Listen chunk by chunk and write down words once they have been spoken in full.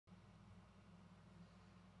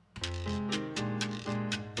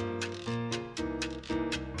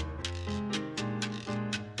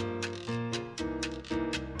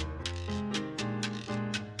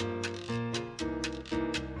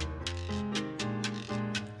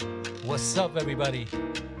What's up, everybody?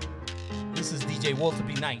 This is DJ Walter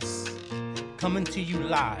B. Nice, coming to you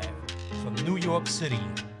live from New York City.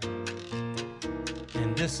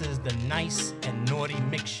 And this is the Nice and Norty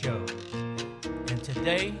Mix Show. And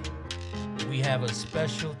today, we have a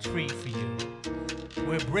special treat for you.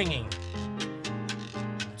 We're bringing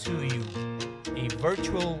to you a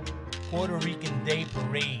virtual Puerto Rican Day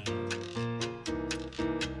Parade.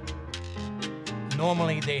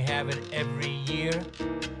 Normally, they have it every year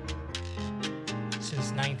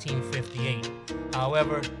since 1958.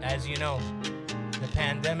 However, as you know, the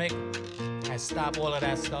pandemic has stopped all of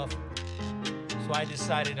that stuff. So I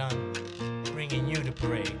decided on bringing you the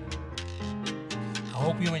parade. I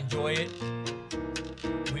hope you enjoy it.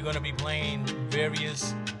 We're going to be playing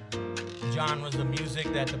various genres of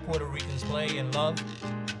music that the Puerto Ricans play and love.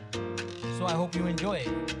 So I hope you enjoy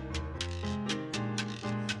it.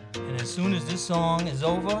 And as soon as this song is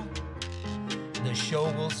over, the show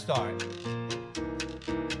will start.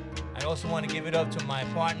 I also want to give it up to my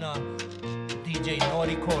partner, DJ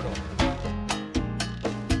Norty Coto.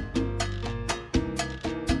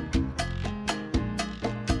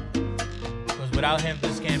 Because without him,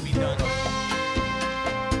 this can't be done.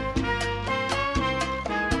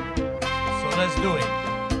 So let's do it.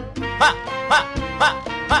 Ha! Ha! Ha!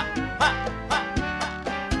 Ha! Ha!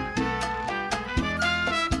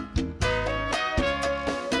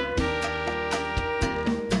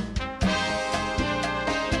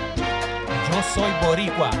 Yo soy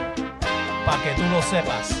Boricua, pa' que tú lo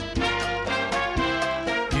sepas.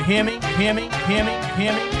 You hear me? You hear me? You hear me? You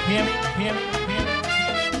hear me? You hear me? You hear me? You hear me?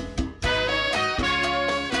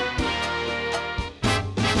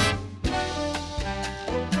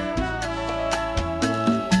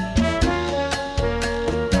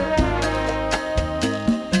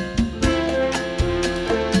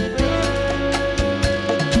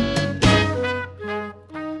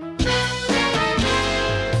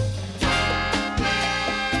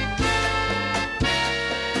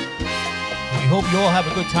 Hope you all have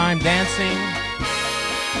a good time dancing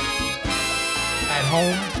at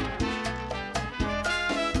home.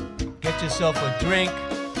 Get yourself a drink,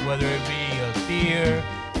 whether it be a beer,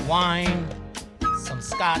 wine, some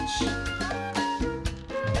scotch,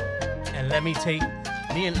 and let me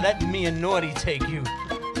and Norty take you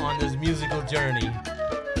on this musical journey.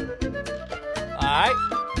 All right?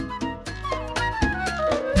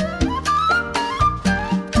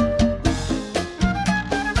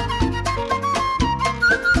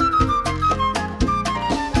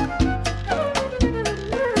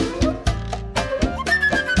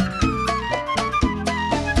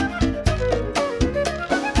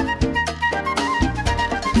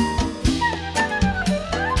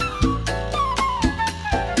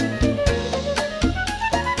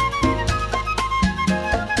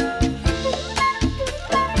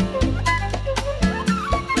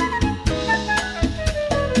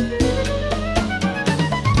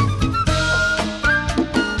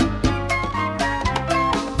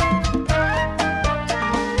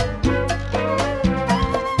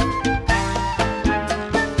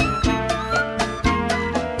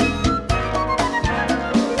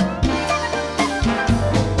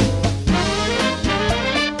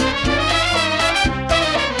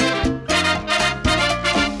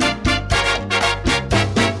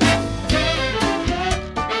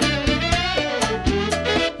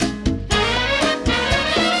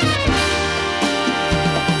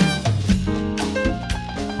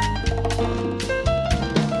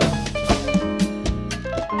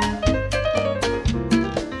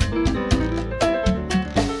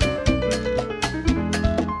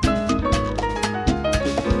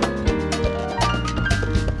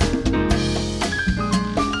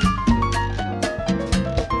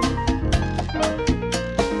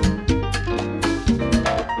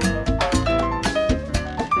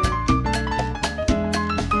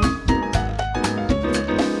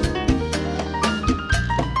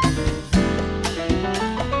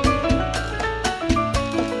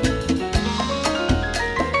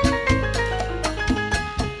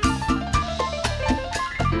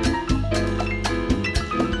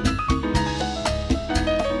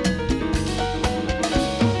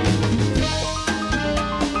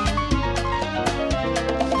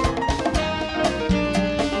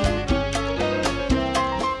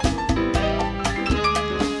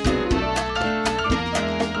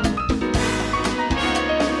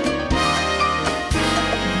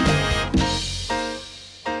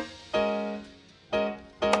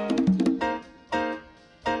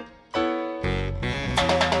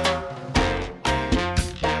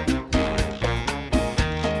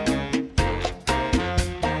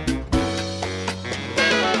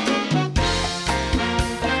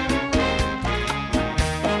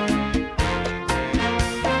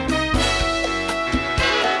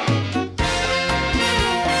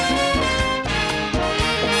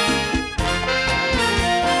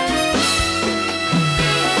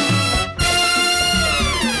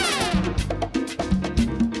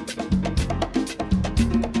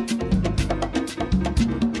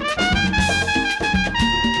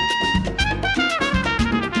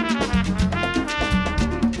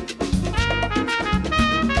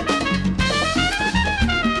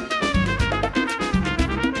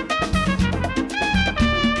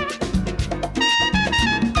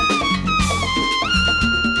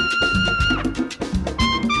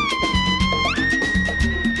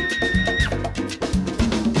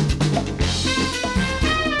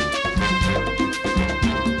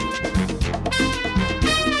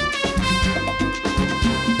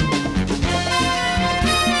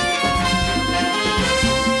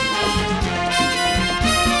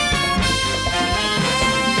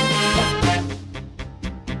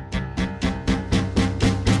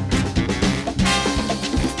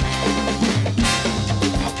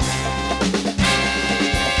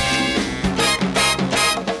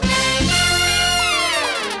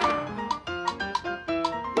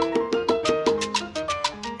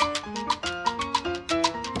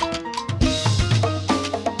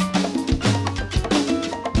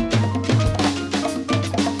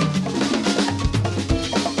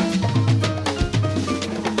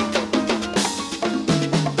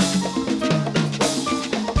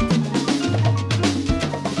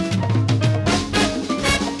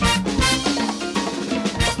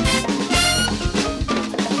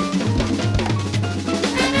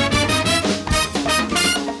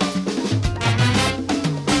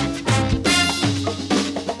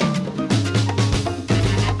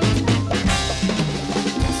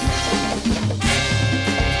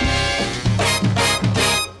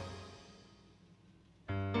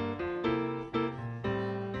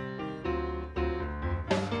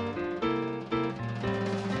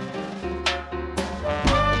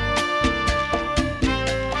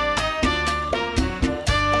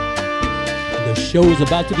 show is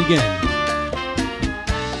about to begin.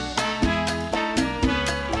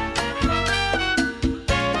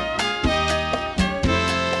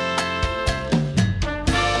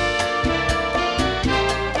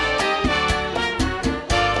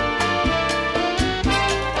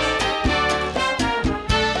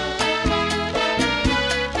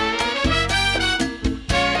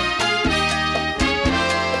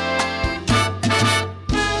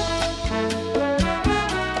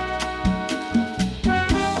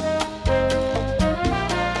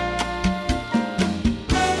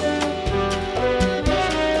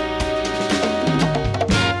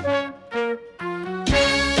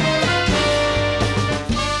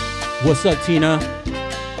 What's up, Tina?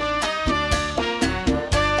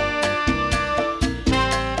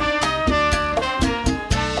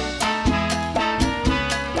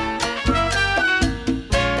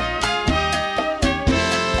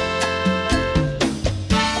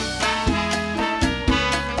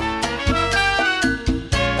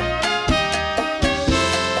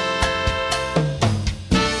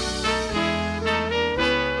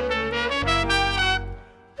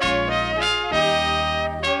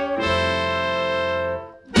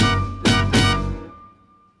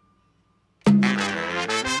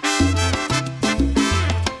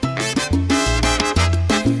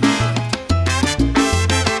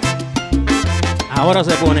 Ahora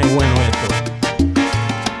se pone bueno esto.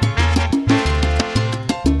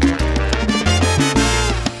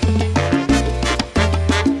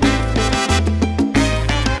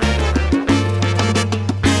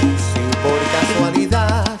 Si por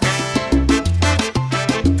casualidad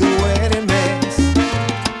duermes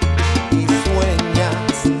y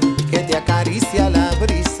sueñas que te acaricia la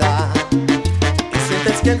brisa y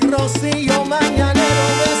sientes que el rocío mañanero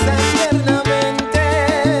besa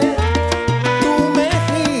tiernamente tu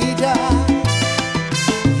mejilla,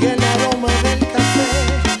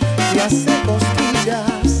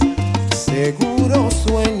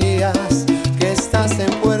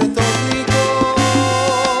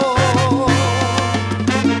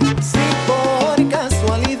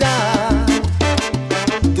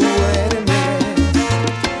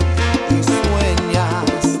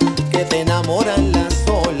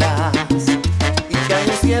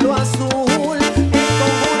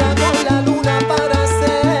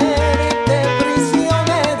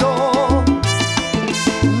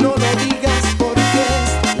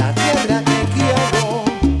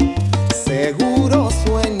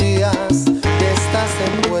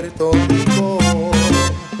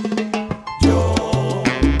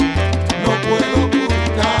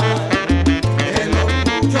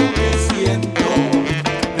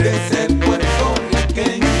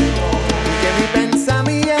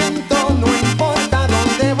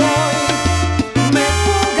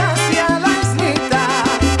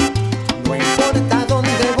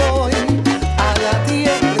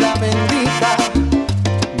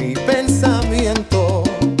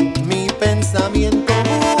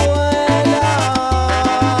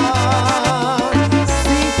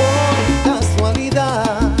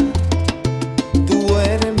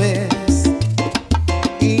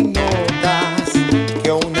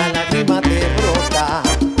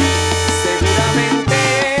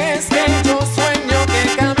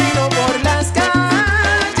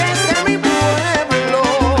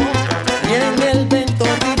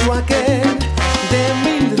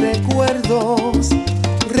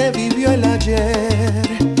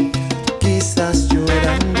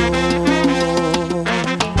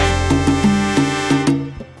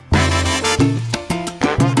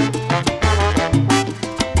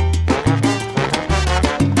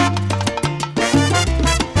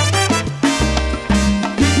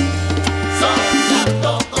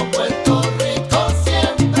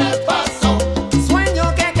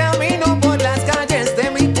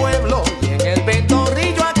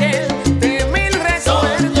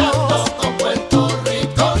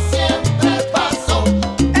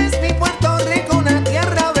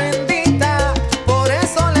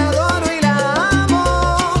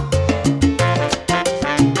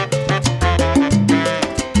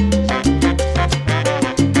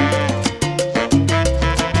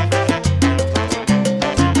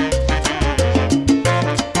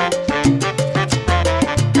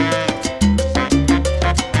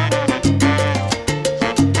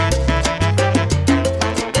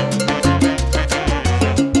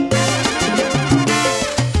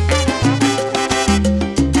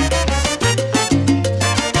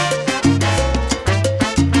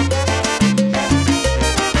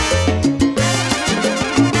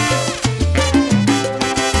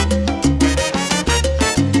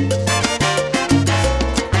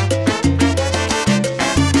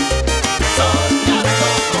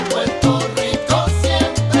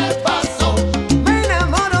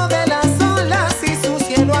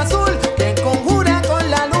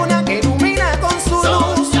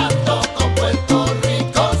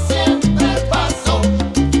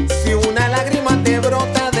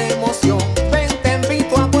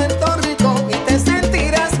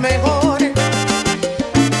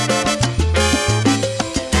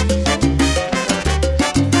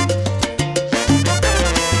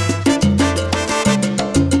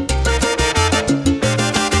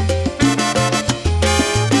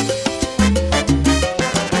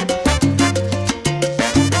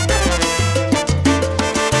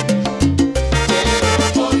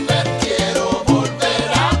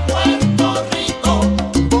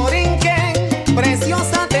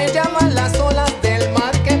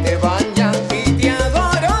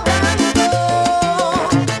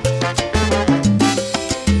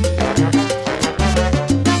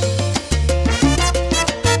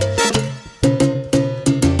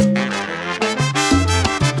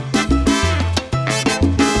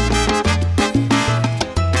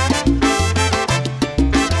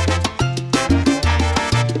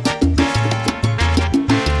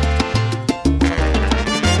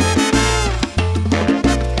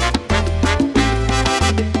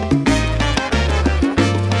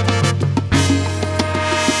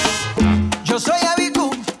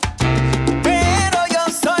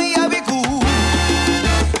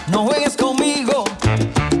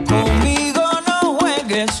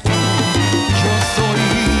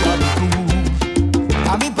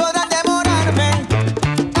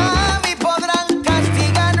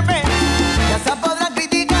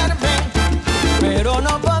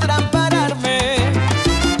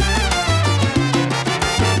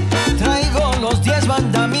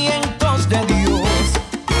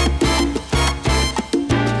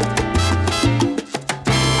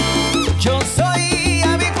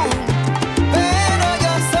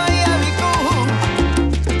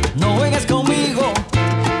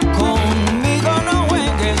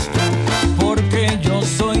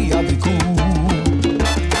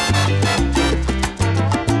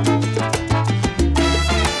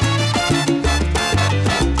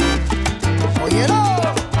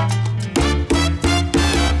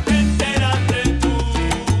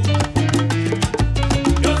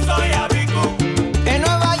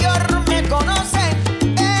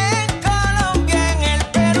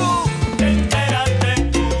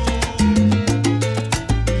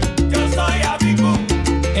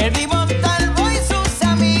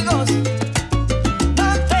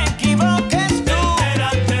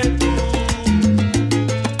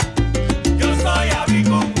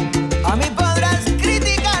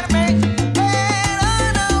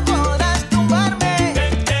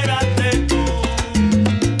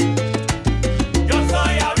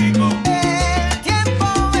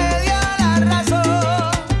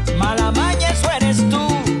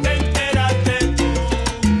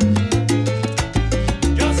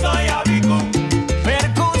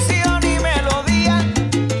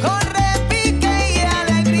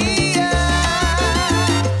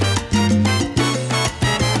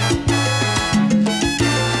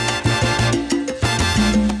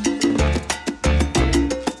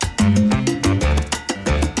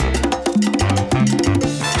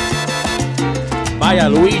 Vaya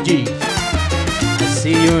Luigi. I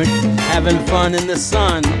see you having fun in the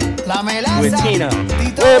sun La melaza, with Tina.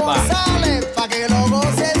 Tito Epa. González, pa' que lo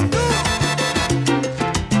goces tú.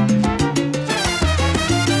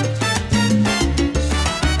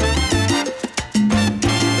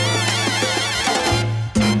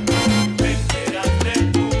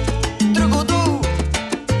 Trucutú,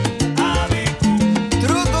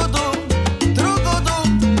 trucutú, trucutú,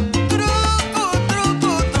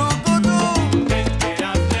 trucutú, trucutú.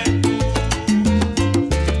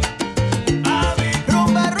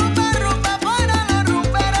 Rumba, rumba, rumba para los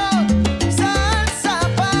rumberos, salsa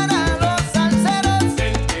para los salseros.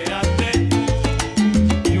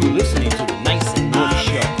 You're listening to the Nice and Naughty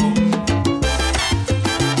Show.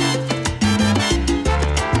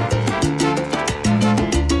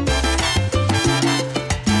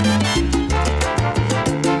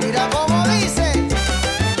 Mira cómo dice.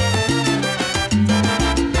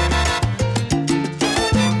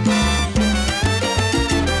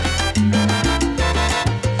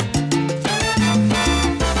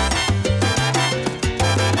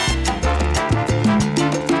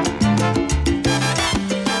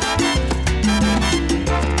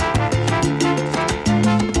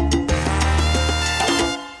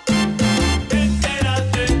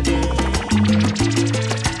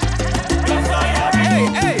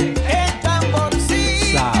 El tamborcito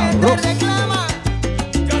Sabroso. te reclama.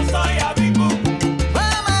 Va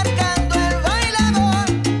marcando el bailador.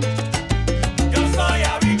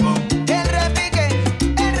 El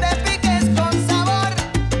repique es con sabor.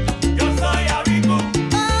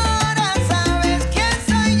 Ahora sabes quién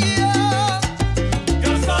soy yo.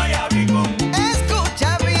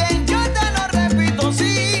 Escucha bien, yo te lo repito, sí.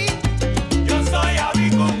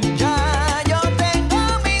 Ya yo tengo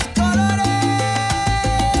mis colores.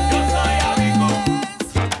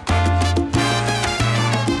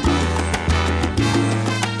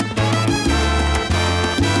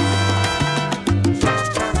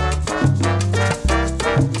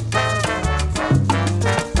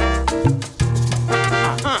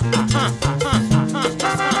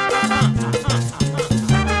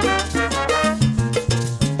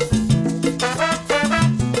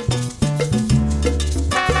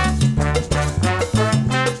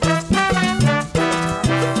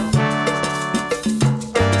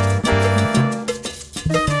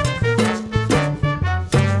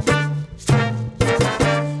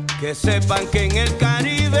 Que sepan que en el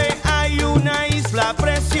Caribe hay una isla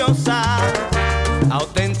preciosa,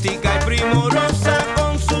 auténtica y primorosa,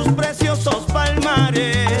 con sus preciosos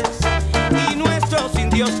palmares. Y nuestros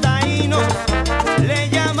indios taínos le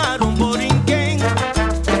llamaron Borinquen,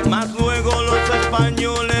 mas luego los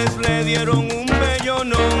españoles le dieron un bello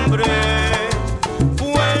nombre: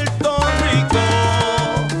 Puerto Rico.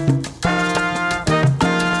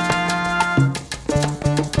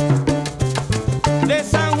 De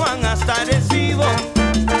San Juan hasta Arecibo,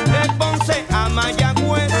 de Ponce a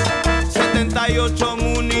Mayagüez, 78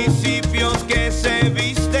 municipios que se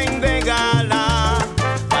visten de gala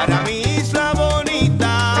para mi isla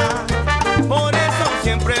bonita. Por eso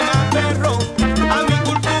siempre me aferro a mi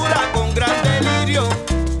cultura con gran delirio.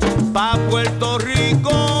 Pa' Puerto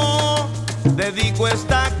Rico dedico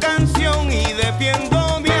esta canción y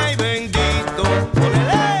defiendo mi ay bendito.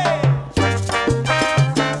 ¡Olé!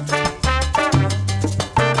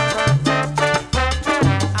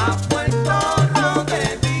 A Puerto lo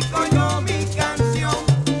dedico yo mi canción.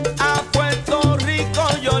 A Puerto Rico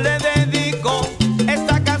yo le dedico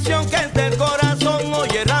esta canción que es del corazón.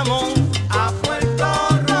 Oye Ramón, a Puerto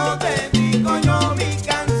lo dedico yo mi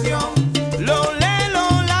canción. Lo le lo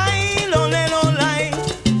lai,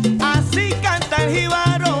 así canta el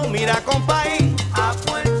jíbaro.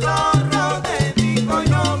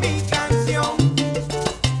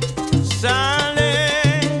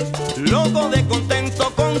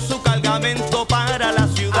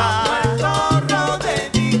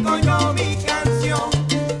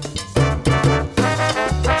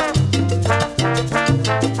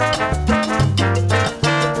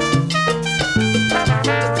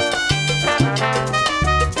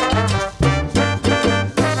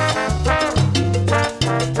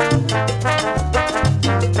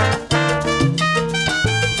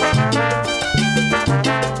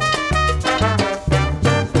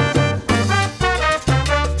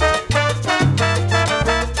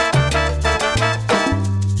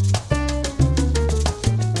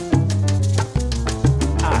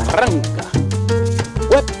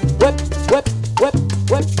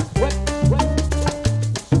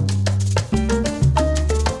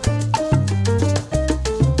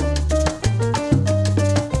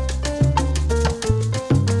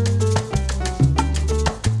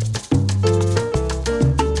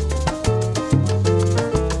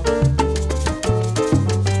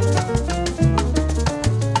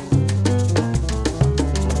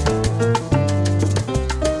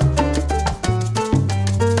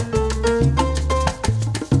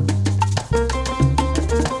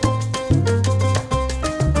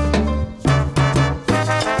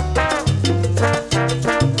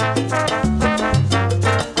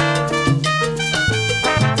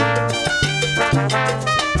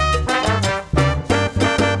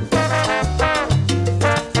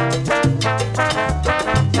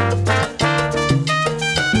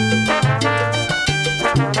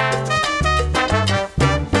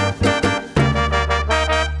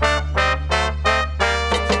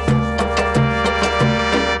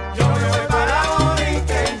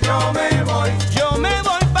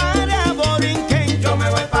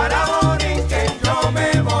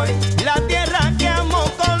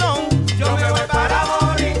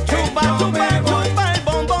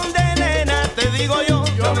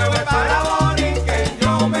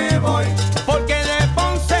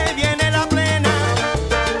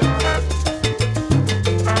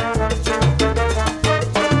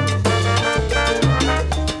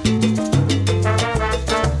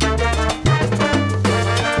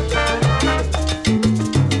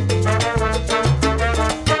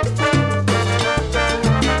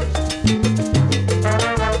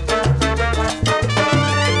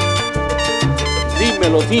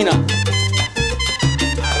 pelotina.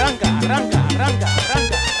 Arranca, arranca, arranca,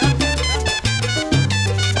 arranca, arranca.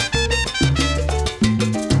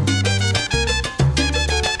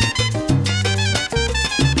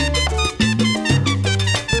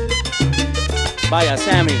 Vaya,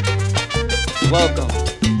 Sammy. Welcome.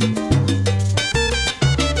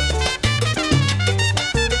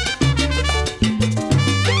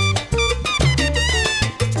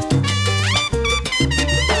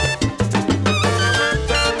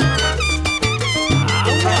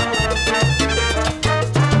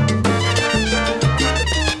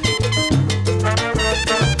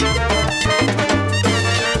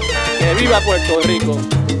 Que viva Puerto Rico.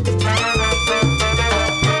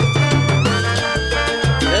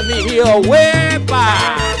 Let me hear a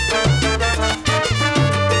huepa.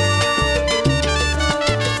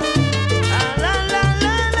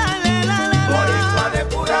 Boricua de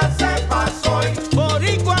pura cepa soy.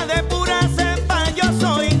 Boricua de pura cepa yo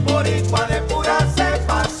soy. Boricua de pura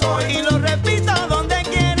cepa soy. Y lo repito donde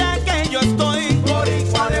quiera que yo estoy.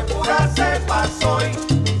 Boricua de pura cepa soy.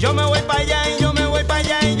 Yo me voy para allá y yo me voy para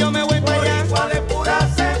allá y yo me voy para allá. Boricua de pura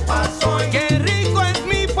cepa soy. Qué rico es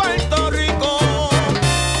mi Puerto Rico.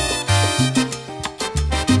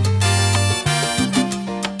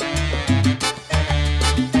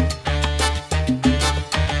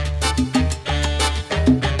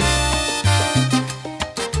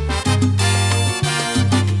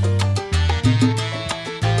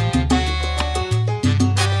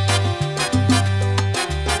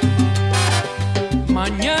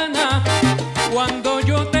 Mañana, cuando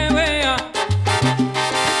yo te vea,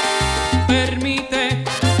 permite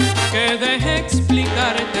que deje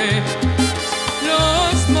explicarte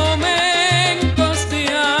los momentos de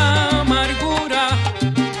amargura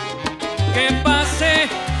que pasé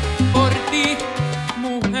por ti,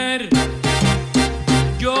 mujer.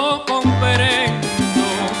 Yo comprendo,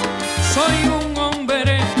 soy un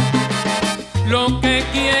hombre. Lo que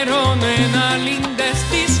quiero, nena linda, es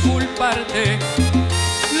disculparte.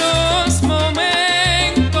 Los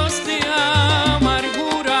momentos de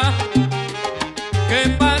amargura que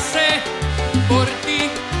pasé por ti,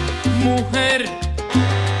 mujer.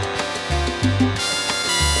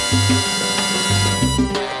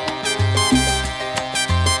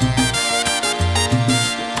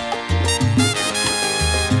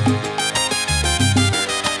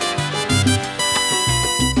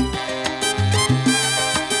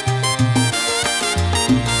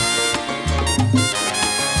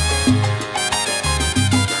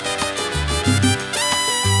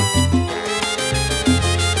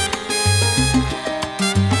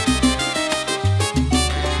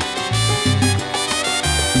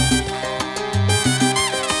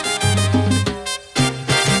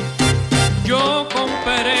 Yo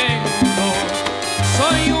comprendo,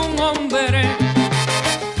 soy un hombre.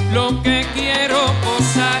 Lo que quiero,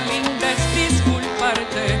 cosa linda, es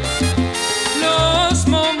disculparte. Los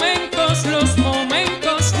momentos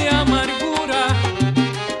de amargura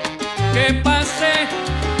que pasé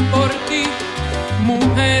por ti,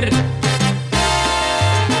 mujer.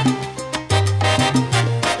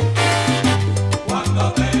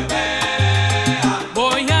 Cuando te vea,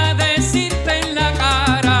 voy a decirte en la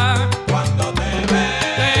cara. Cuando te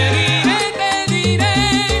vea, te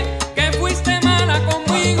diré que fuiste mala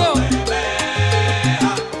conmigo. Cuando te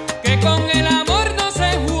vea, que con el amor no se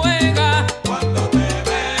juega. Cuando te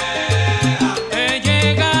vea, te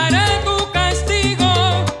llegará tu castigo.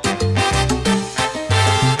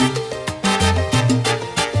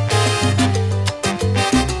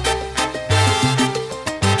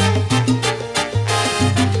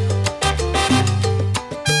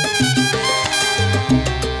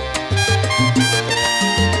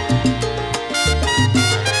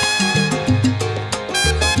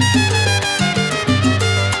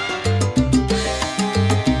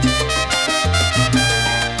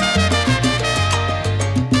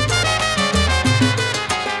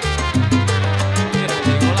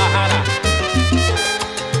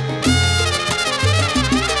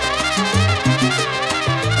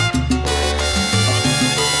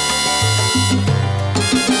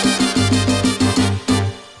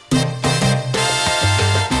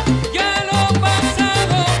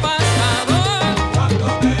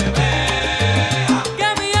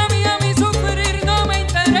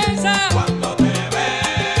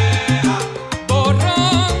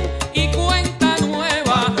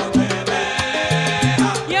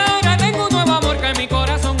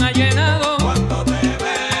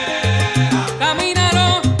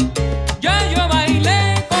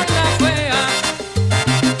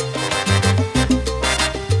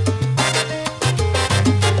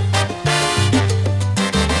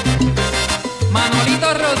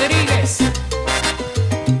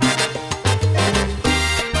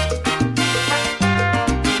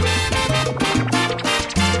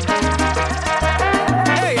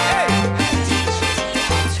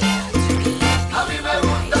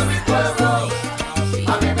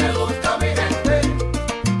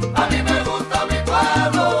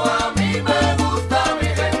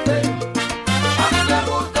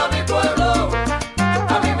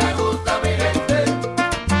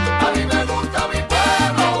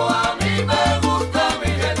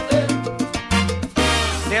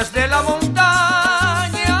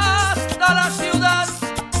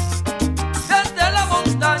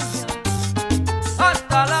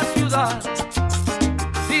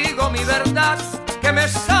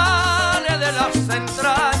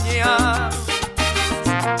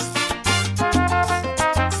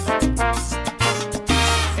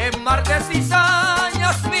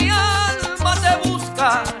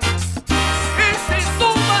 luchar. Y si tú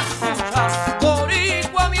me escuchas,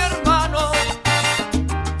 boricua mi hermano,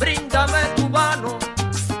 bríndame tu mano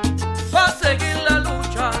pa' seguir la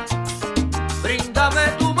lucha. Bríndame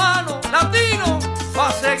tu mano, latino,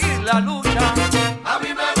 pa' seguir la lucha. A mí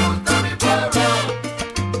me gusta mi pueblo,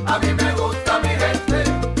 a mí me gusta mi gente,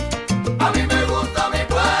 a mí me gusta mi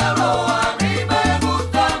pueblo, a mí me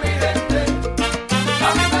gusta mi gente,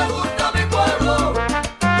 a mí me gusta mi pueblo,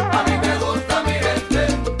 a mí me gusta mi gente,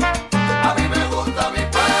 a mí me gusta mi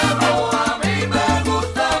pueblo, a mí me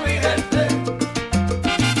gusta mi gente.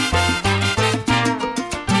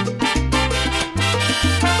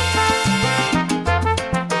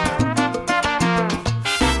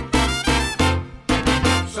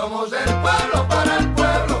 Somos del pueblo para el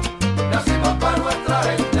pueblo, nacimos para nuestra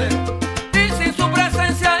gente. Y sin su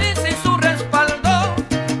presencia y sin su respaldo,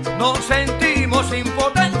 nos sentimos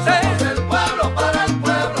impotentes. Somos del pueblo para el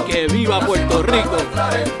pueblo, Que viva nacimos Puerto para Rico.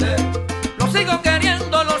 nuestra gente. Lo sigo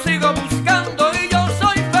queriendo, lo sigo buscando y yo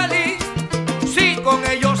soy feliz. Sí, con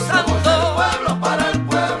ellos Somos del ando. pueblo para el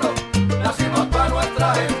pueblo, nacimos para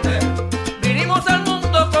nuestra gente. Vinimos al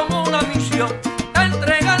mundo con una misión, a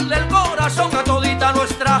entregarle el corazón a todita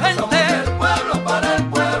nuestra Somos gente. del pueblo para el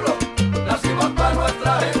pueblo, nacimos para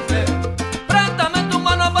nuestra gente. Préstame tu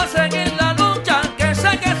mano para seguir la lucha, que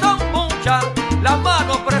sé que son muchas las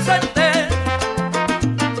manos presentes.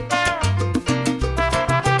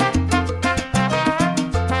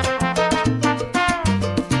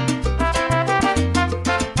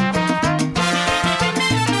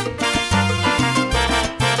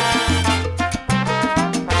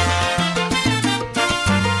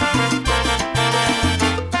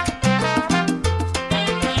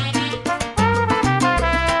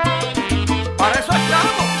 Para eso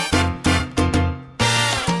estamos.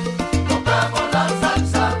 Tocamos la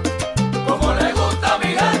salsa, como le gusta a mi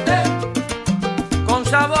gente. Con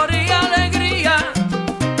sabor y alegría,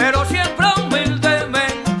 pero siempre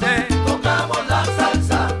humildemente. Tocamos la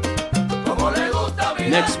salsa, como le gusta a mi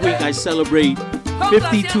gente. Next week I celebrate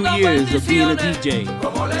 52 years of being a DJ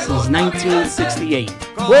since 1968.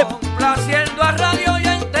 Whip! Complaciendo a radio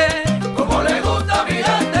oyente, Como le gusta a mi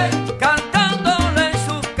gente, cantándole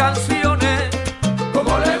sus canciones.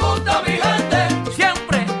 como le gusta a mi gente,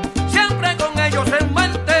 Siempre, siempre con ellos en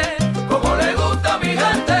mente. como le gusta a mi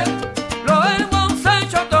gente, Lo hemos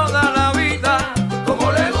hecho toda la vida.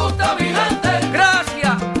 como le gusta a mi gente,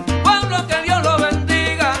 Gracias, pueblo, que Dios lo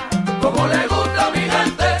bendiga. como le gusta a mi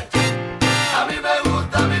gente. A mí me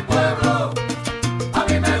gusta mi pueblo, a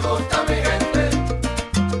mí me gusta mi gente,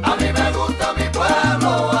 a mí me gusta mi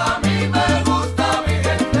pueblo, a mí me gusta mi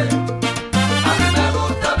gente, a mí me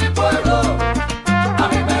gusta mi pueblo, a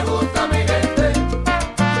mí me gusta mi gente,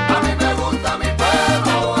 a mí me gusta mi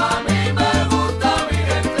pueblo, a mí me gusta mi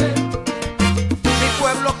gente. Mi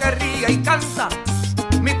pueblo que ríe y canta,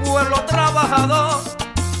 mi pueblo trabajador,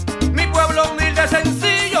 mi pueblo humilde,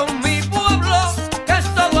 sencillo, mi pueblo que es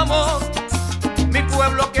todo amor, mi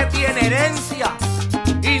pueblo que tiene herencia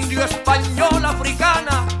indio, español,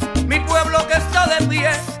 africana, mi pueblo que está de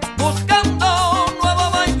pie buscando nueva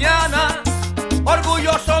mañana,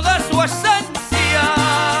 orgulloso de su esencia.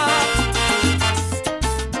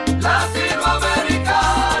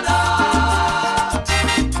 Latinoamericana.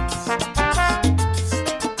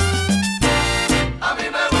 A mí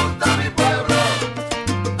me gusta mi pueblo,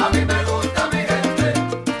 a mí me gusta mi gente,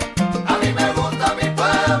 a mí me gusta mi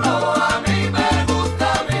pueblo, a mí me gusta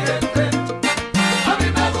mi gente, a mí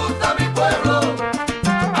me gusta mi pueblo,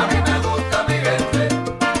 a mí me gusta mi gente,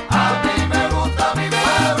 a mí me gusta mi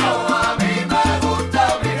pueblo, a mí me gusta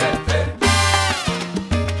mi gente.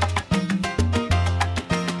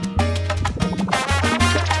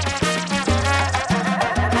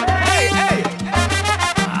 ¡Ey, ey!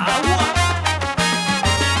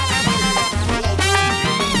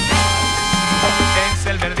 Es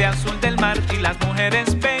el verde azul del mar y las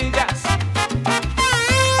mujeres bellas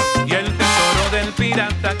y el tesoro del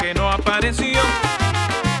pirata que no apareció.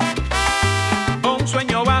 Un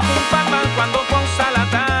sueño bajo un palmar cuando posa la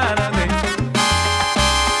tarde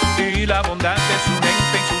y la bondad de su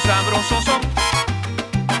mente y su sabroso son.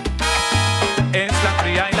 Es la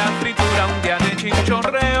fría y la fritura, un día de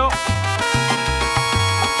chinchorreo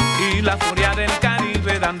y la furia del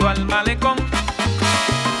Caribe dando al malecón.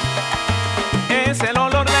 Es el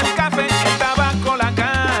olor del café, el tabaco, la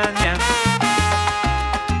caña,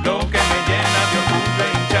 lo que me llena de orgullo e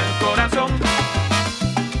hincha el corazón.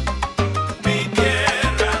 Mi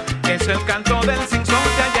tierra es el canto del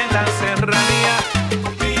sinsonte allá en la serranía.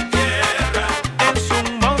 Mi tierra es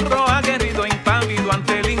un morro aguerrido, impávido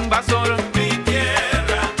ante el invasor. Mi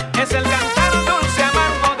tierra es el cantar dulce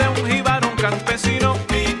amargo de un jíbaro, un campesino.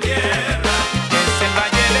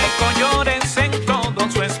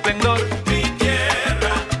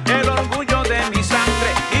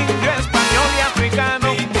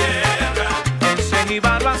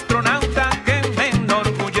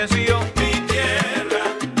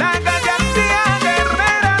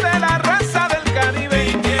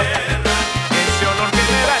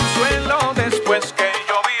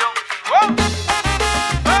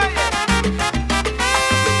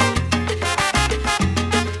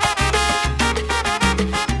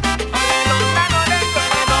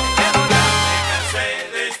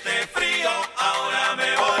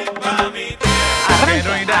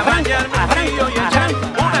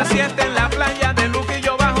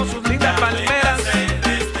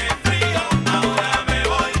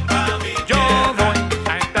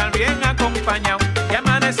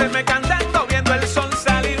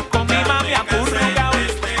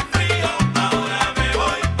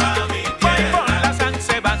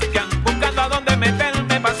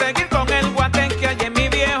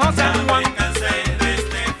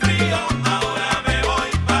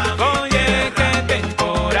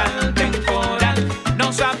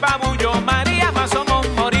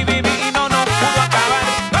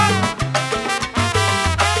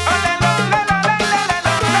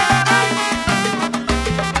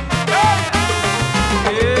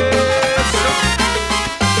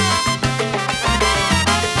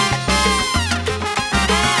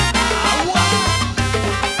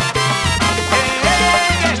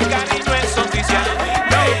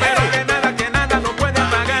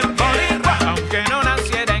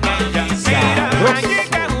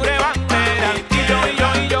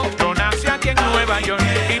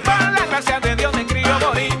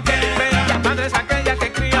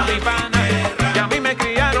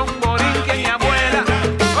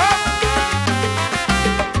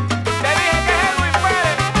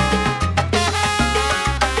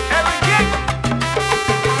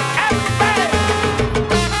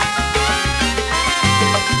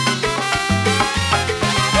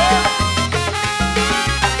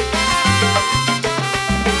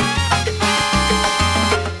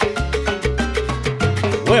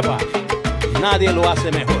 Epa, nadie lo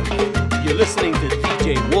hace mejor. You're listening to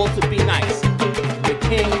DJ Walter B. Nice, the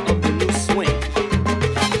king of the new swing.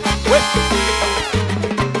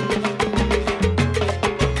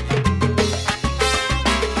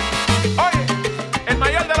 Oye, el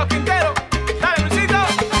mayor de los Quinteros. Dale, Luisito.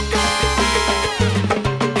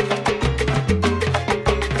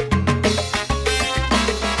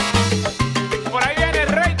 Por ahí viene el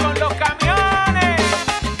rey con los camiones.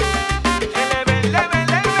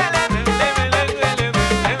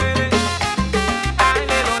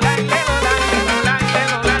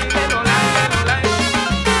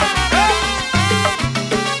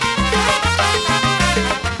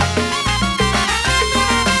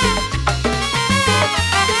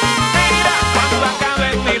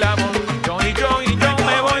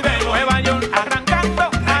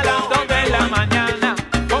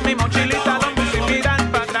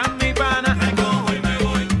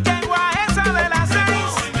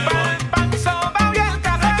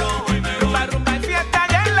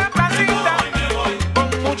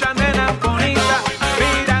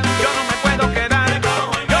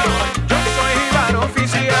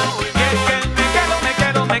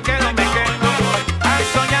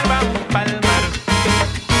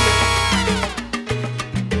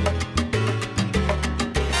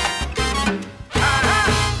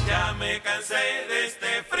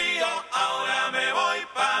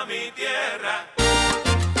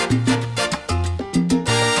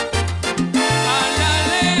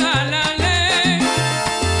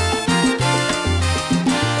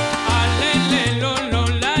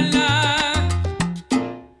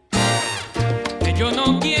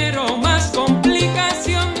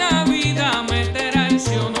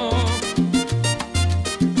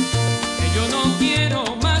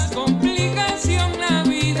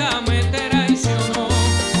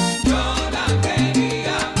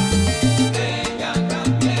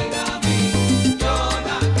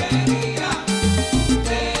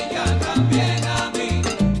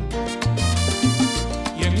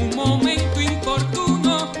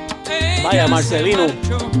 Vaya, Marcelino.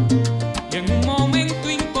 Y en un momento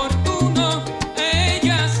importuno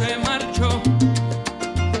ella se marchó.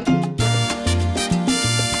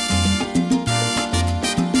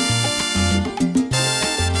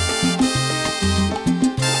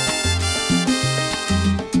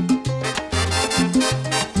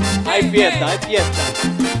 Hay fiesta, hay fiesta.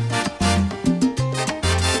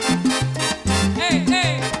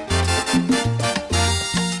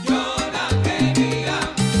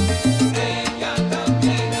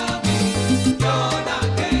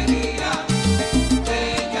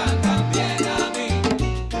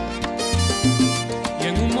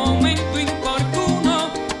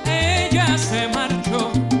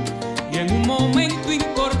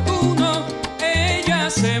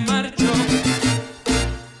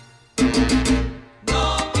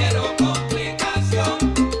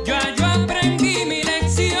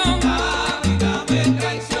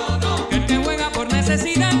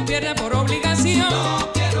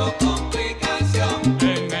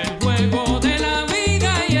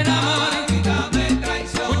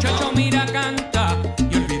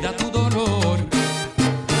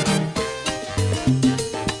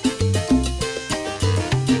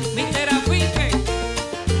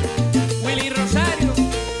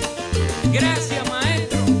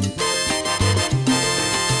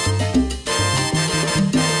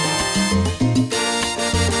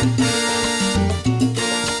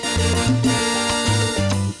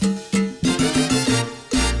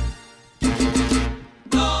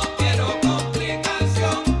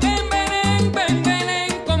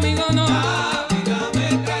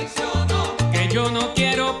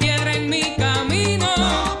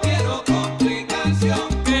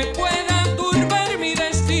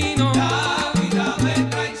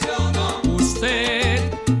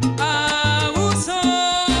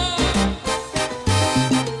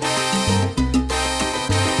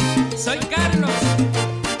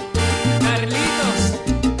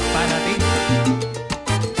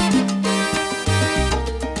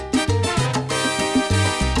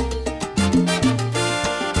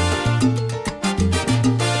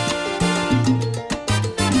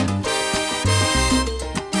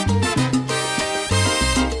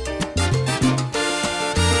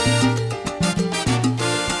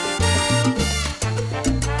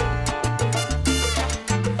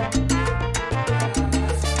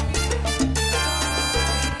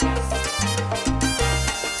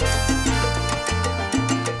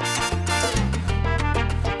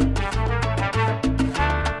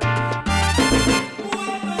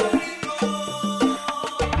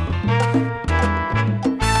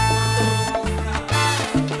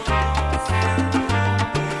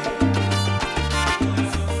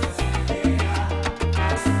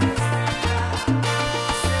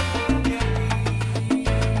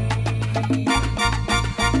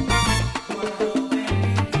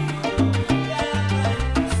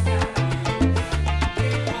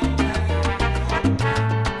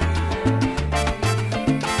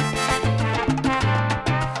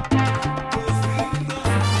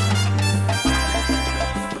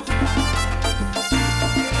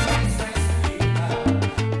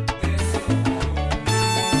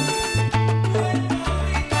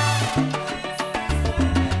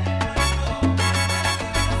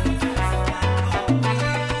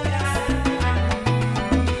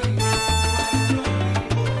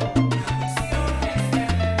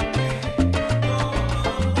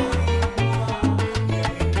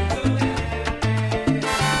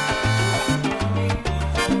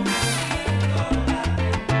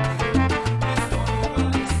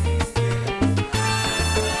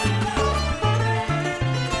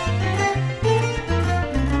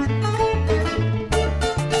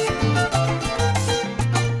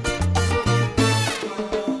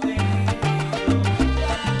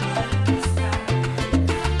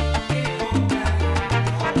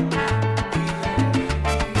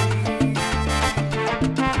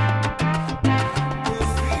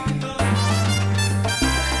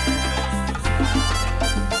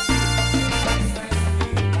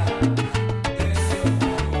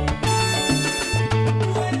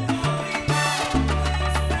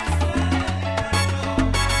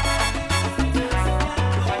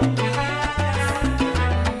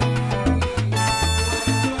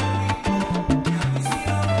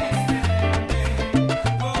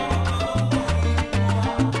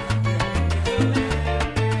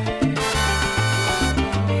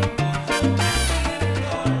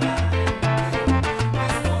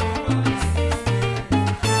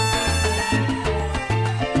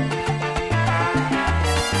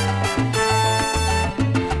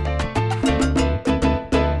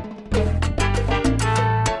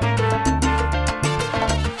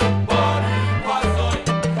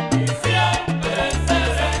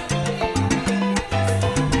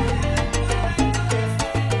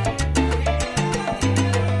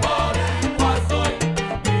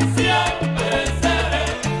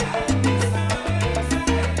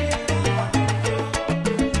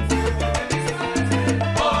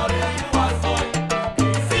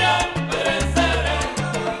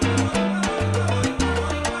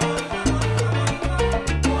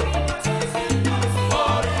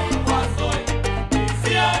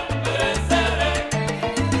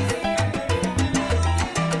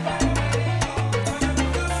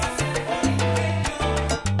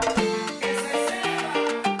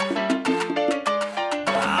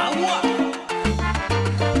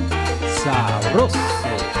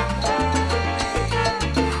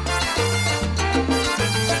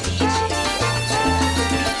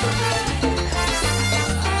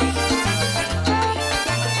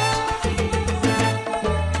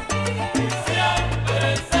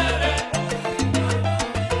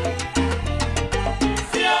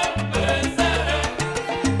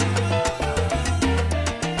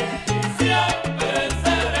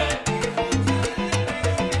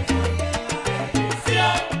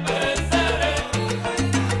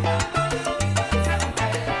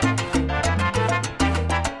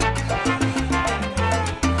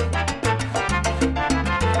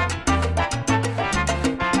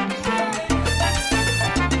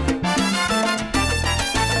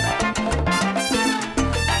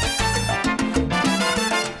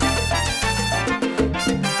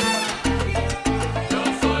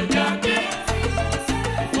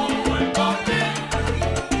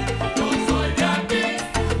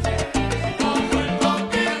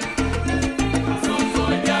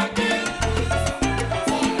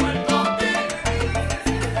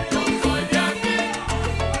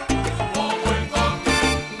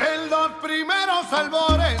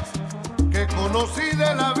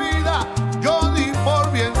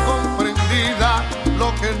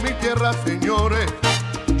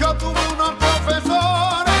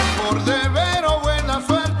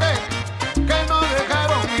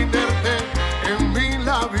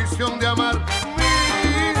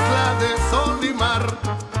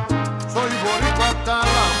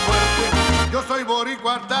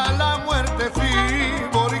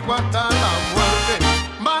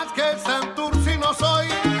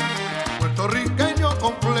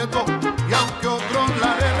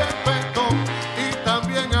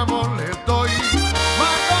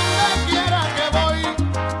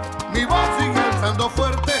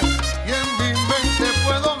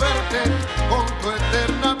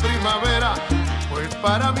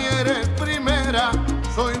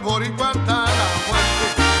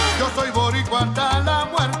 hasta la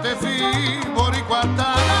muerte, sí, boricua hasta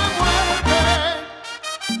la muerte.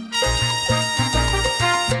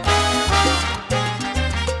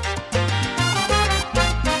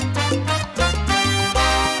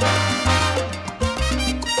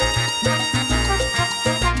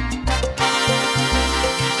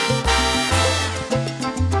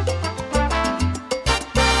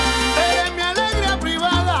 Eres mi alegría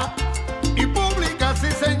privada y pública,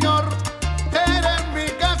 sí señor. Eres mi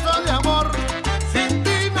caso de amor, sin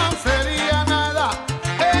ti no sería nada.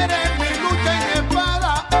 Eres mi lucha y mi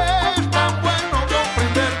espada, es tan bueno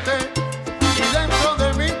comprenderte y dentro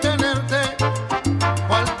de mí tenerte,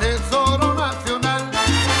 cual tesoro nacional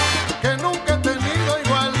que nunca he tenido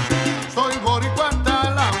igual. Soy boricua hasta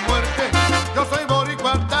la muerte, yo soy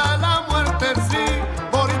boricua hasta la muerte, sí,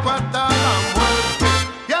 boricua hasta la muerte.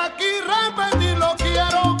 Y aquí repetir lo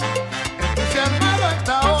quiero, entusiasmado a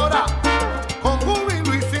esta hora, con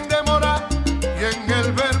júbilo y sin demora, y en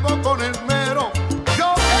el verbo con esmero.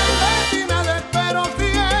 Yo que de ti nada espero,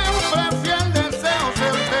 siempre fiel deseo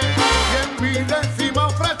serte, y en mi décima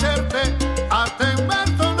ofrecerte, hasta en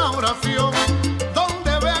verso una oración,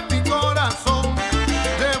 donde vea mi corazón,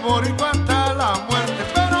 de boricua hasta la muerte,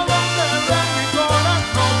 pero donde vea mi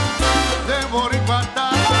corazón, de boricua hasta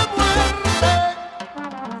la muerte.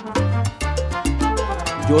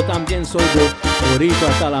 Yo también soy boricua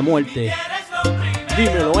hasta la muerte.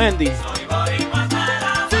 Dímelo, Andy. Sí,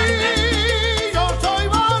 yo soy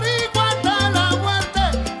boricua hasta la muerte,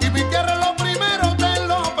 y mi tierra es lo primero, te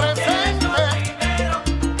lo presente.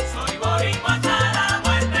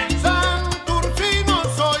 Santurcino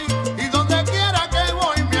soy, y donde quiera que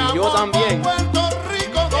voy, mi amor, Yo también. por Puerto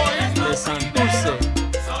Rico doy. De Santurce.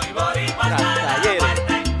 Talleres.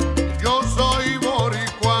 Yo soy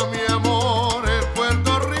boricua, mi amor, es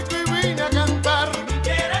Puerto Rico y vine a cantar.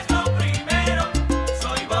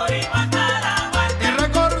 Y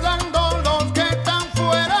recordando los que están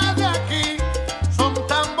fuera de aquí, son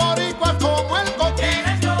tan boricuas como el coquín.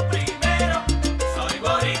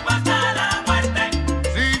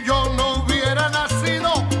 Si yo no hubiera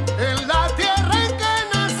nacido en la tierra en que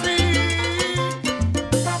nací.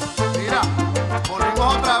 Mira,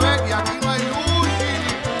 volvimos otra vez y aquí no hay luchi,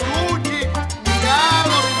 ni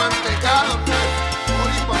hado, ni mantecado.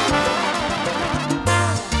 Boricua.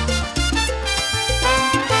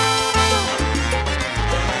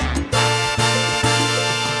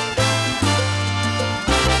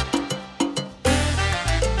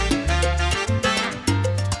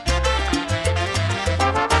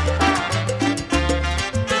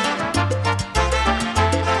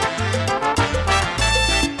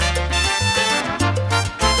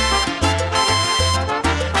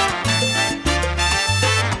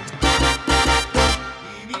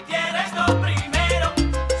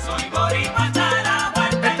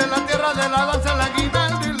 Esta es la tierra de la danza, la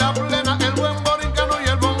guinalda y la plena, el buen borincano y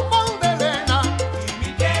el bombón de Elena.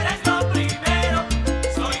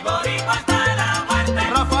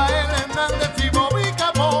 Rafael Hernández y Bobby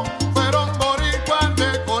Capó fueron boricuas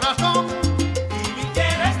de corazón.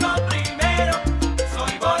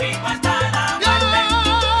 Ya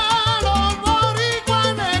los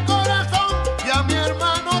boricuas de corazón, y a mi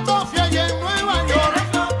hermano Tofi allá en Nueva York,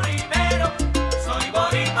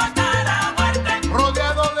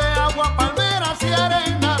 rodeado de agua, palmeras y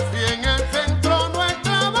arenas, y en el centro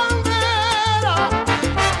nuestra bandera.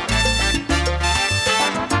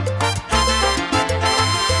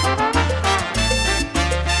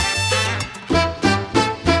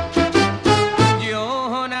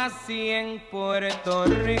 Yo nací en Puerto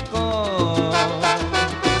Rico,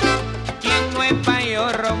 y en Nueva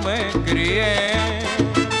York me crié.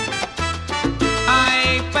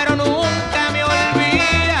 Ay, pero nunca me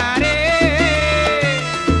olvidaré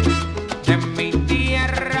de mi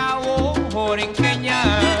tierra boriqueña.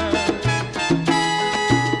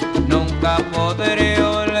 Nunca podré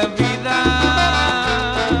olvidar.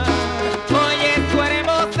 Oye, tu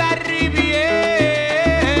hermosa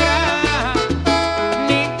riviera,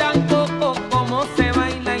 ni tampoco cómo se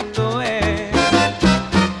baila y todo es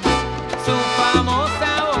su famosa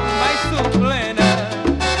bomba y su plena.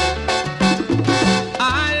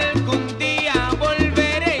 Algún día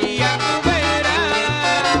volveré y ya tú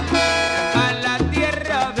verás a la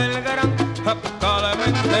tierra del gran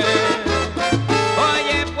Clemente.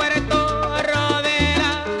 Oye, Puerto Rico del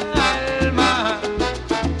alma,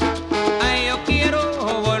 ay, yo quiero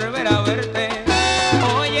volver a verte.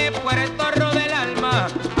 Oye, Puerto Rico del alma,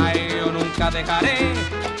 ay, yo nunca dejaré,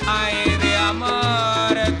 ay, de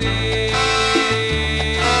amarte.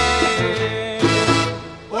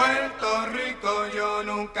 Puerto Rico, yo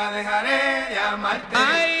nunca dejaré de amarte.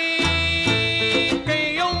 Ay,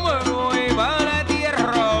 que yo me voy para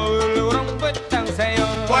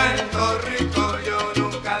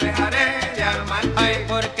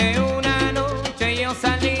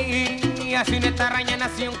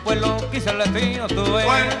canción fue lo que hizo el destino, tú ves.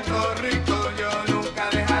 Puerto Rico yo nunca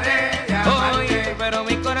dejaré de amarte. Oye, pero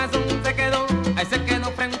mi corazón ahí se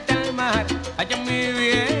quedó frente al mar, allá en mi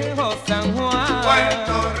viejo San Juan.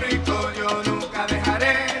 Puerto Rico yo nunca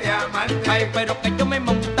dejaré de amarte. Ay, pero que yo me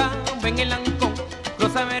montaba en el Ancón,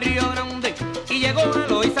 cruzaba el Río Grande y llegó a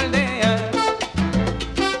Loíza Aldea.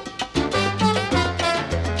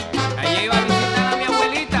 Allí iba a visitar a mi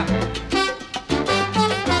abuelita.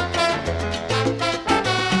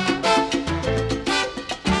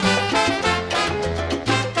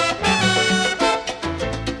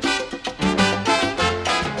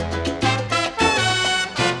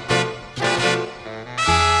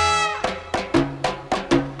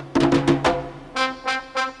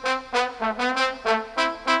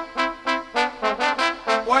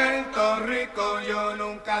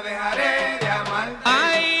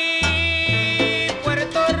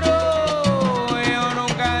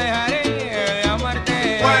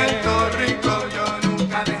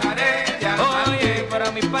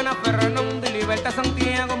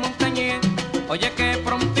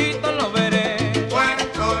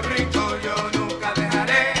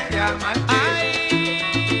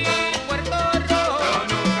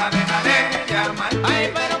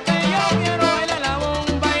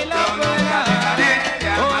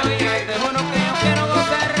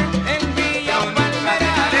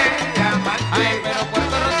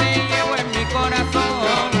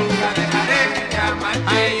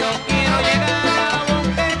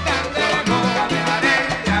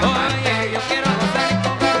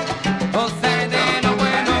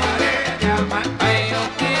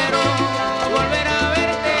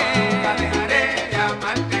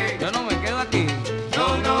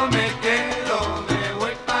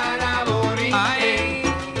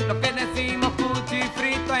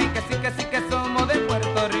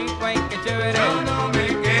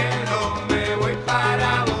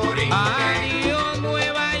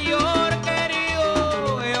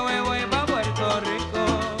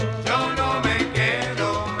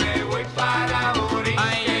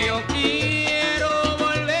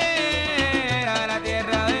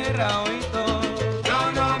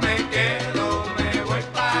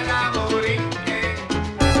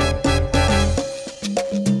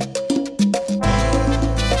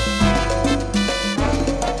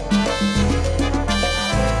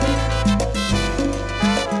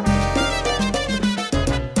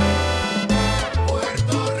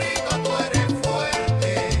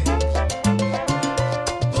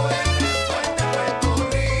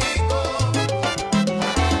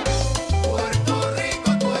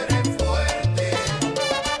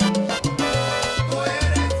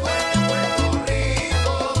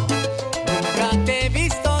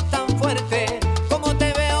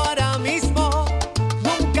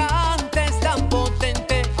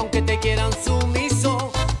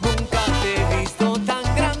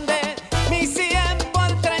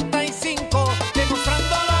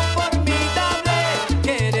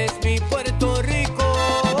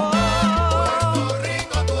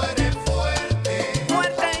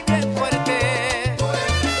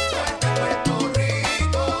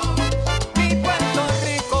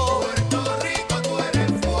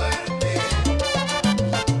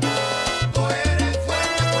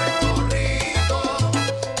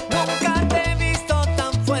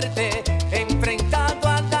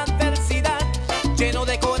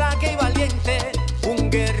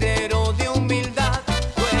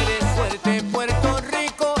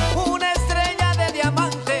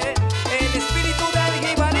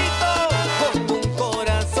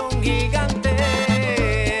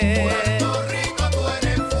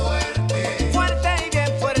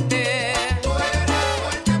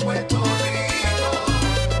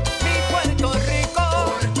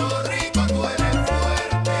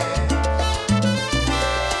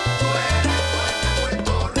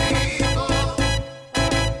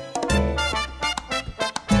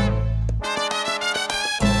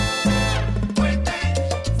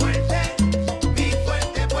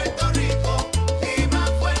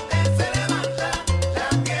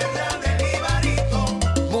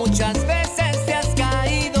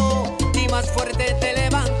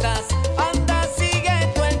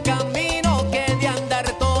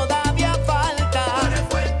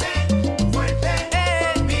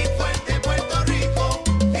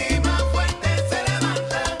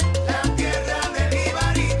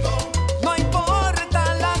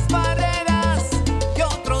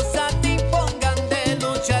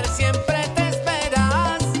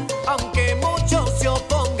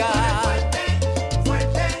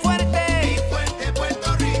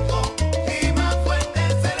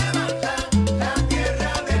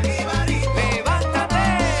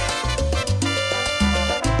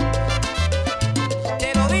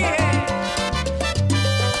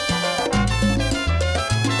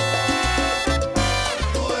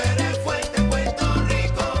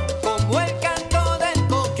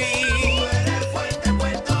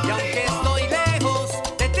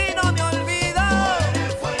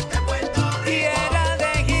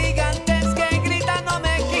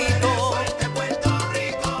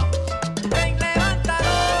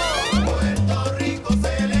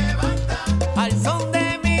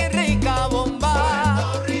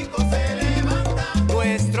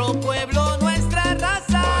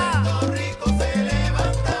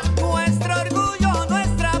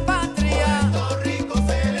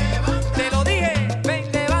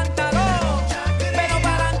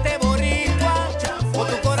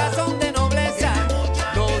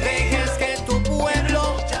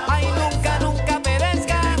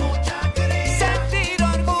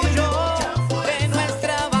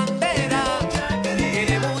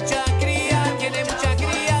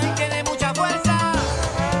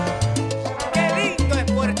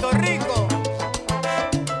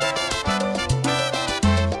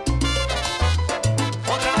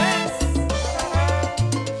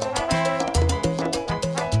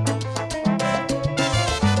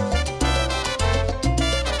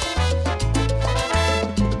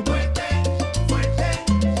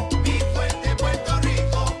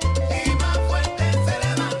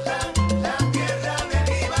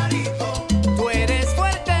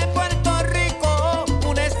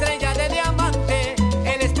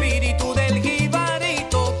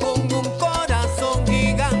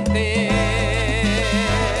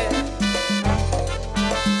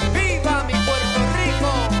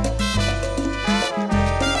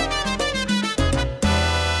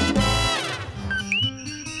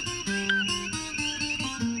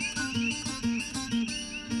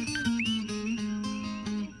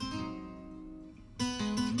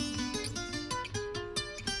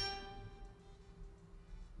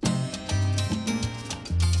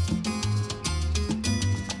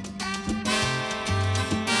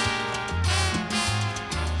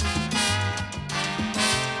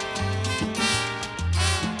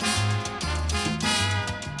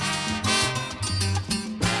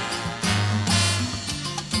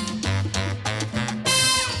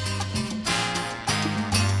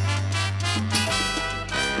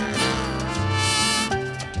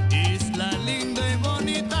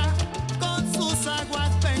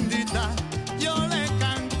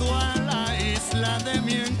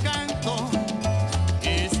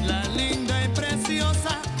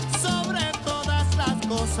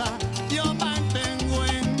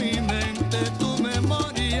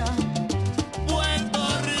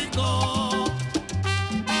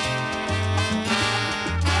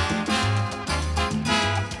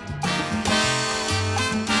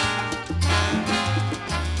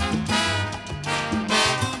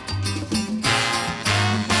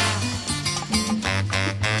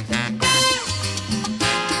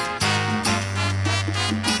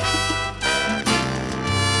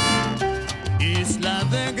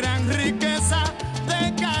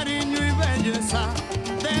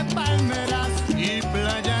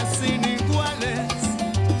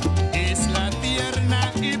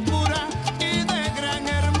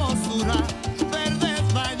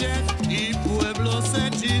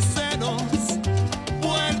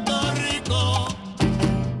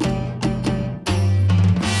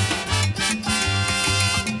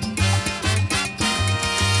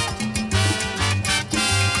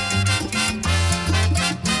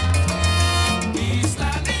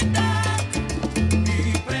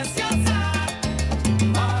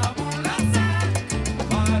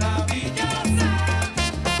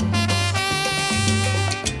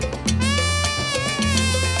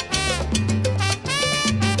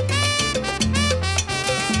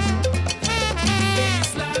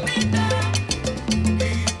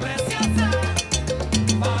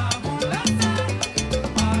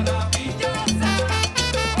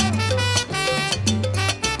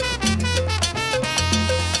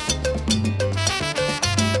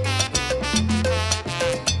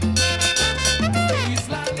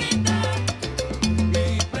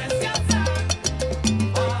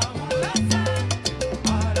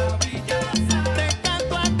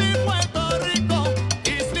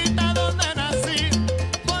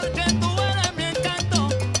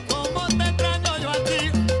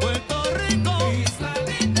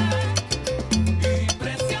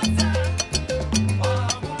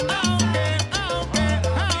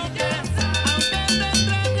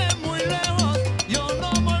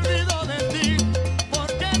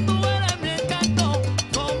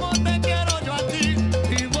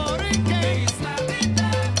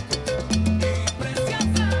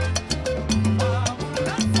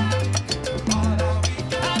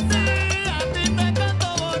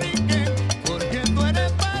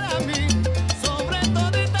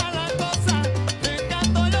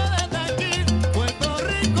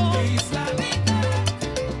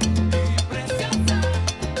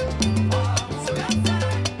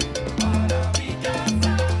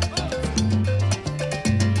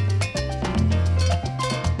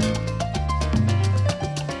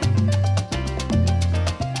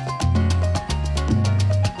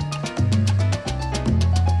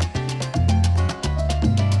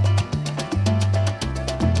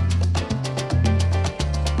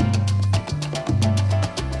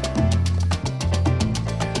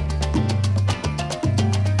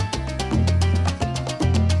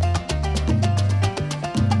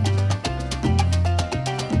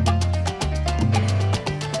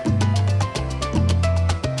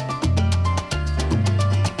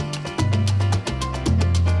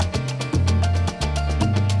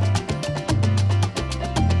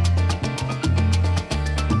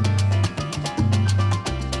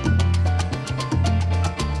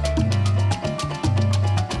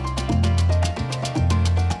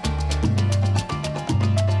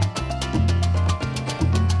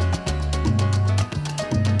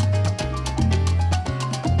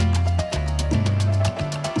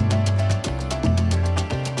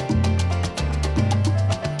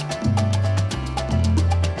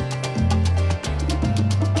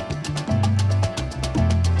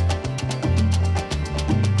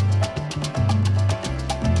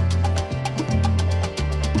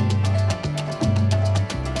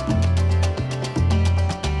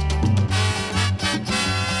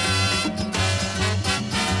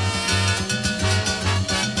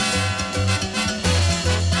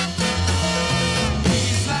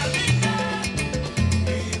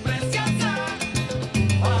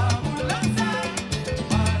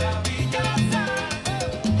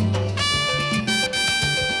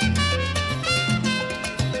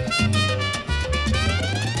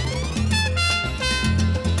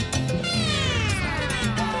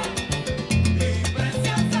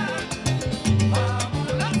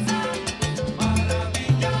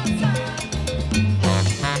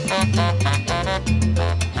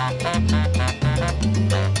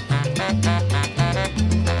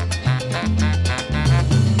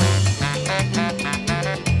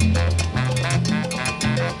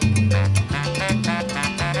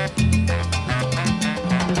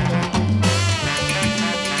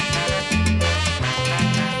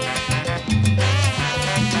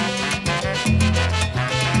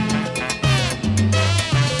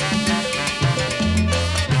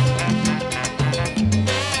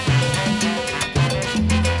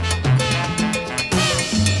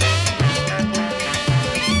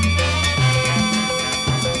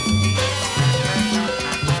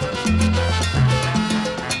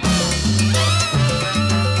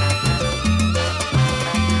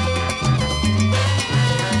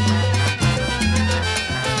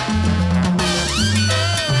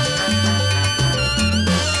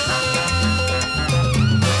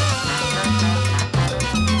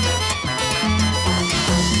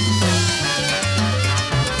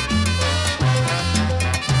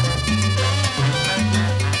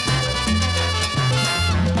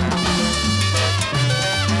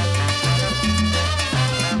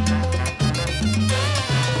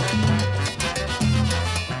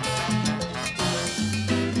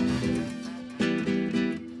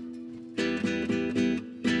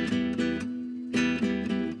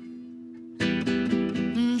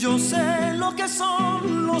 Yo sé lo que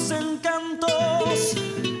son los encantos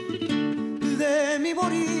de mi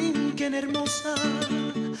Boriquén hermosa,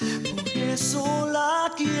 por eso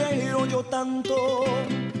la quiero yo tanto,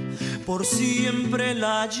 por siempre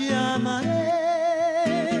la llamaré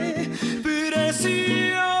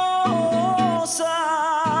preciosa.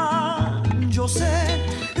 Yo sé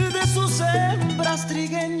de sus hembras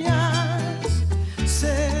trigueñas,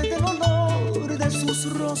 sé del olor de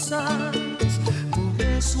sus rosas, por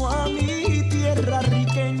eso a mi tierra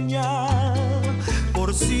riqueña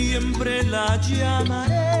por siempre la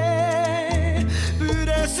llamaré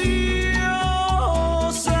preciosa.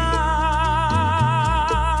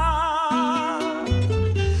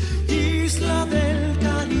 Isla del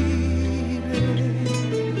Caribe,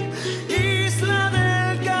 isla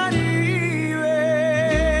del Caribe,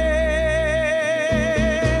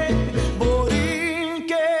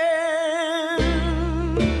 Boriquén,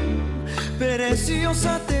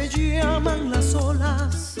 preciosa te llaman las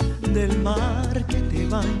olas del mar que te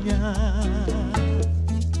baña,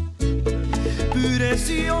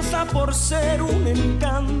 preciosa por ser un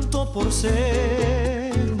encanto, por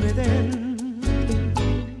ser un Edén,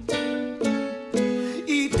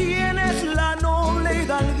 y tienes la noble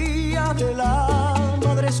hidalguía de la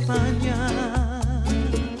madre España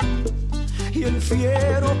y el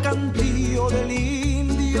fiero cantío del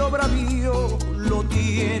indio bravío lo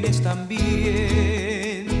tienes también.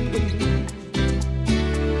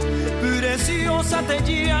 Preciosa te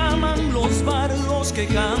llaman los bardos que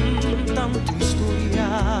cantan tu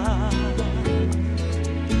historia.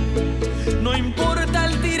 No importa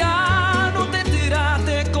el tirano te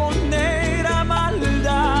trate con negra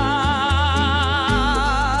maldad.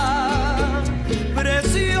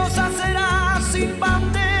 Preciosa serás sin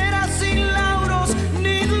bandera, sin lauros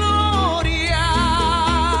ni gloria.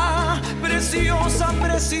 Preciosa,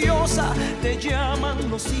 preciosa te llaman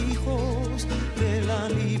los hijos de la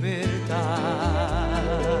libertad.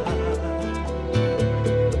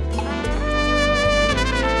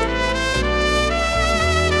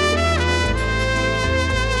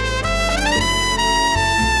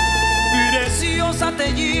 Preciosa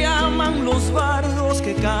te llaman los bardos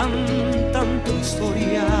que cantan tu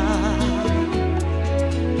historia.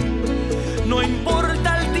 No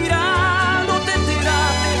importa el tirano te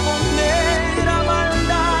trate con negra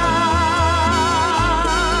maldad.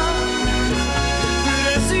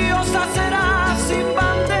 Preciosa serás sin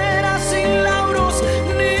bandera, sin lauros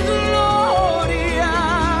ni gloria.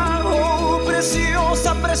 Oh,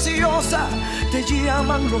 preciosa, preciosa te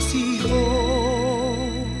llaman los hijos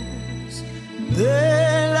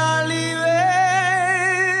de la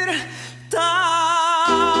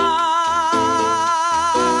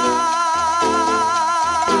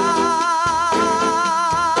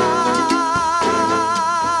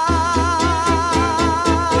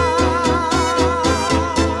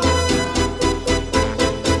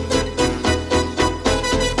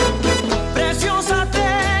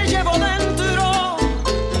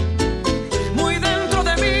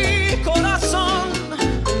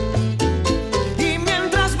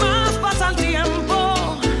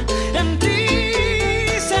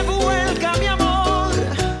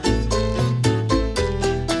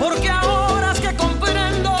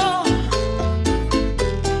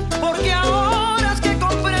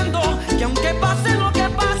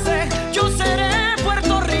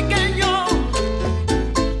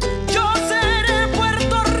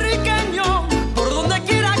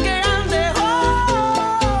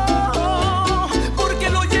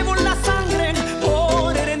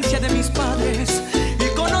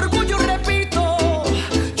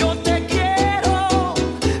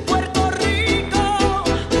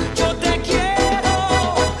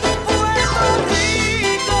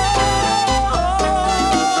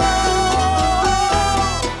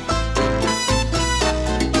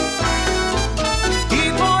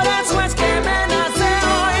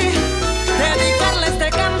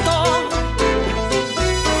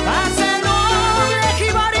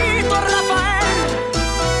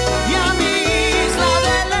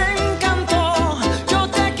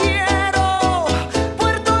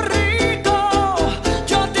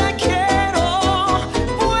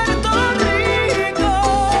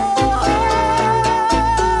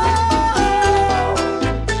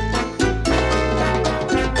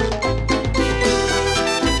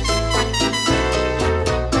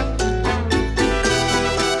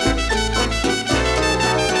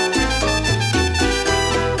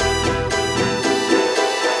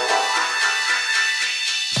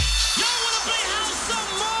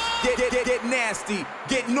nasty,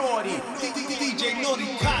 get naughty. DJ Norty,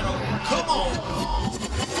 Coto, come on.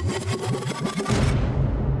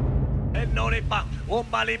 el noripa, un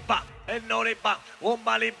balipa, el noripa, un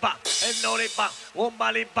balipa, el noripa, un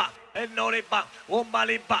balipa, el noripa, un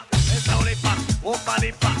balipa, el noripa, un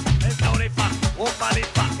balipa, el noripa, un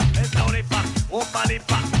balipa, el noripa, un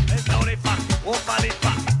balipa, el noripa, un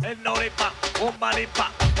balipa, el noripa, un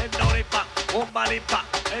balipa, el noripa, un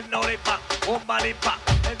balipa, el noripa, un balipa,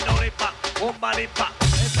 el noripa, un balipa,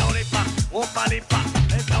 el noripa, un balipa,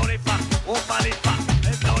 el noripa, un balipa,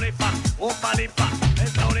 el noripa, un balipa,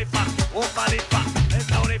 el noripa, un balipa, el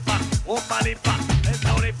noripa, un balipa, el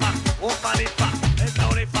noripa, un balipa, el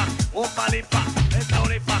noripa, un balipa, el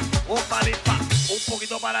noripa, un balipa. Un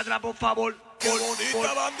poquito para atrás, por favor. Qué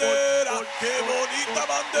bonita bandera, qué bonita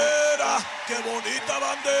bandera, qué bonita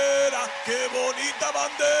bandera, qué bonita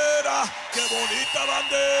bandera, qué bonita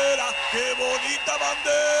bandera, qué bonita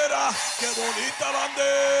bandera, qué bonita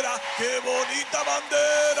bandera, qué bonita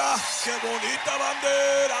bandera, qué bonita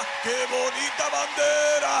bandera, qué bonita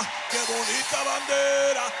bandera, qué bonita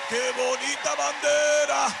bandera, qué bonita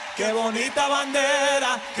bandera, qué bonita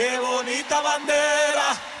bandera, qué bonita bandera,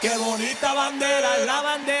 qué bonita bandera, la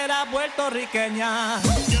bandera puertorriqueña. Qué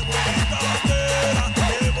bonita bandera,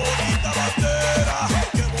 qué bonita bandera,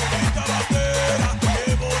 qué bonita bandera,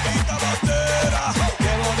 qué bonita bandera,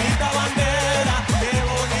 qué bonita bandera, qué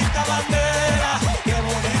bonita bandera, qué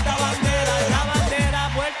bonita bandera, la bandera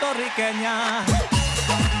puertorriqueña.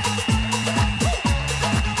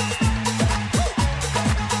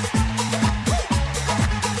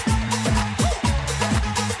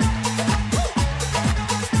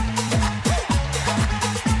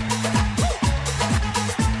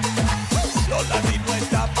 Los latinos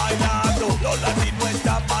están bailando, los latinos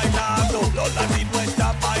están bailando, los latinos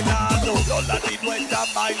están bailando, los latinos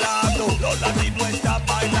están bailando, los latinos están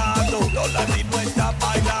bailando, los latinos están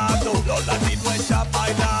bailando, los latinos están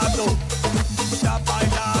bailando, están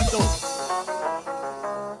bailando.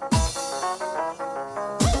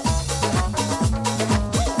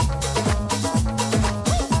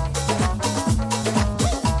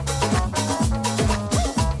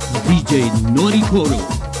 DJ Norty Coto.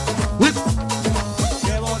 Whip.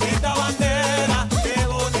 Qué bonita bandera, qué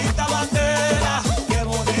bonita bandera, qué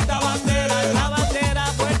bonita bandera, la bandera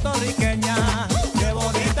puertorriqueña. Qué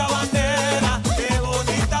bonita bandera, qué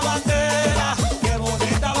bonita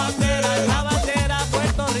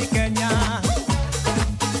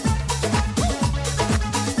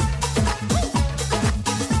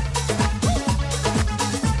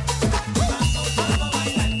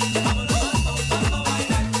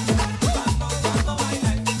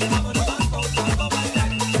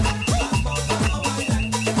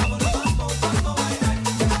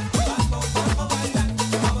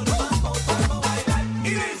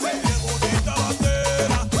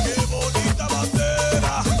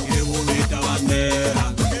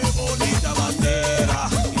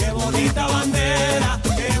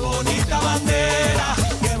bandera,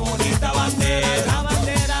 qué bonita bandera, la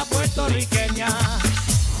bandera puertorriqueña.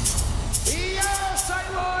 Y yo soy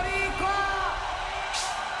boricua,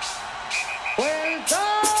 Puerto,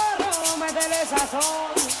 métele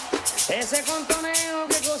sazón, ese contoneo,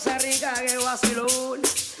 qué cosa rica, qué vacilón.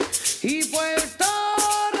 Y Puerto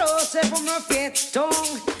se ponga fiestón,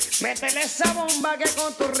 métele esa bomba que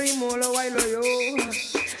con tu ritmo lo bailo yo.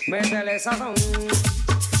 Métele sazón,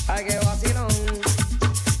 ay qué vacilón,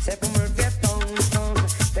 se ponga el fiestón,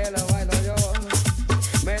 te lo bailo yo.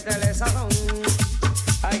 Métele sazón,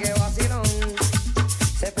 ay qué vacilón,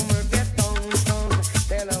 se ponga el fiestón,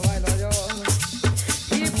 te lo bailo yo.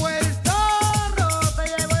 Y Puerto te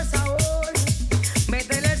llevo el sabor,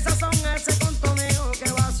 métele el sazón a ese contoneo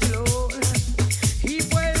que vacilón. Y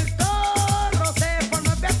Puerto se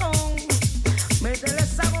forma el fiestón, métele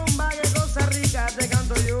esa bomba que cosa rica te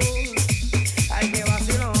canto yo. Ay qué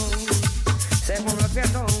vacilón.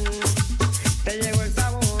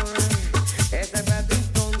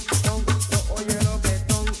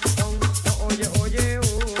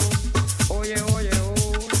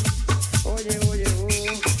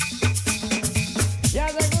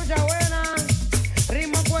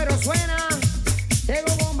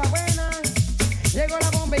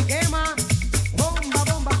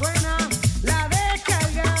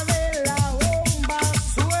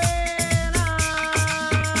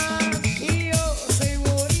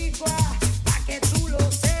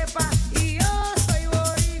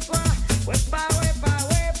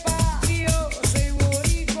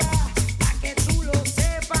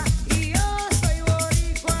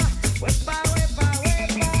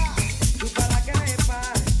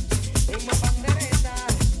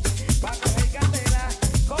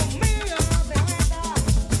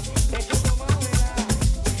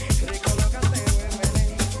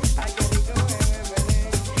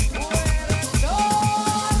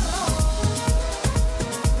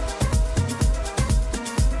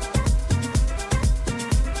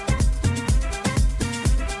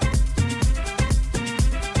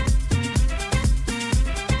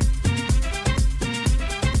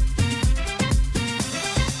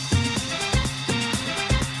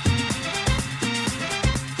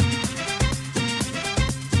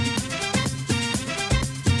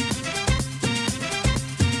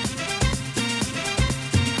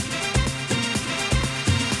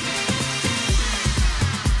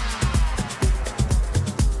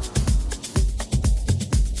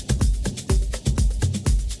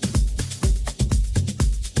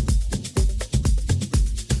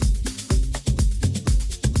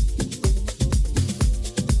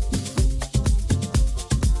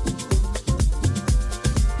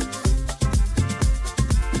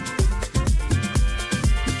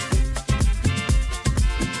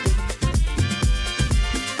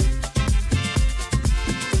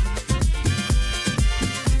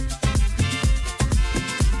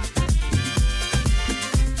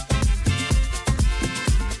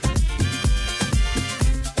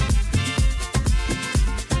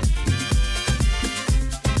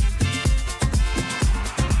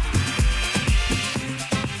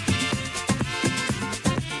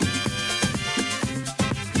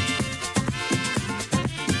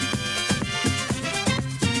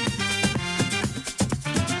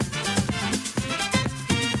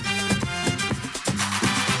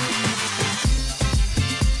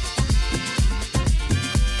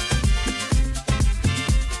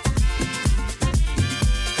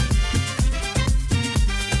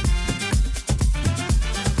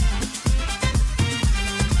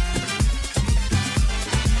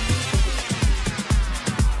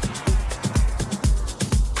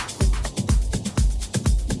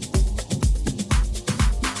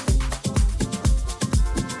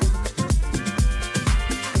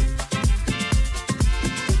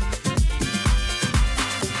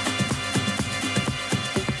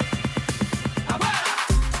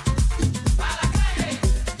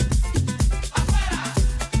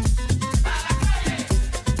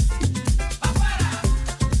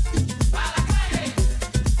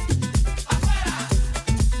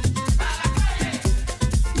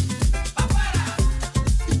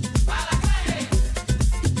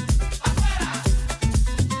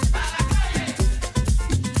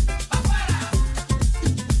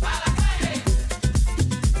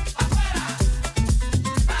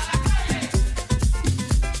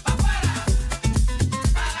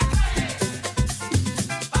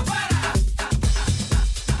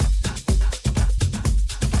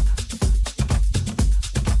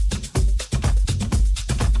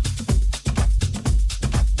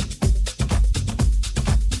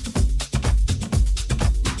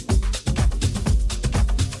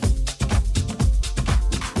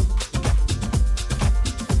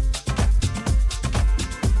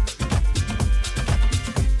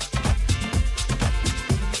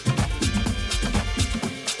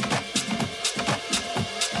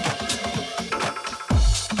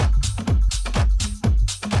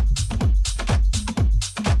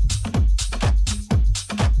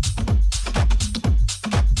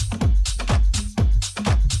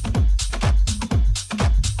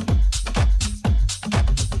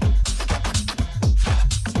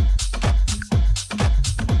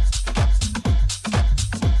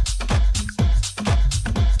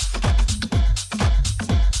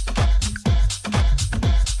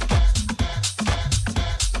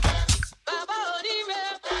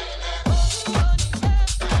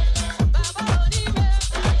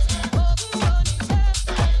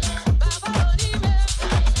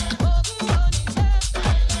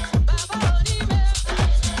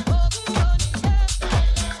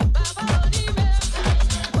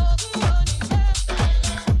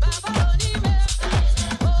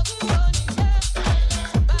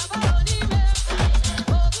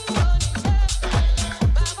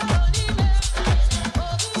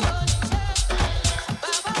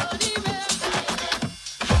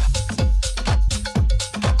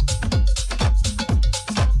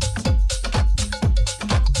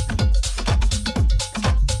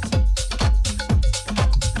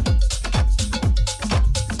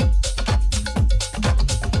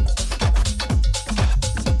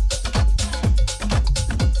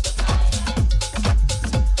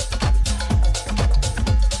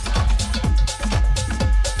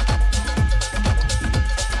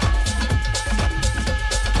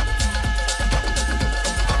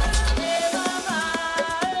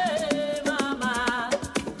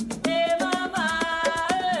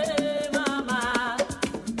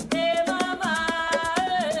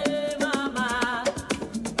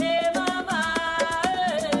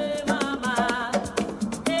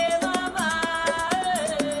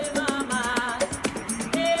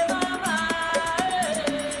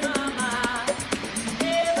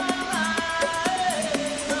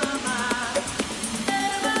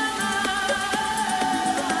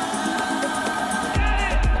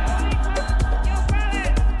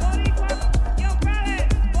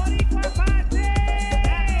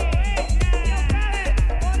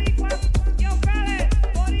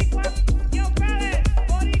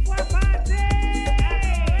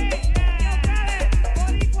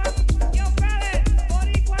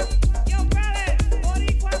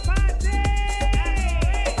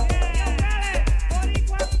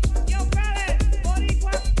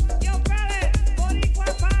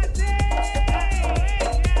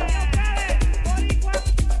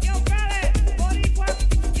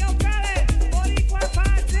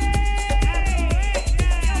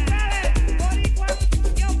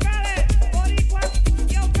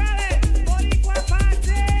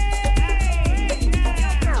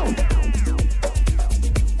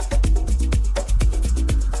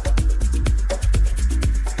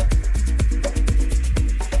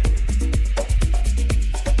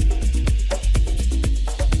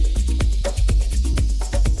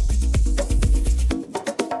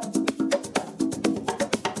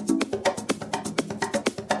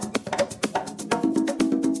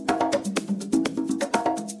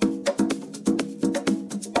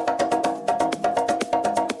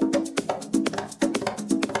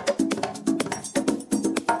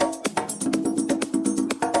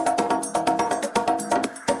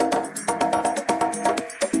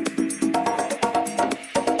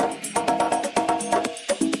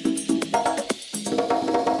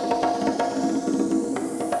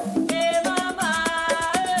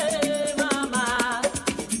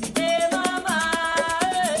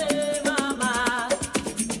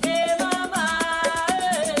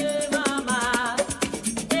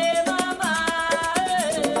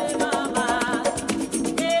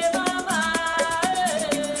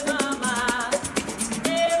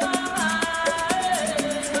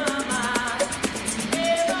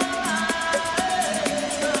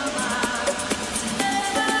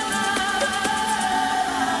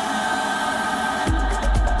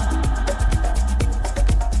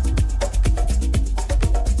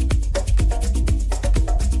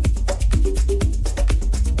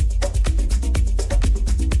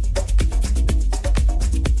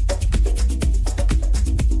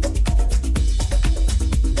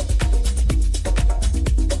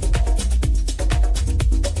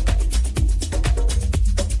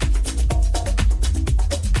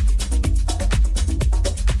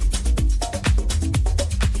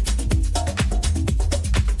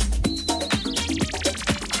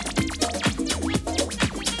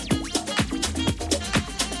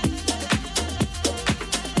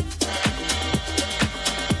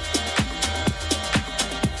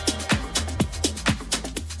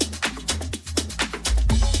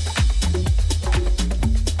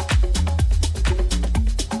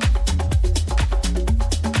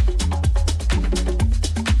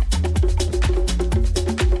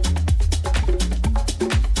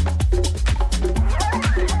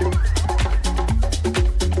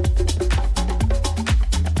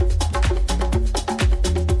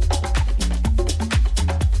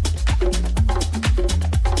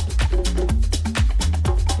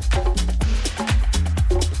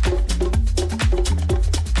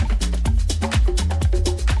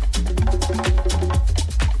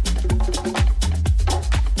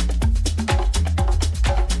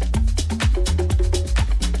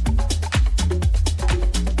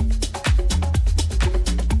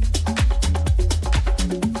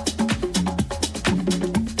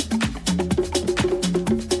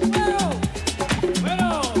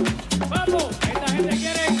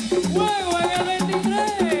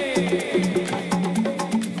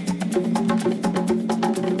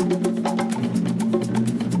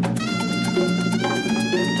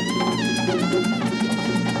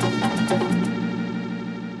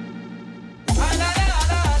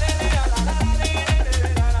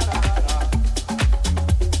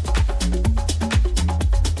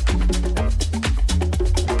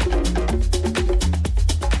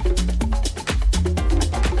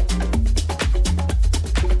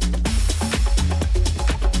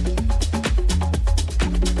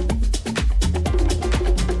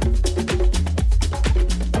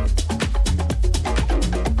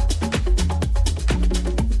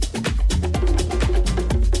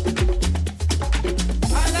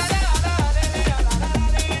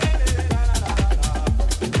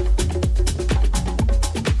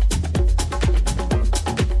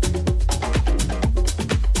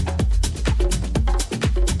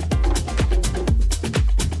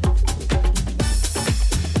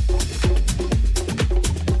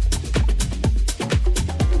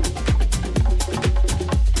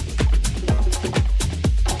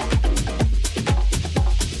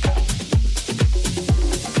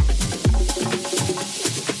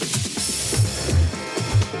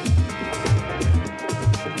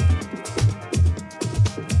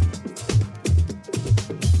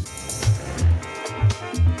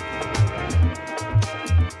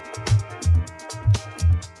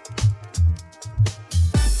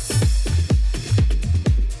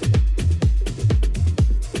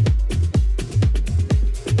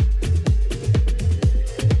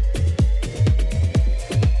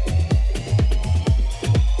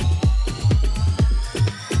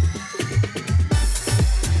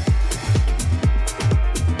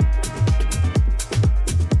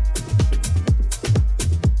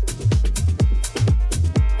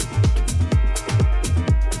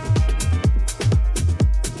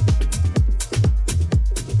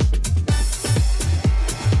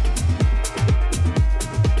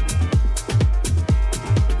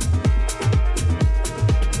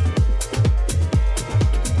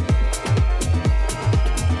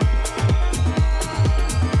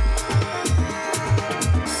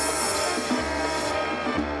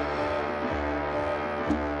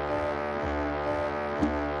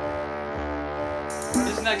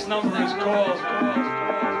 number is called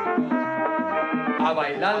A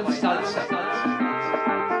Bailar Salsa.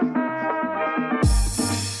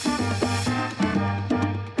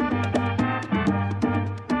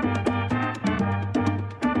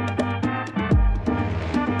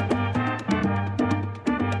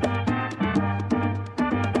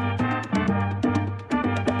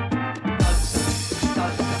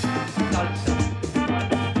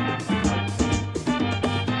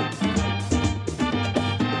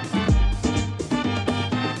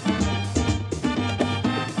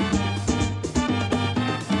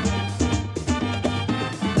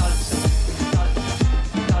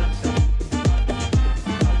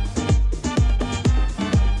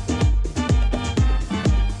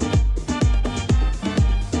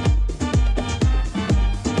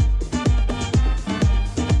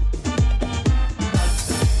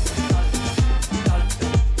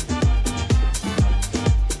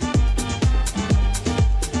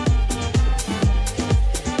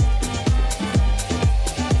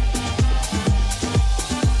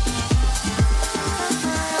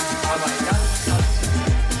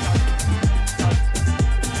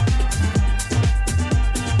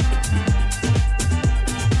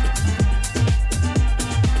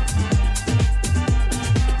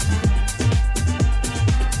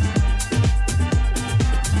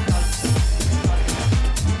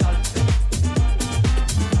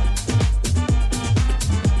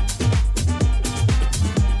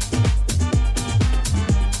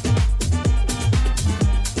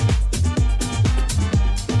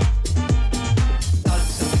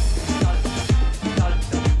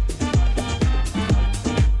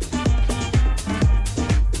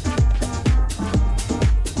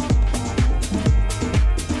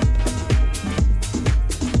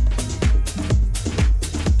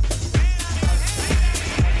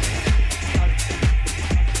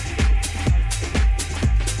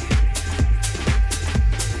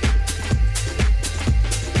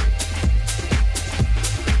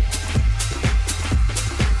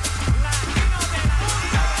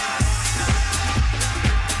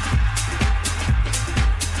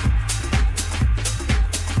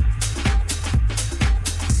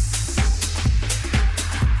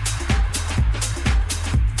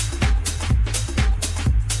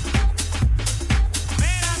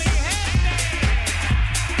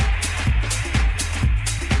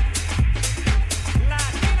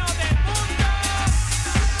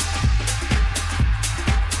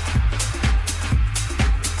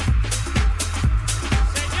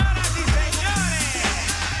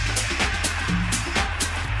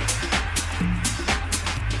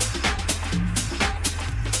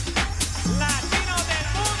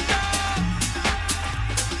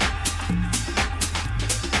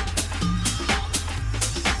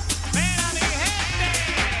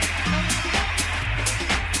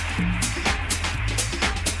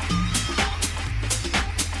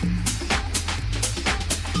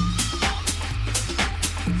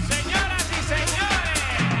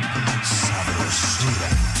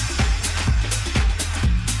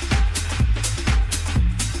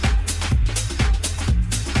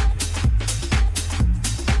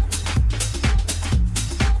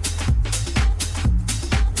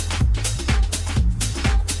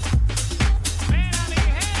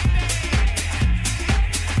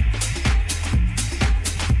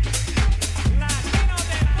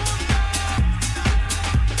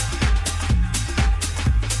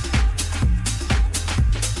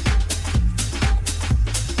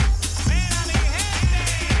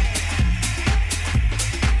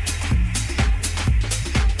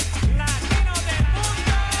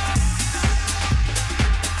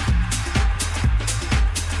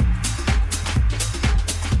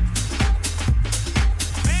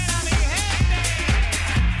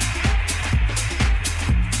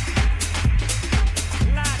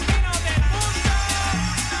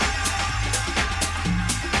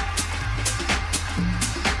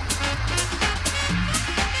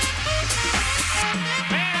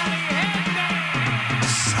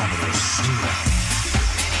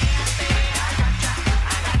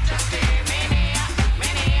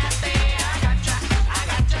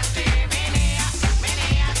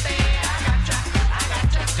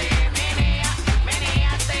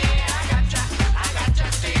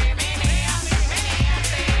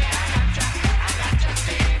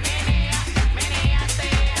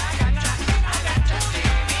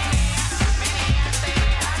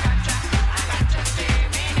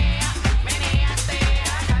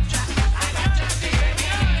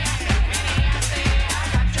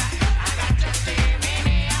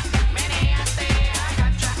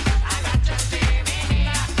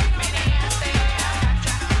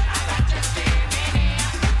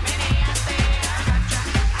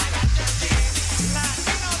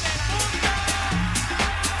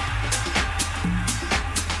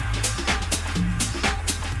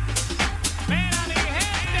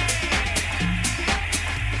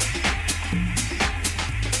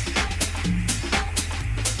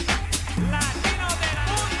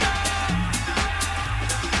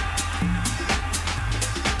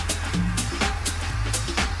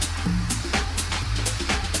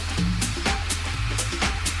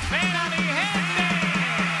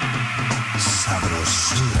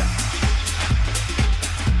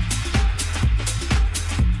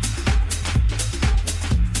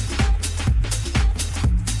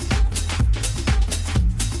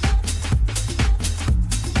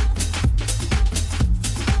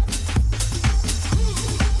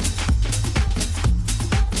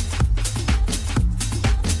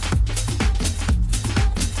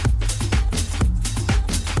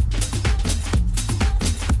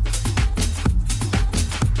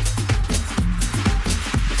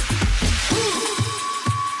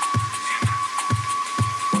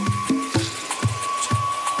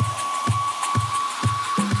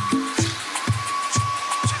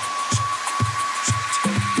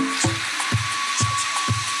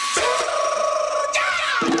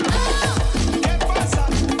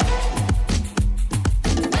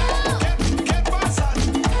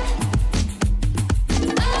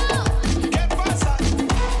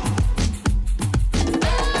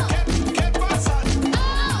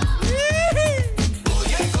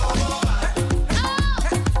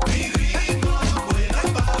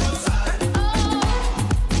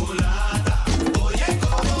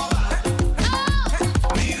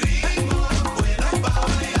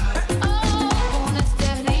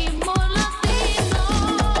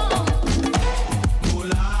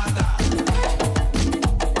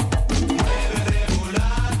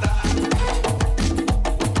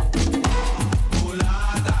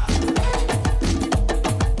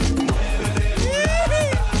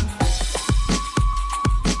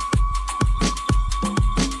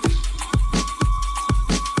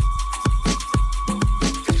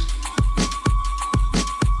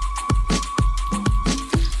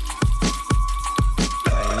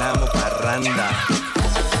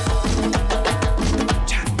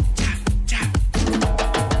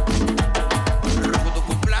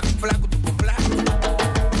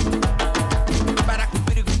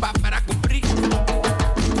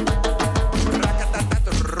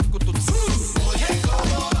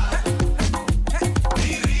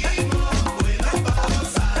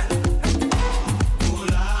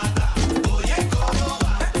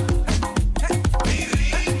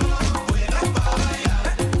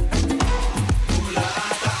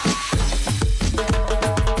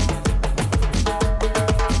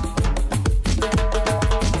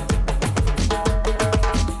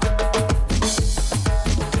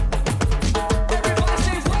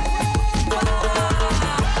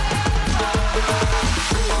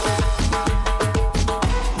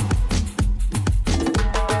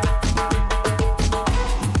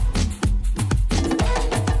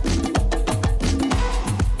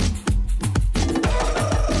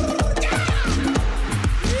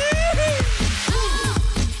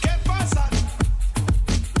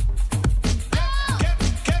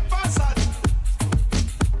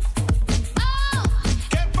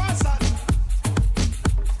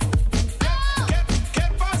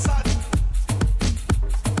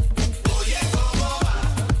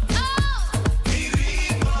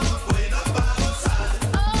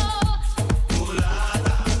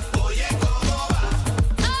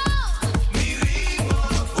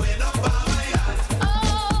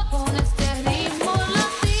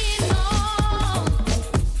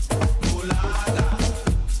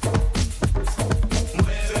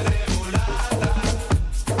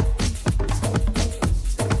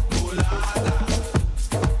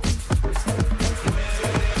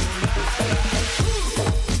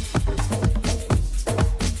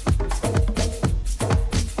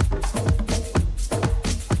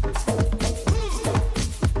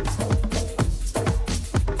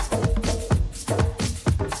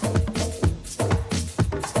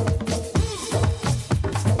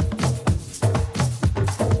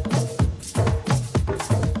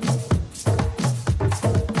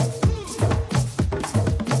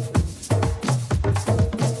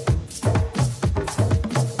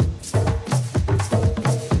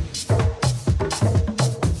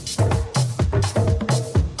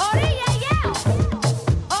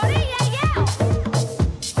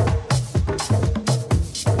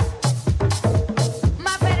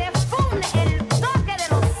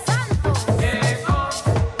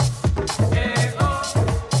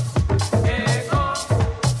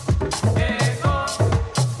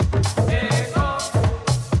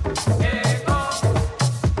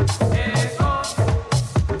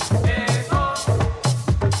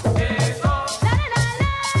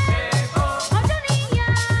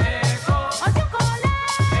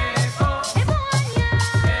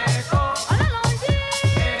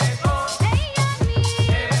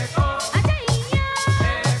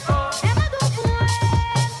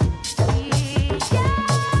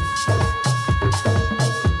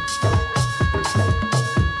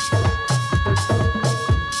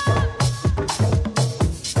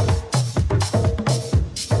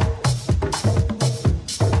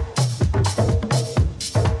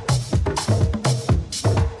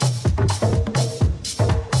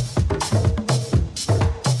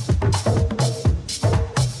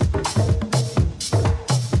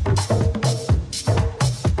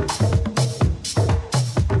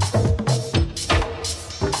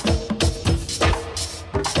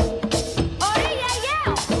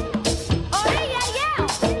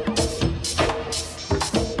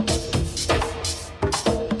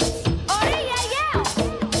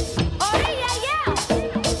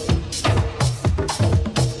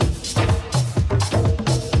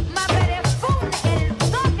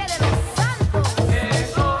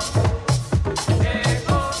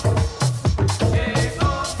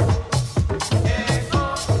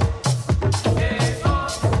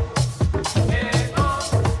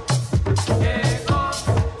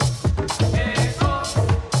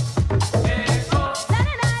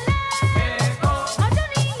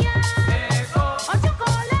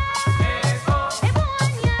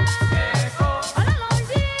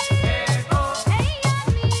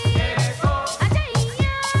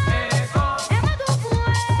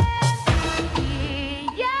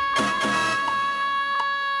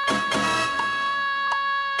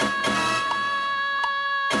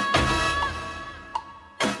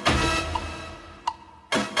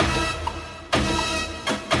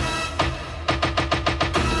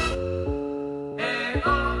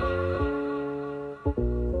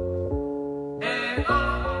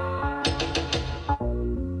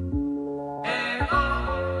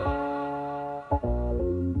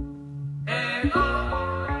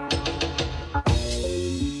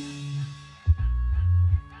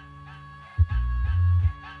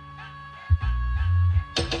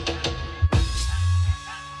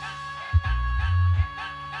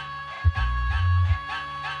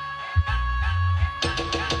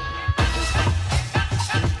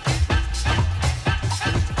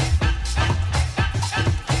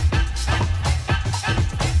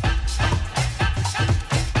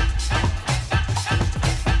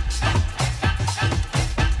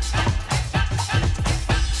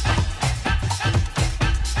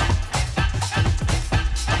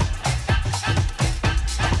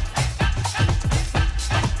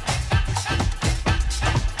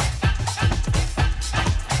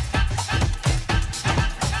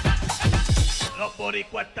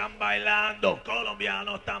 boricuas están bailando,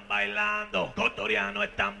 colombianos están bailando, cotorianos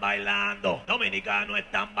están bailando, dominicanos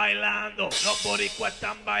están bailando, los boricuas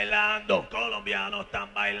están bailando, colombianos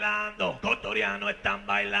están bailando, cotorianos están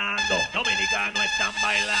bailando, dominicanos están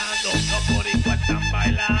bailando, los boricuas están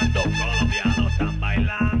bailando, colombianos están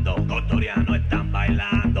bailando, cotorianos están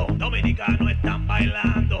bailando, dominicanos están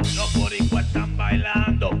bailando, los boricuas están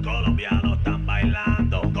bailando, colombianos están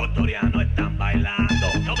bailando, cotorianos están bailando,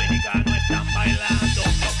 dominicanos están bailando,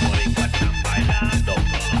 los boricuas están bailando,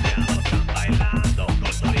 colombianos están bailando,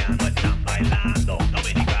 cotorianos están bailando,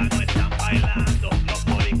 dominicanos están bailando, los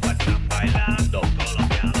boricuas están bailando,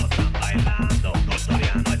 colombianos están bailando,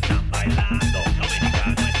 cotorianos están bailando,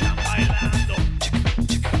 dominicanos están bailando.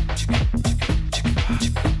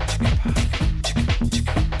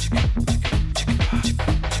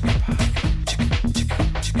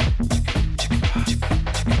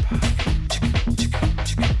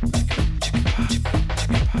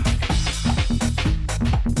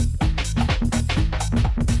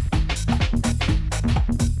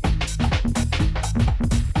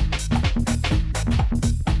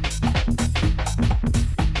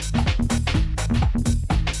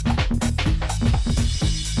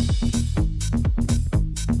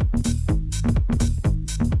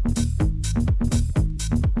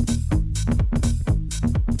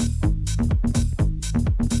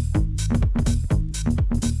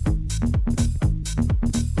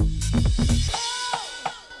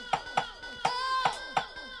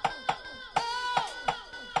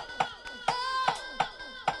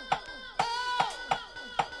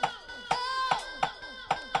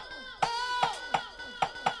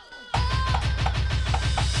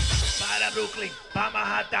 Brooklyn, pa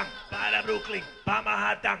Manhattan, para Brooklyn, pa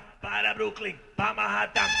Manhattan, para Brooklyn, pa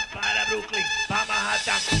Manhattan, para Brooklyn, pa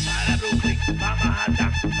Manhattan, para Brooklyn, pa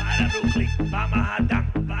Manhattan, para Brooklyn, pa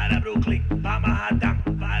Manhattan, para Brooklyn, pa Manhattan,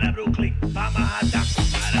 para Brooklyn, pa Manhattan,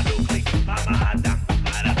 para Brooklyn, pa Manhattan,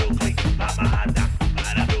 para Brooklyn, pa Manhattan,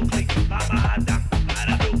 para Brooklyn, pa Manhattan, para Brooklyn, pa Manhattan,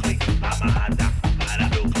 para Brooklyn, pa Manhattan, para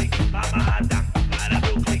Brooklyn, pa Manhattan,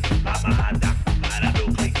 para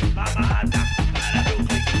Brooklyn, pa Manhattan, para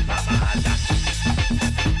Brooklyn, pa Manhattan.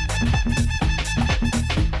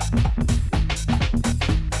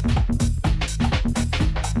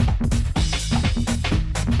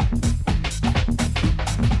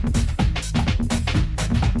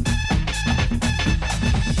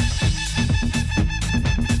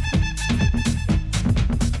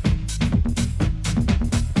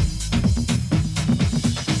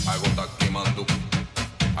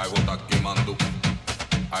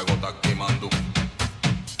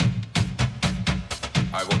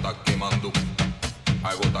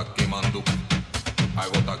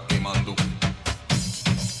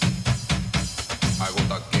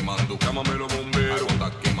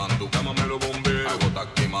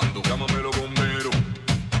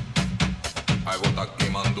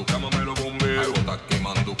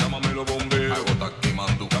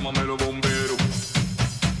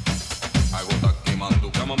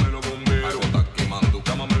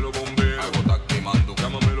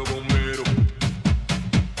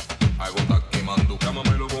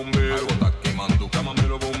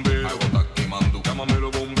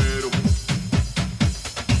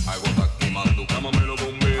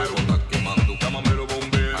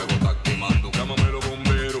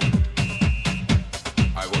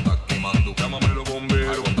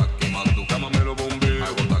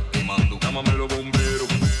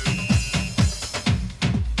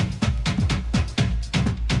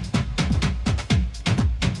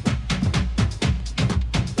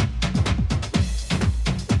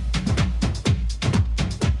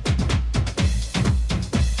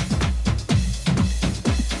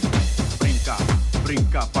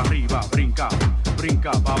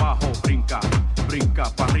 Brinca pa' abajo, brinca, brinca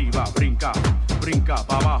pa' arriba, brinca, brinca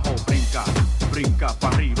pa' abajo, brinca, brinca pa'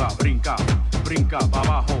 arriba, brinca, brinca pa'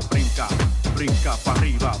 abajo, brinca, brinca pa'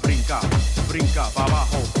 arriba, brinca, brinca pa'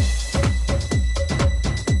 abajo.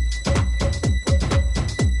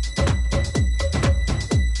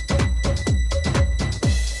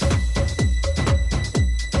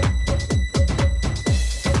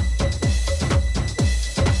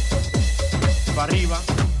 Pa' arriba,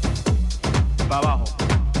 pa' abajo,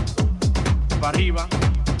 pa' arriba,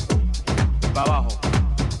 pa' abajo,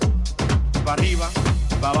 pa' arriba,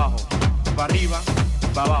 pa' abajo, pa' arriba,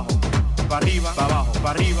 pa' abajo, pa' arriba, pa' abajo, pa'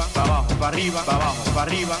 arriba, pa' abajo, pa' arriba, pa' abajo, pa'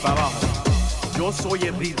 arriba, pa' abajo. Yo soy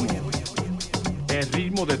el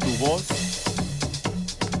ritmo de tu voz,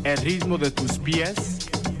 el ritmo de tus pies,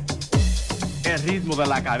 el ritmo de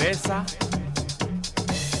la cabeza,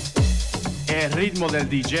 el ritmo del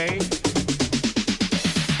DJ.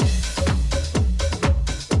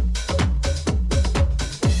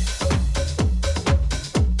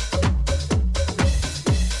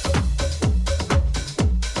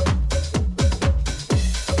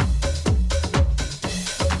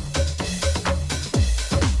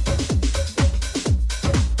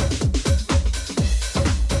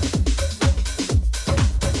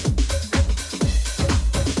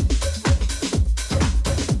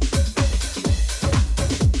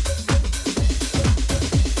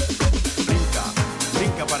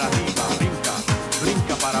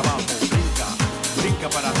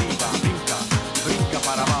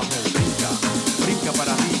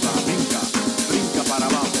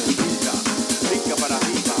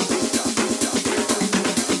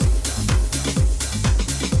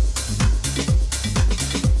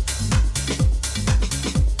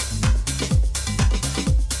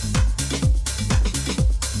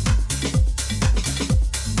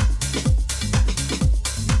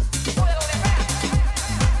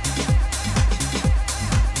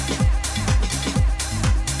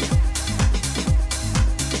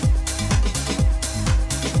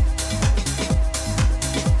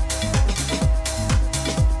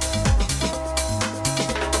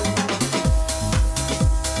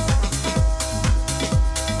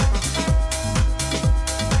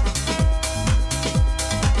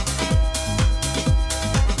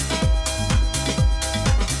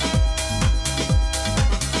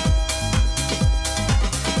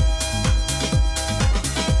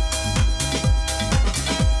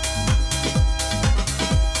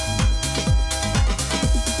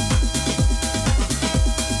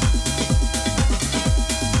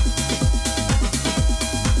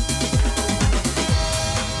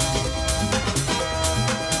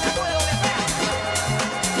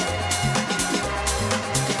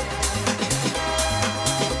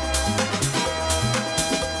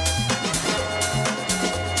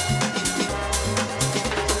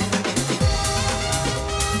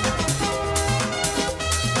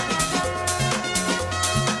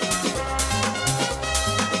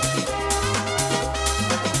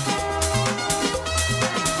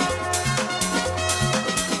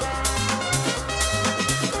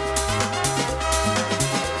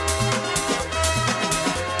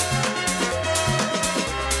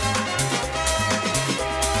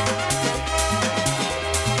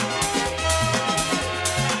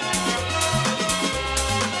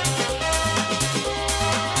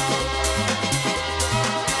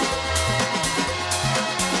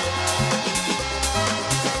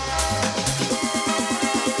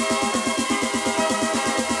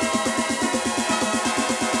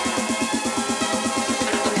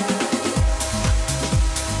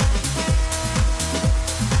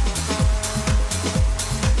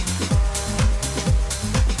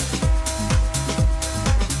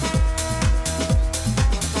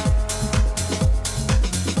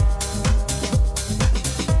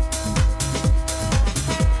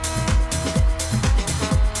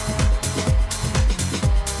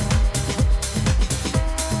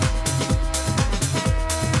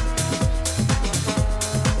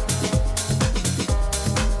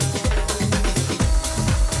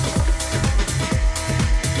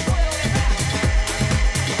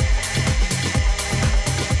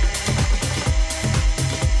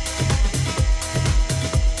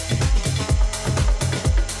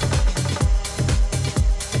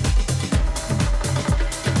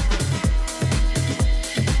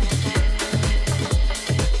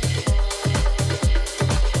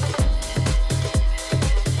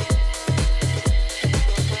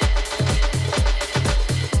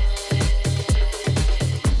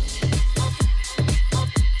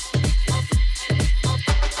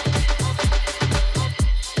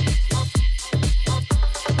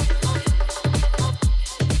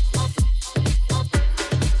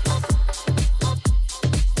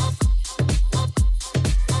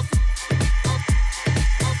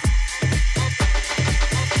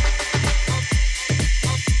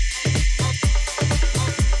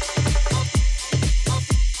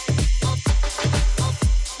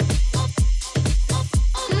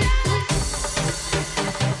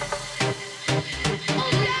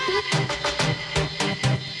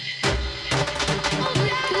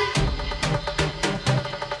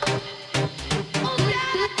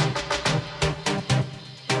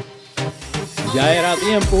 Ya era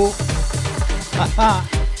tiempo. Ajá.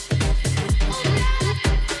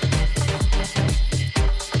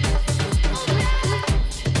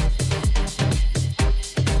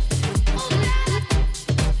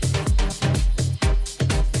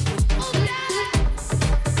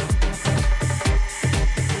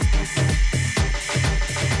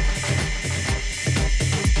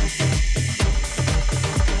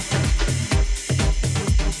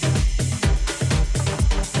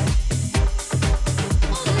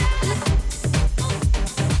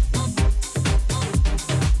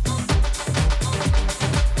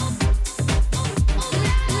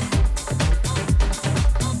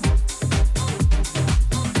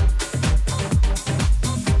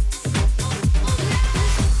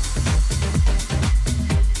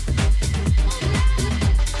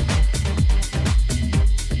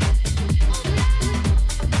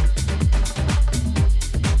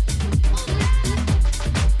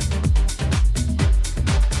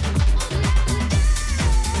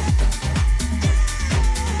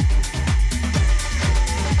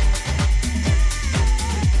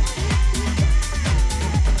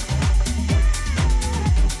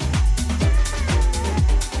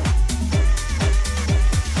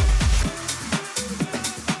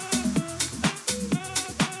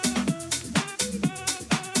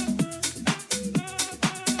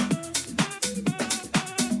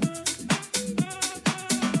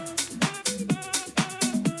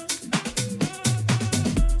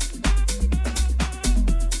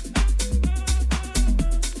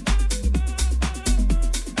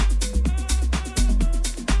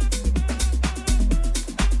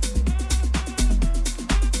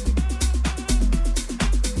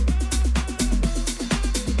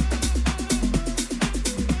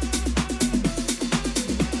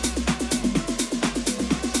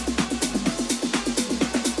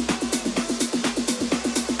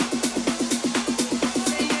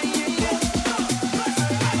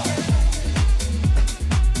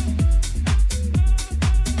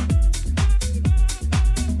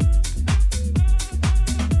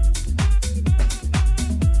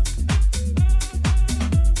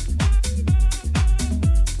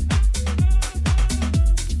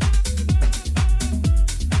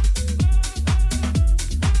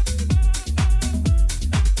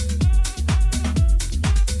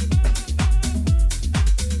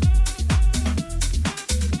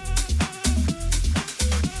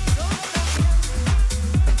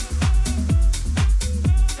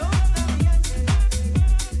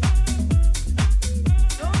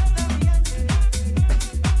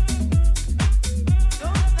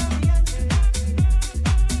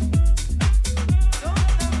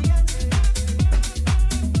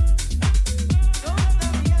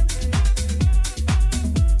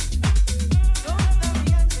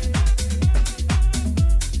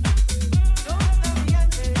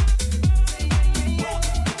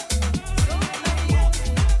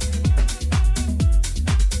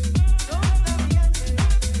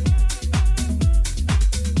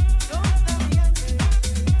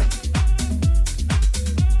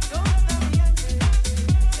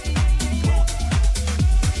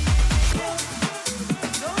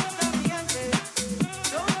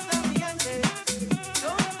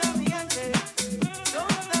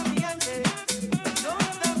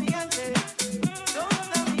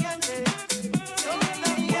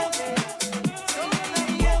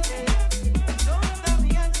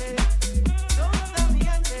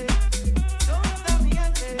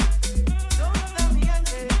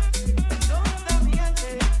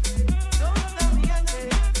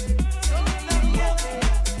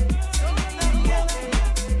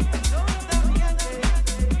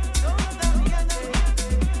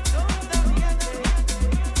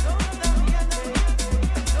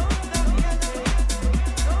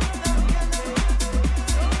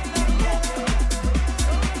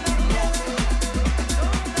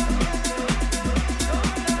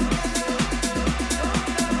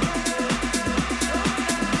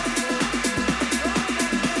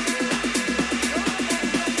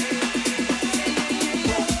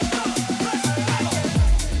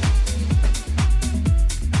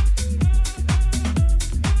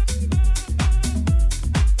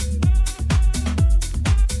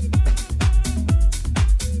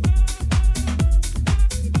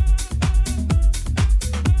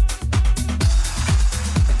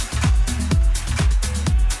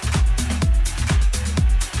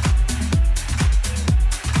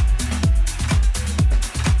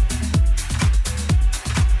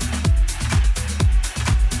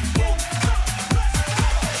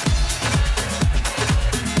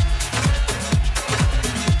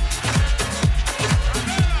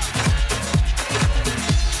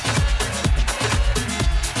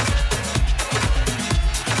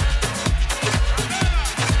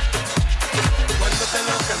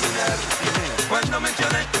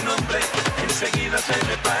 se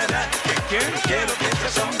me para. ¿Qué? Quiero que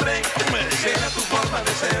seas hombre, será tu forma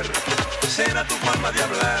de ser, será tu forma de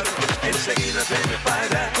hablar. Enseguida se me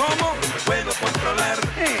para. ¿Cómo? No me puedo controlar.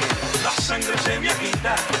 La sangre se me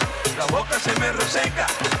agita, la boca se me reseca,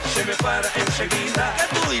 se me para enseguida.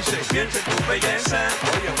 ¿Qué tú dices? Piensa en tu belleza.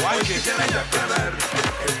 Oye, guay, Hoy quisiera yo aclarar.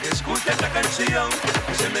 El que escucha esta canción,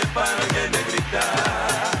 que se me para y viene a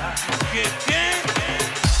gritar. ¿Qué?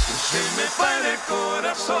 Se me para el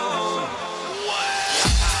corazón.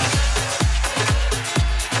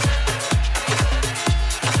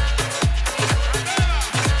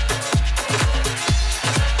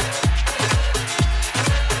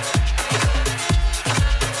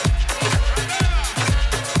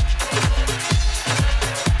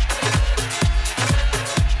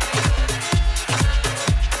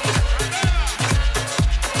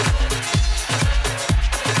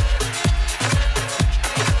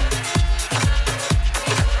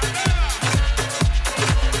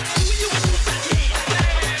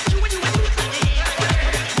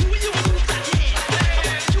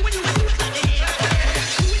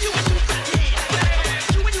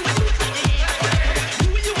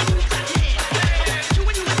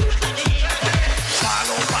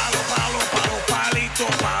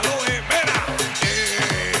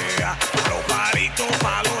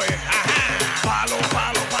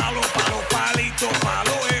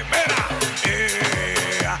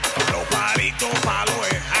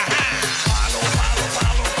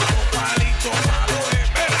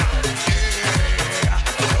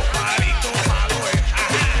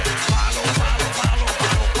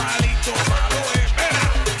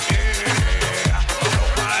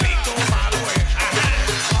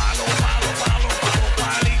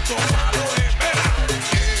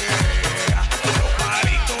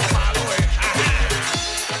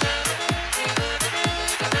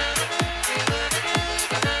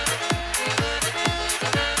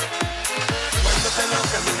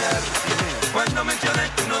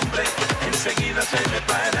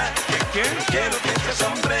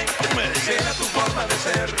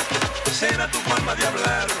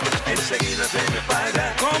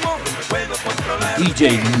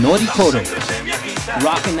 DJ Norty Coto,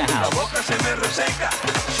 rocking the house. La boca se me reseca,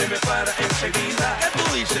 se me para enseguida. ¿Qué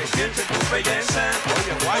tú dices? Piensa en tu belleza.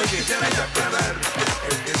 Oye, guay, Hoy quisiera yo aclarar.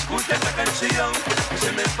 El que escucha esta canción, que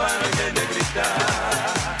se me para y viene a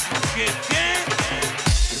gritar. ¿Qué?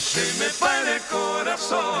 Que se me para el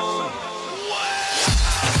corazón.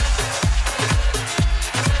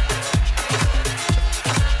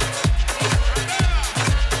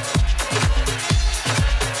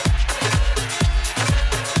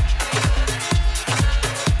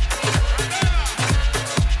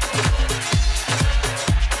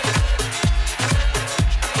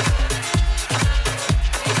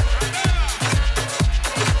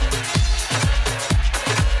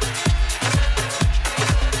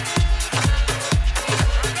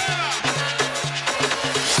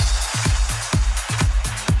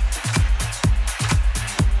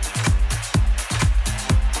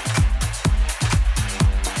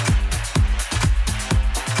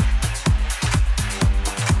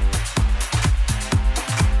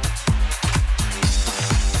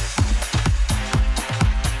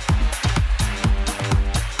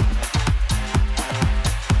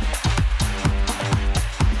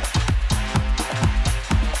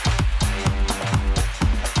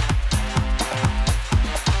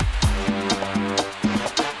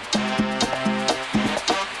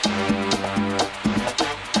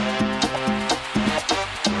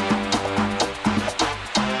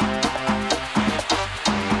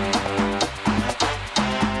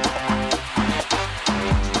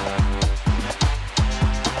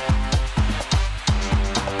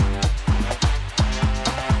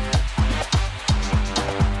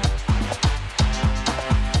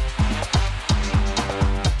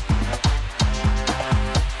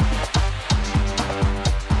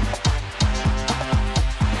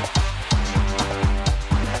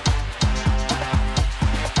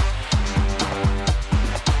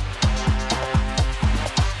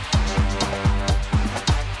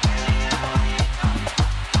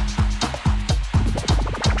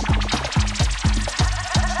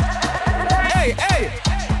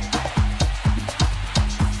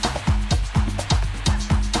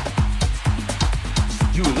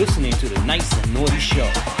 listening to the Nice and Naughty Show.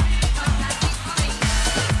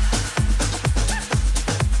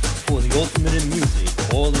 For the ultimate in music,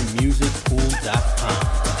 allinmusicpool.com.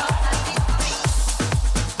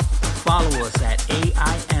 Follow us at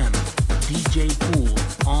AIM DJ Pool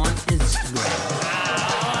on Instagram.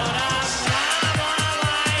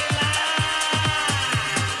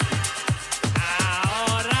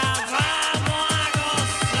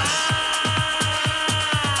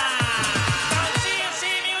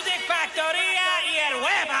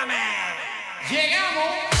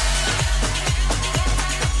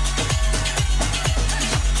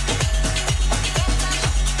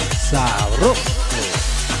 sabroso.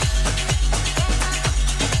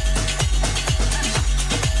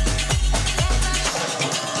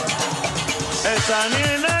 Esa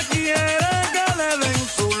nena quiere que le den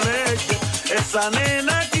su leche. Esa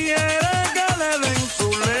nena quiere que le den su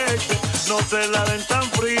leche. No se la den tan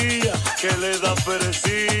fría que le da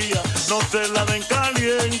perecilla. No se la den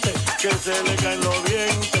caliente que se le caen los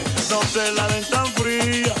dientes. No se la den tan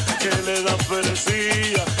fría que le da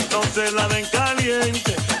perecilla. No se la den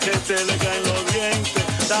caliente que se le caen los dientes.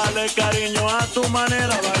 Dale cariño a tu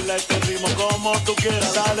manera, baila este ritmo como tú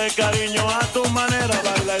quieras. Dale cariño a tu manera,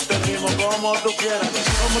 baila este ritmo como tú quieras.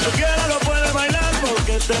 Como tú quieras lo puedes bailar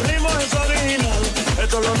porque este ritmo es original.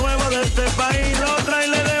 Esto es lo nuevo de este país, lo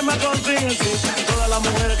traile de más consiguen. Todas las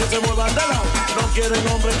mujeres que se muevan de lado, no quieren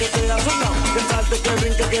hombre que sea su lado. Que salte, que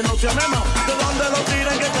brinque, que no sea memao. De donde lo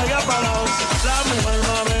tiren, que caiga parado. La mujer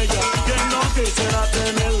más bella, quien no quisiera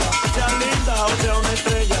tenerla. Sea linda o sea una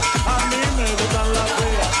estrella, a mí me gustan las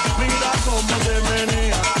feas. Mira cómo se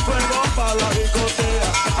menea, fuego pa' la discotea.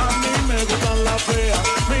 A mí me gustan las feas,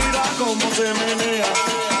 mira cómo se menea.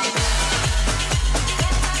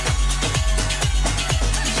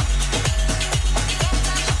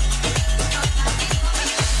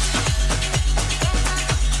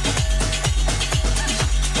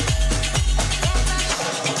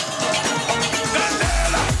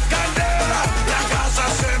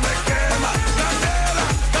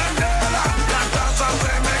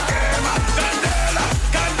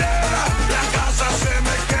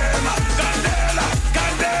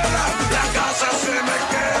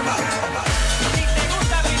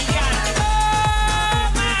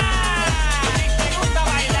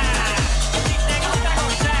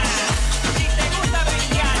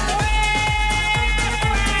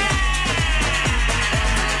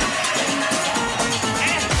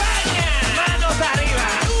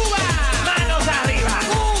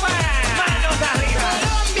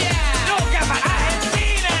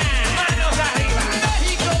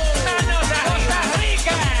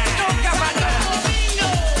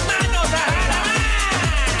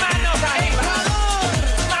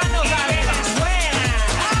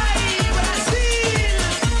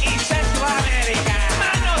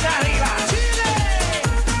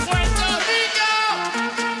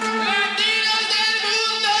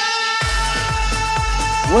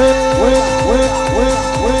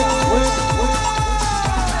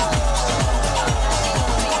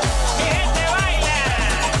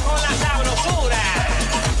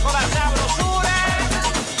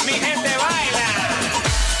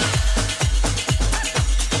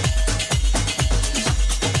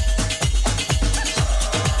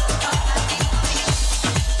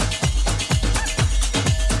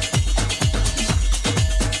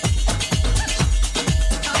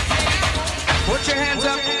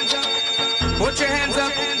 Put your hands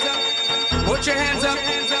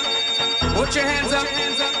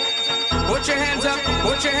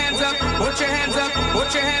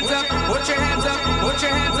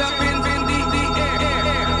up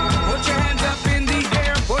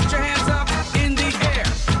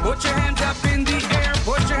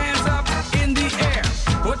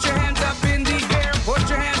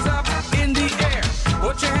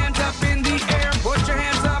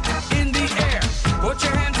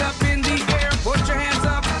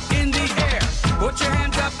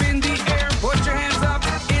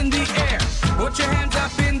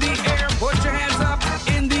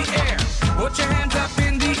in the air.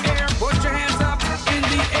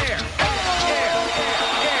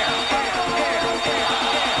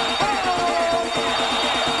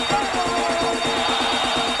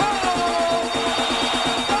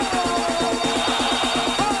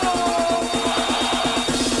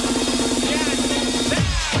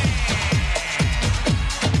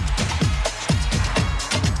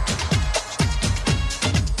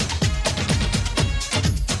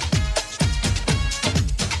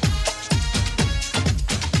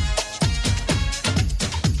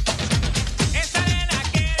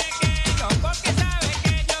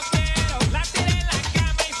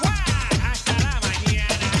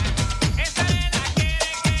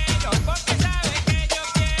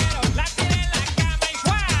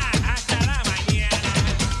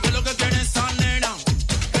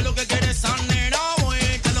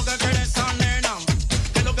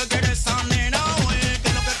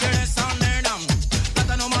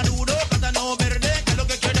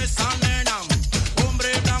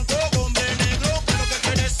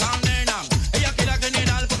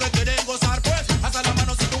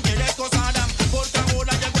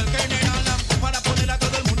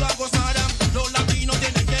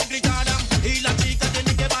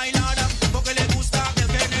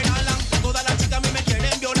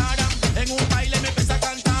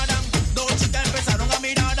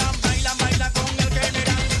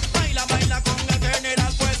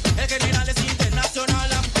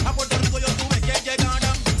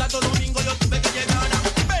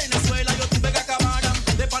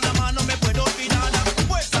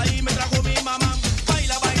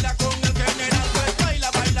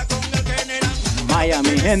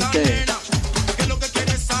 gente.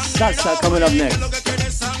 Salsa coming up next.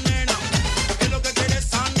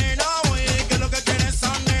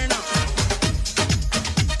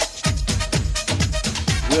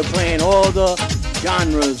 We're playing all the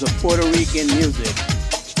genres of Puerto Rican music.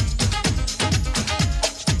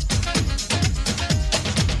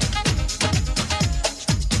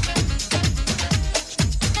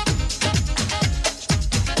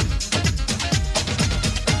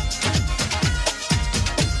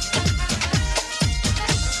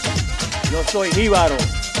 Yo soy Jíbaro.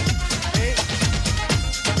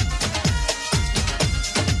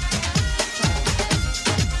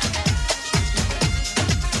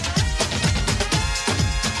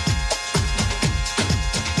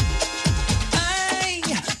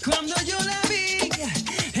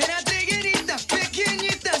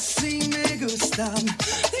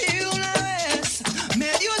 Y una vez me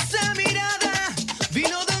dio esa mirada,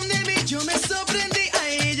 vino donde mí, yo me sorprendí a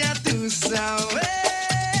ella, tú sabes.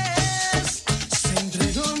 Se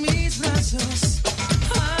entregó mis brazos,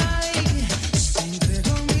 ay, se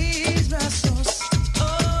entregó mis brazos,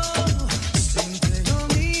 oh, se entregó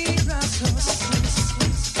mis brazos.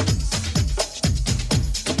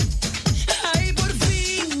 Ay, por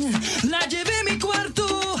fin la llevé a mi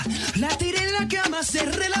cuarto, la tiré en la cama,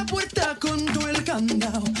 cerré la puerta con todo el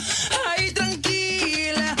candado. Ay,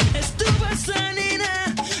 tranquila, estuvo esa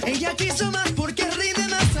nena. Ella quiso más porque rinde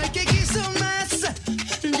más. Ay, que quiso más.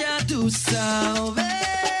 Ya tú sabes.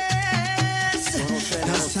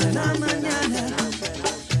 Hasta la mañana.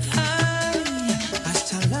 Ay,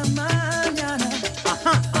 hasta la mañana.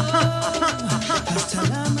 Oh, hasta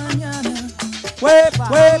la mañana. Huepa,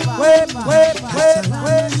 huepa, huepa, huepa,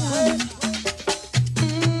 huepa.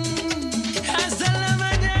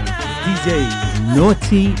 DJ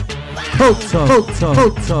Norty, Coto.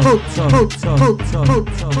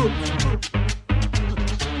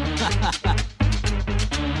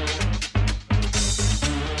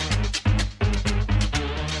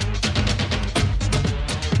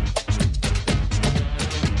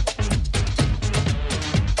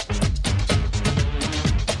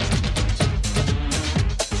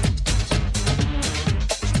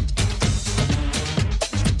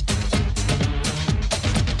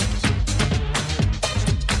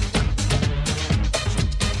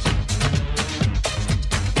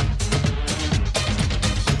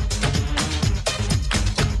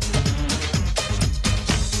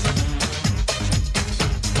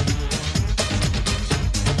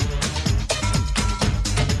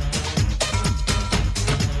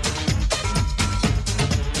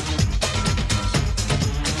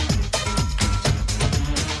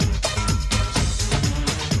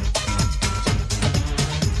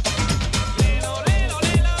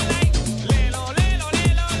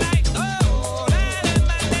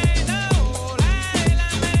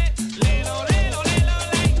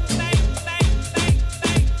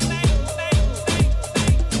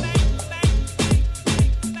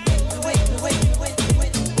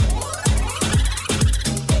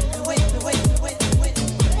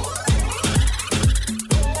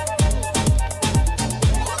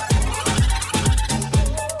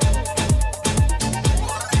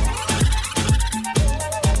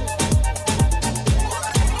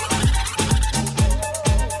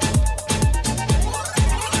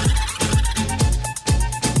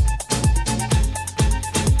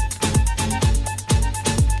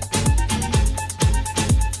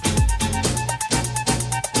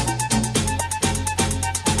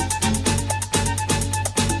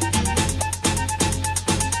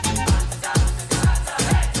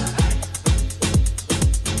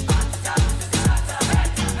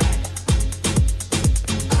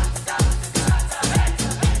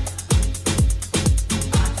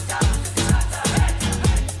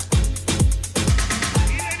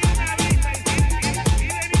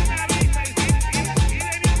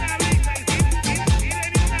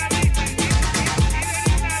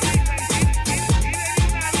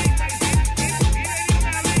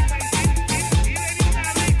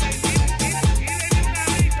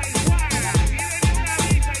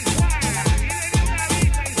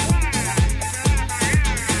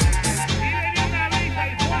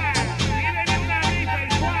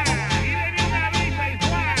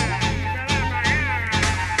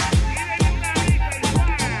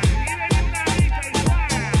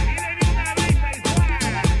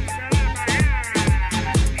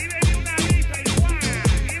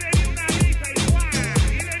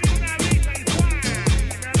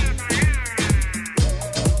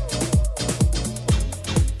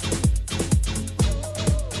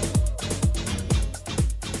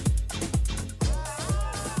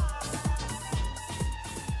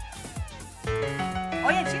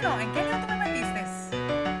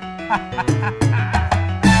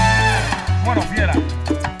 Bueno, fiera,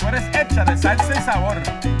 tú eres hecha de salsa y sabor.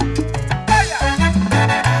 ¡Vaya!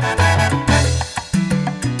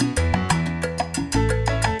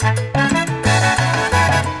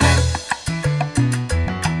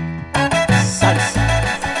 Salsa.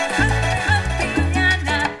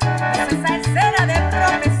 Soy salsera de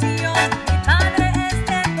profesión. Mi padre es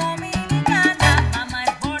de Dominicana, mamá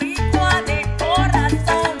es boricua de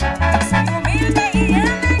corazón. Soy humilde y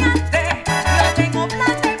elegante, yo tengo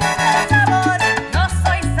plata y mucho sabor. Yo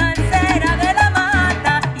soy salsera de la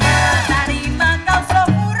mata y en la tarima causo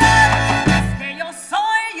furor. Es que yo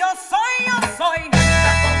soy.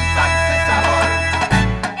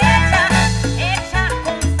 Hecha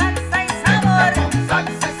con salsa y sabor.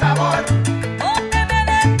 Salsa y sabor, No te me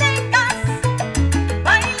detengas,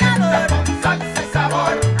 bailador. salsa y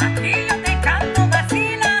sabor, Aquí yo te canto,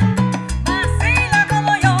 vacila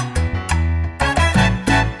como yo.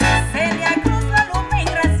 Celia Cruz, Guadalupe y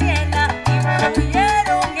Graciela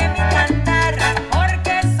influyeron en mi cantar,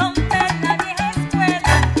 porque son de la vieja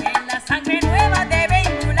escuela, en la sangre nueva debe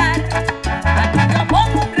inmular. Aquí yo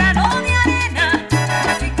pongo un grano de arena,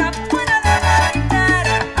 música buena debo brindar,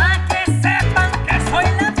 a que sepan que soy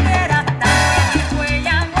la fiera, también mi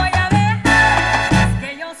huella voy a dejar. Es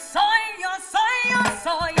que yo soy.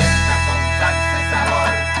 salsa y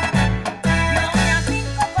sabor, Yo me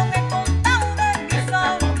afinco con el contado del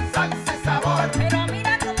bisón, salsa y sabor, pero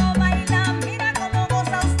mira cómo baila, mira cómo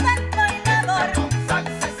goza usted bailador.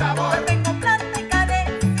 salsa y sabor, Yo tengo planta y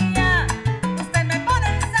cadencia, usted me pone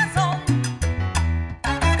el sazón.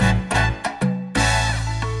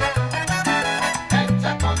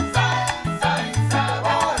 hecha con salsa y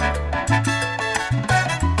sabor,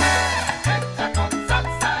 hecha con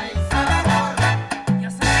salsa y sabor, Yo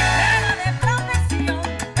soy salsera de profesión,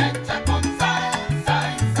 hecha con salsa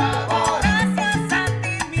y sabor, gracias a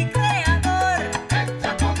ti mi creador.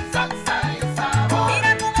 hecha con salsa y sabor,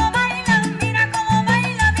 Mira cómo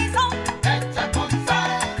baila mi son. hecha con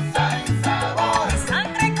salsa y sabor, Mi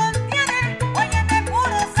sangre contiene, oye, de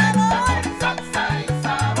puro sabor. salsa y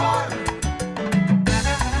sabor,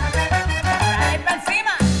 Ahí pa'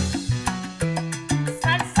 encima,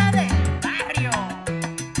 salsa del barrio.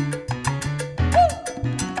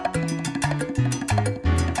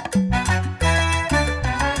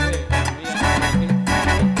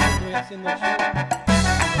 Estoy haciendo show.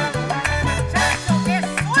 Chacho, que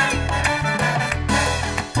soy.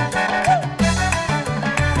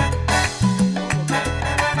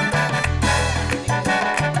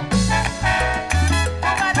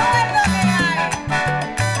 Como no es lo que hay.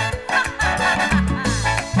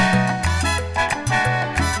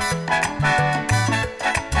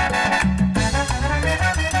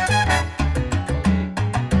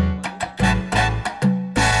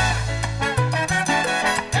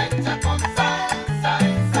 hecha con salsa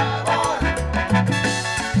y sabor,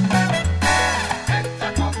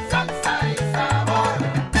 hecha con salsa y sabor,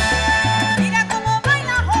 Mira cómo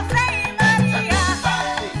baila José y María.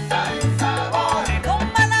 salsa y sabor,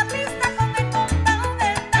 Retumba la pista con el compás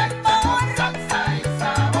del tambor. salsa y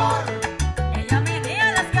sabor, Ella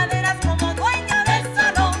menea las caderas como dueña del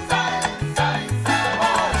salón. salsa y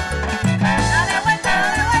sabor, Dale vuelta,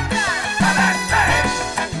 dale vuelta.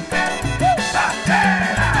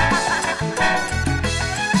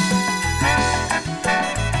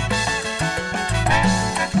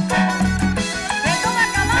 Retumba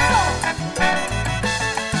Camacho.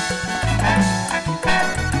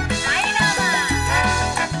 Ahí nada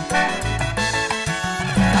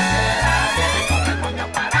con el moño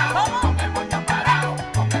parado, con el moño parado,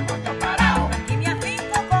 con el moño parado, y me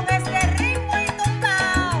afinco con este ritmo y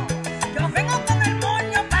tumbao. Yo vengo con el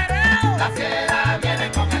moño parado. la fiera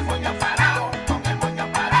viene con el moño parado, con el moño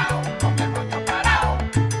parado, con el moño parado,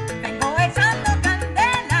 Vengo echando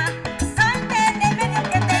candela. Salte del medio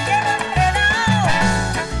que te llevo enredado.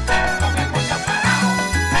 con el moño parado,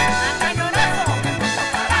 A cañonazo. con el moño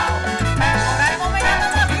parado, Por algo me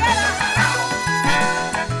llaman la fiera.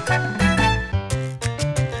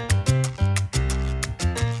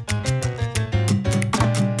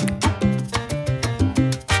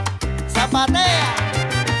 Zapatea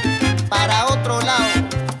para otro lado.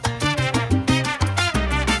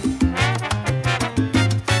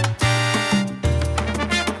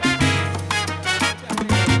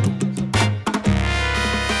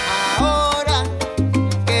 Ahora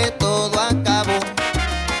que todo acabó,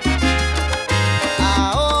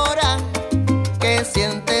 ahora que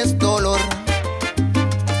sientes dolor,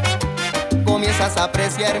 comienzas a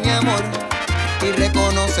apreciar mi amor y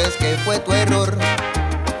reconoces que fue tu error.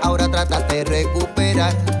 Ahora tratas de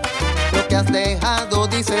recuperar lo que has dejado,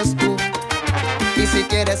 dices tú. Y si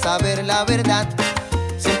quieres saber la verdad,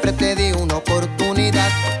 siempre te di una oportunidad,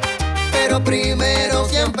 pero primero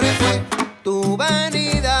siempre fue tu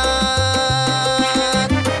vanidad.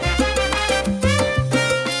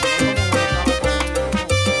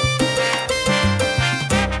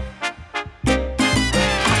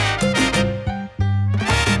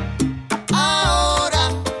 Ahora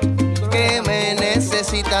que me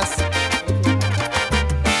necesitas,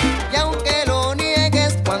 y aunque lo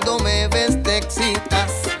niegues, cuando me ves te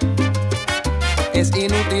excitas. Es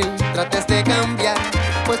inútil, trates de cambiar,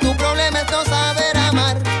 pues tu problema es no saber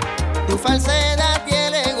amar. Tu falsedad y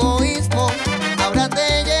el egoísmo ahora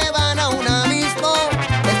te llevan a un abismo.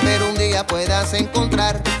 Espero un día puedas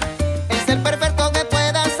encontrar el ser perfecto que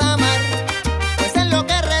puedas amar, pues en lo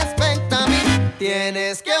que respecta a mí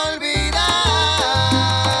tienes que olvidar.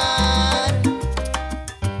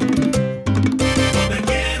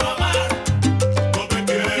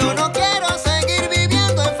 Yo no quiero seguir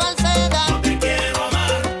viviendo en falsedad.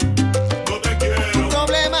 Tu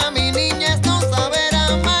problema, mi niña, es no saber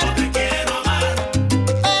amar. Vete,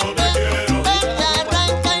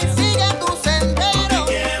 arranca y sigue tu sendero.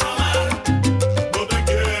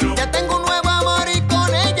 Ya tengo un nuevo amor y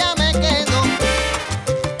con ella me quedo.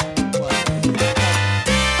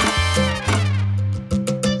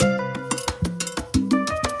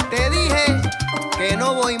 Te dije que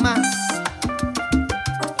no voy más.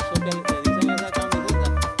 Eso que te dicen esa camiseta,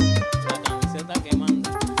 la camiseta que manda.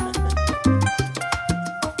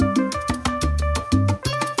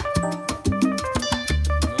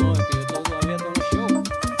 No, es que yo todavía tengo un show.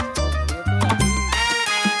 Todavía estoy aquí.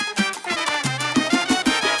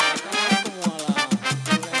 Como a la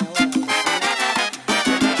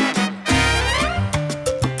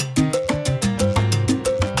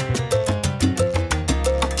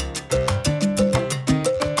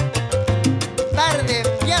Tarde,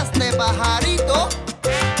 fiaste, pajarito.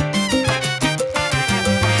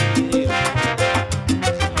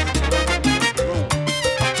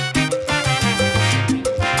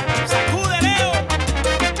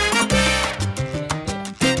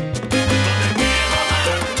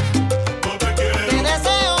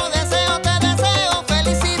 Te deseo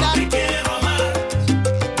felicidad.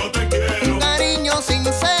 Un cariño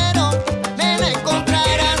sincero, nena,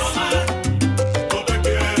 encontrarás.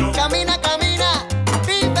 Camina, camina,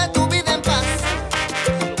 vive tu vida en paz.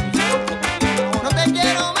 No te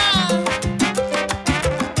quiero más.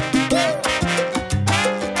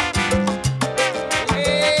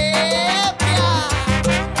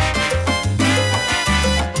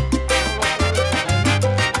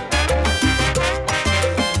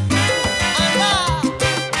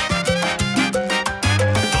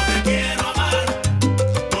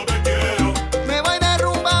 Me voy de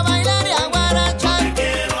rumba a bailar y a guarachar.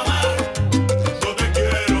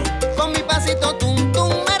 Con mi pasito tum tum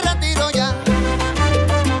me retiro ya.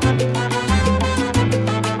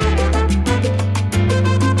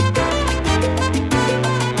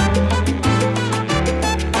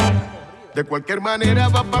 De cualquier manera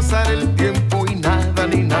va a pasar el tiempo y nada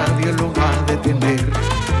ni nadie lo va a detener.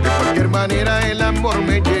 De cualquier manera el amor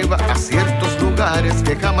me lleva a ciertos lugares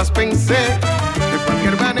que jamás pensé. De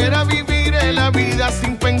cualquier manera viviré la vida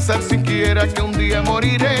sin pensar siquiera que un día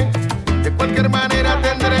moriré. De cualquier manera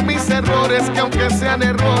tendré mis errores, que aunque sean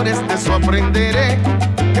errores de eso aprenderé.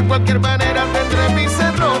 De cualquier manera tendré mis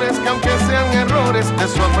errores, que aunque sean errores de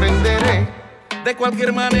eso aprenderé. De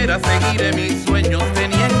cualquier manera seguiré mis sueños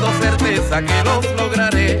teniendo certeza que los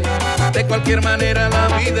lograré. De cualquier manera la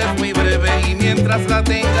vida es muy breve y mientras la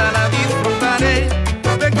tenga la disfrutaré.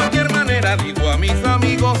 De cualquier manera digo a mis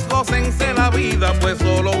amigos, gócense la vida pues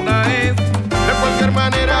solo una es. De cualquier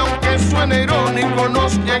manera, aunque suene irónico,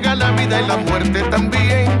 nos llega la vida y la muerte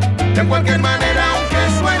también. De cualquier manera,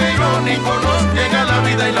 aunque suene irónico, nos llega la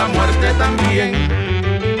vida y la muerte también.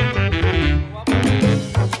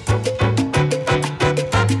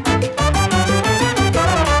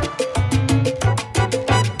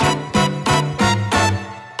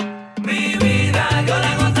 Mi vida yo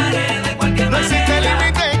la gozaré de cualquier No manera. existe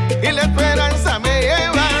límite y la esperanza me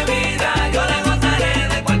lleva. Mi vida yo la gozaré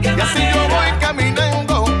de cualquier Y así manera. yo voy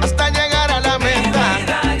caminando hasta llegar a la meta. Mi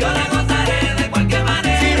vida yo la gozaré de cualquier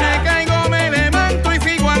manera. Si me caigo me levanto y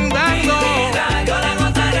sigo andando. Mi vida yo la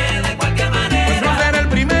gozaré de cualquier manera. Pues no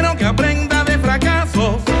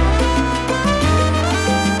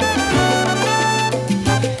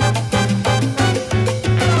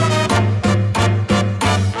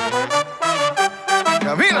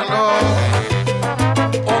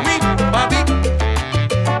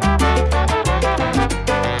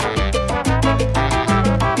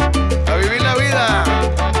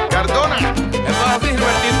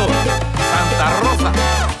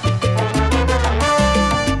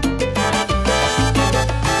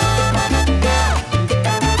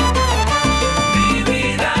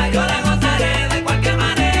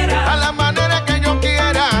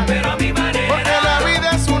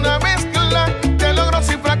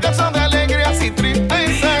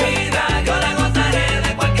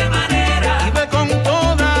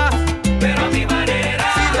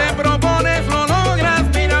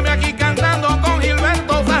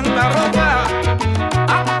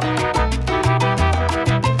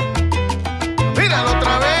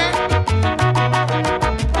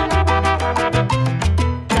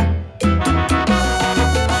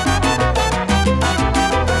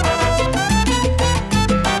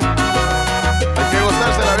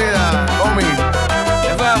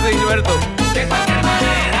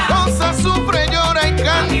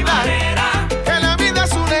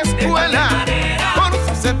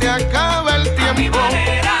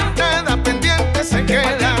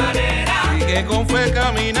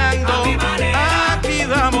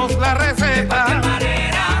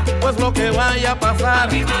a pasar,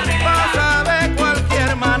 pasa de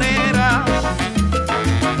cualquier manera.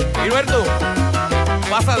 Gilberto,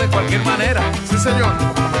 pasa de cualquier manera. Sí, señor.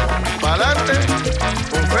 Pa'lante,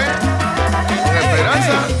 con fe, con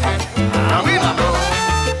esperanza. Caminando.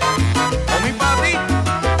 Con mi papi.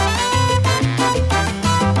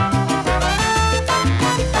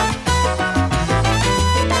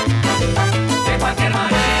 De cualquier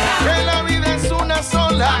manera. Que la vida es una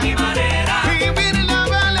sola. A mi manera. Vivirla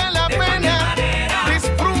vale la pena.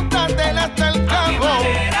 Disfrútatela hasta el cabo.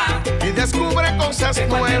 Y descubre cosas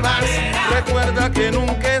nuevas. Recuerda que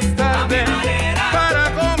nunca es tarde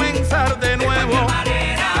para comenzar de nuevo.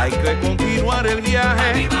 Hay que continuar el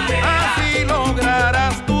viaje, así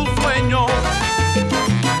lograrás tus sueños.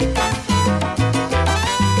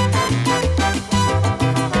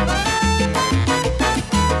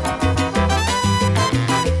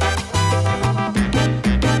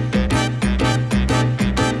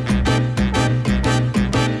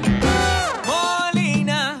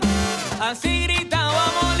 Molina, así gritaba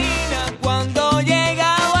Molina cuando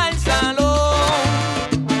llegaba al salón.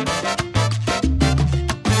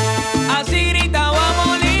 Así gritaba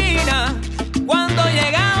Molina cuando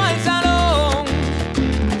llegaba al salón.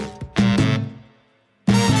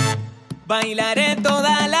 Bailaré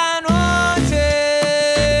toda la noche,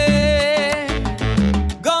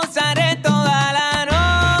 gozaré toda la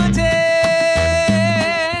noche.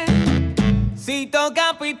 Si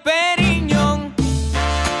toca Piperiñón,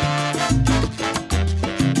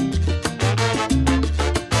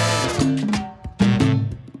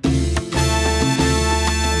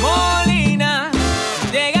 Molina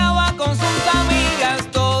llegaba con sus amigas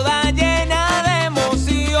toda llena de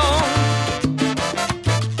emoción.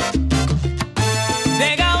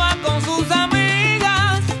 Llegaba con sus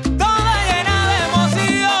amigas toda llena de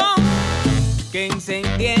emoción. Que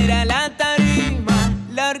encendiera la tarima,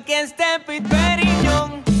 la orquesta de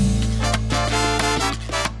Piperiñón.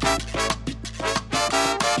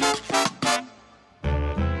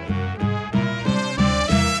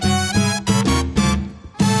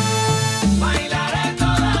 Bailaré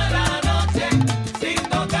toda la noche sin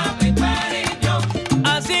tocar mi periñón.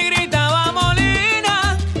 Así gritaba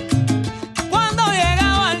Molina cuando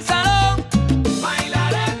llegaba al salón.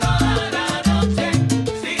 Bailaré toda la noche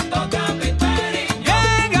sin tocar mi periñón.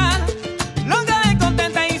 Llega loca de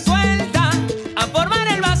contenta y suelta a formar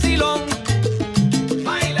el vacilón.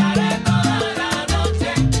 Bailaré toda la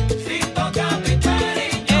noche sin tocar mi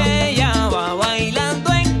periñón. Ella va bailando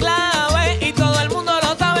en clave y todo el mundo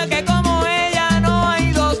lo sabe que como ella no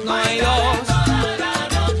hay dos, no hay dos. Toda la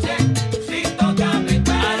noche sin tocar mi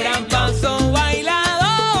Abran paso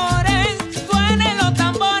bailadores, suenen los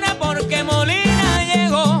tambores porque Molina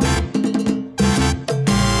llegó.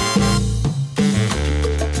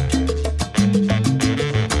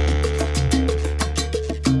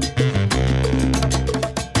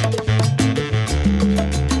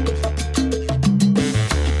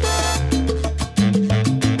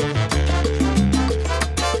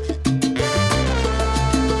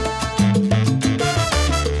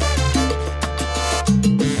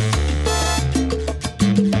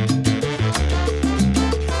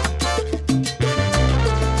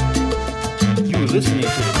 You're listening to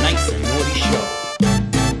the Nice and Naughty Show.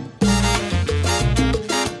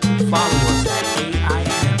 Follow us at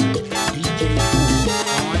AIMDJ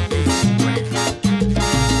on Instagram.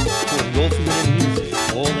 For the ultimate in music,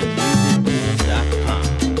 all in musicpool.com.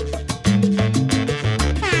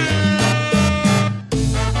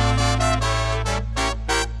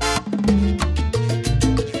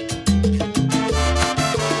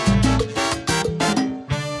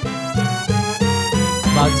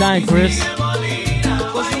 About time, Chris.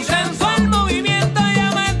 Con su sensual movimiento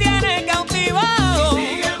ya me tiene cautivado.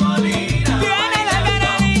 Tiene la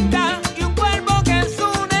cara linda y un cuerpo que es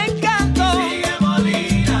un encanto.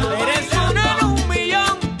 Eres una en un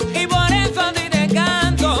millón y por eso a ti te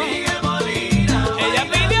canto. Ella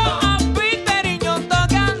pidió a Piperiñón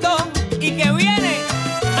tocando y que viene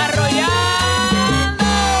arrollando.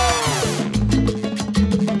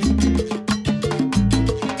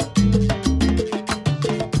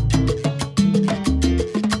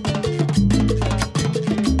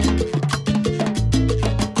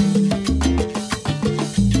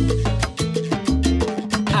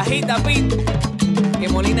 Agita Pit, que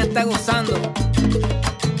Molina está gozando.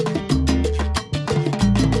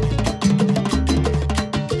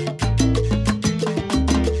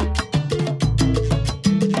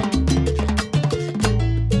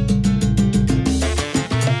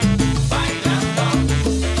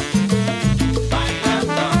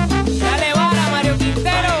 Dale vara, Mario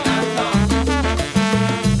Quintero.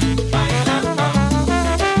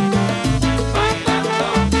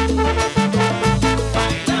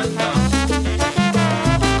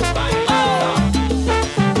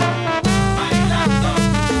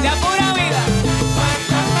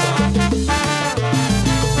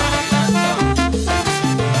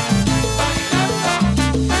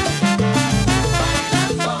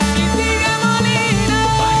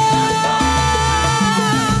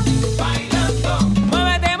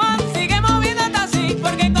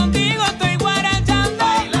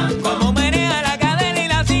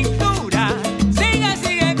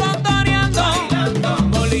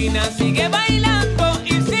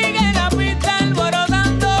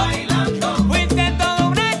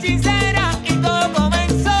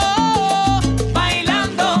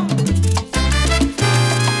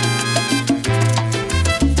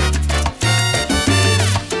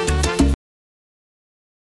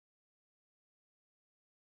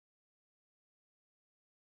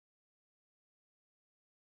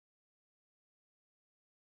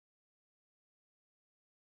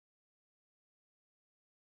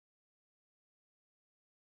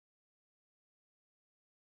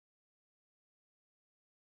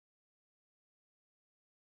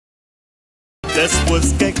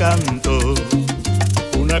 después que canto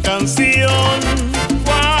una canción.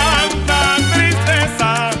 Cuánta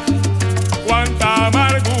tristeza, cuánta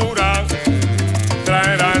amargura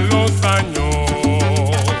traerán los años.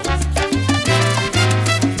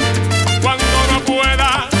 Cuando no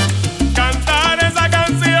pueda cantar esa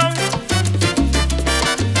canción.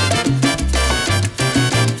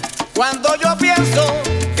 Cuando yo pienso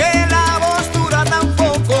que la voz dura tan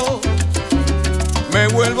poco, me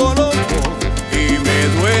vuelvo loco y me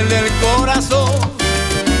duele el corazón.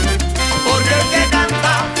 Porque el que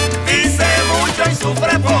canta dice mucho y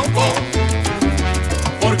sufre poco.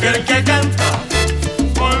 Porque el que canta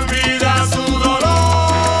olvida su dolor.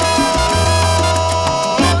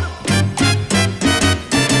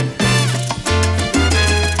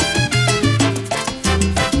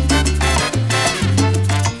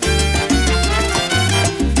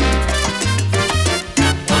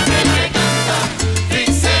 Porque el que canta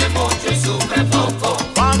dice mucho y sufre poco.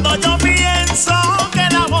 Cuando yo pienso que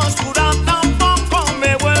la voz dura tan poco,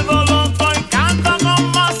 me vuelvo loco y canto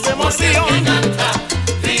con más emoción.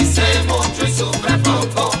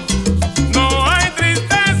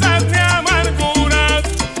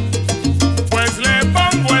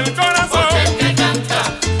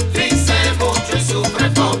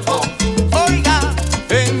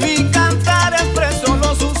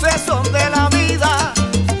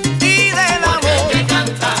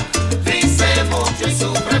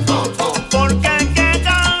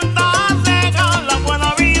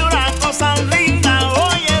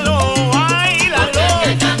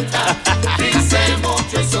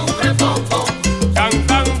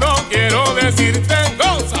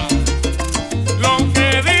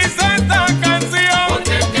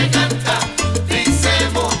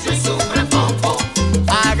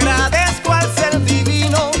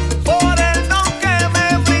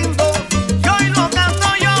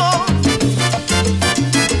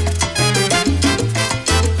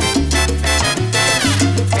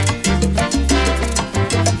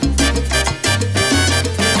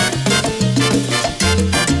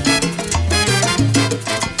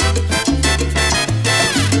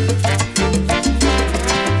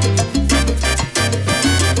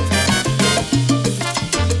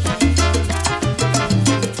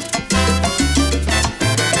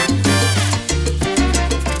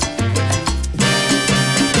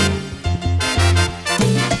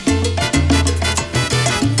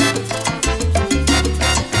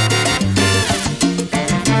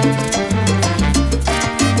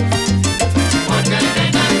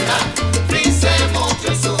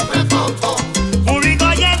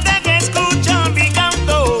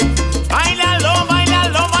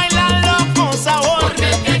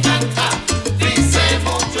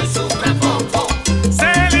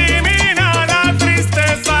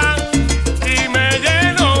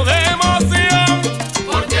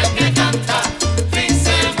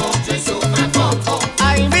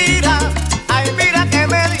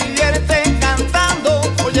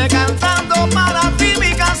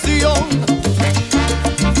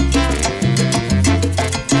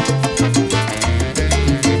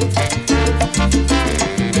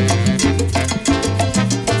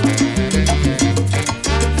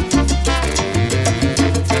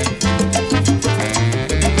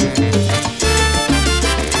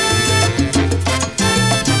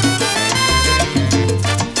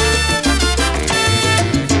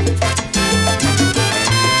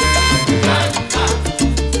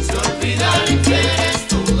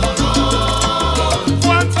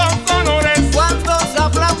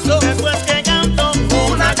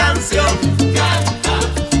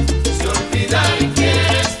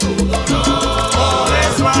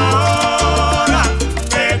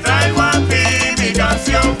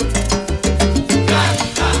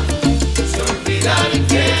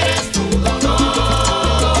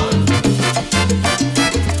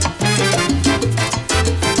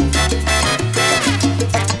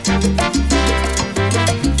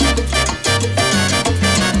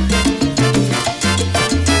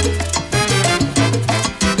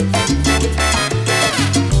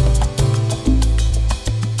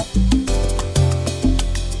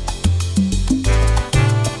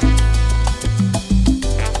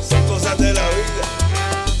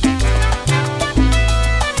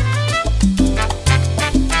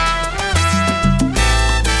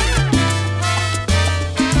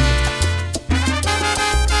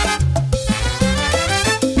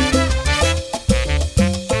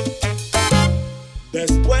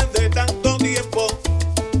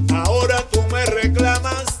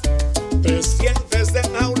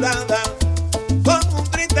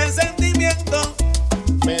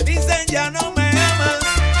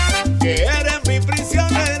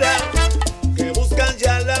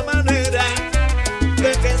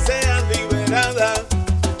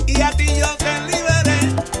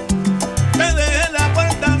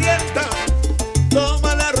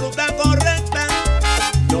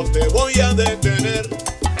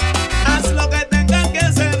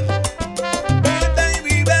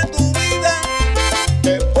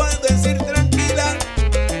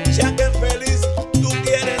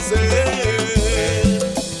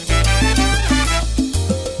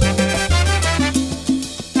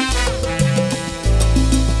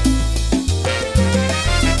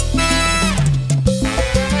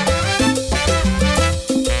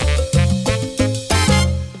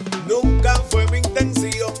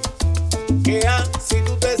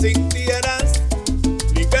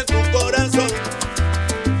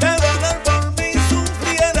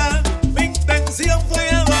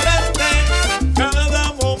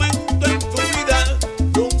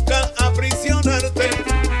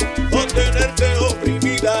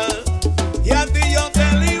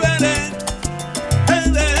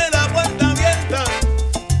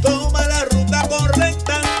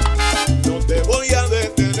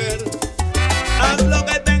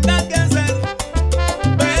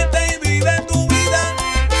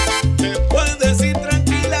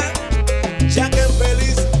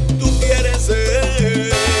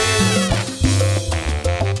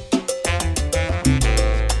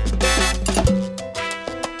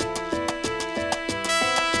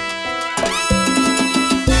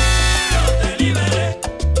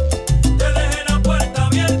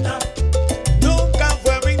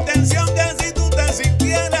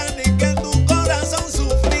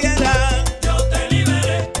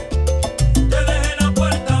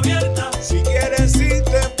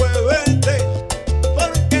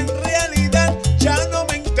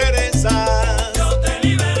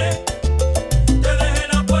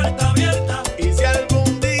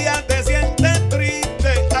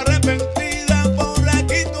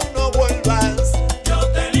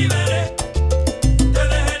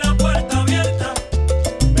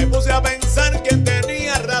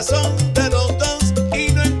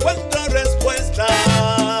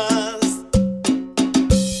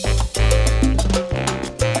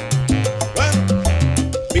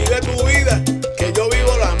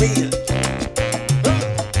 mía.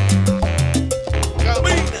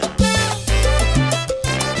 Camina.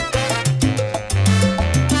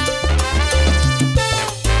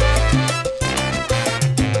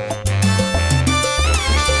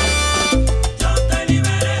 Yo te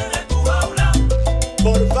liberé de tu jaula.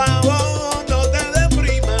 Por favor, no te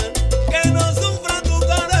deprimas, que no sufra tu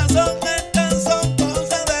corazón, estas son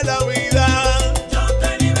cosas de la vida. Yo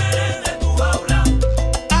te liberé de tu jaula.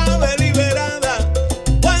 Ave liberada,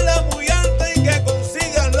 vuela muy alto y que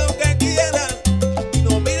consigas lo que quieras, y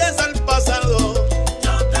no mires al pasado.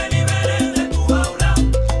 Yo te liberé de tu jaula.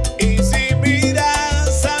 Y si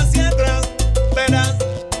miras hacia atrás, verás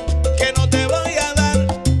que no te voy a dar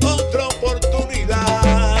otra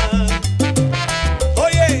oportunidad.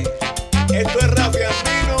 Oye, esto es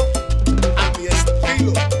Rafiandino a mi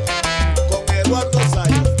estilo, con Eduardo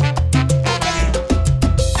Sayas.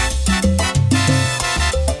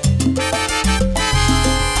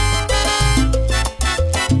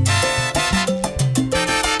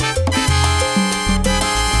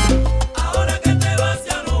 Ahora que te vas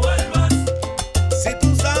ya no vuelvas. Si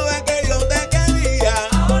tú sabes que yo te quería,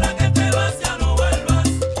 Ahora que te vas ya no vuelvas.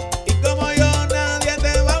 y como yo nadie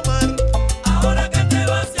te va a amar, Ahora que te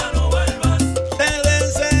vas ya no vuelvas. te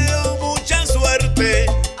deseo mucha suerte.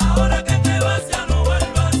 Ahora que te vas ya no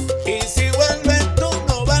vuelvas. Y si vuelves tú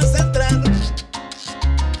no vas a entrar.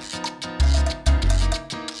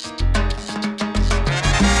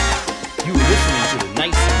 You listening to the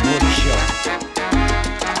Nice and Norty Show.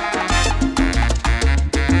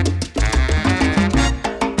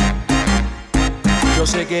 Yo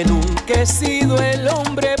sé que nunca he sido el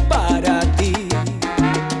hombre para ti.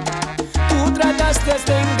 Tú trataste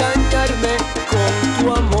de engañarme con tu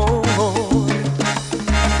amor.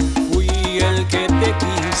 Fui el que te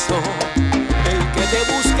quiso, el que te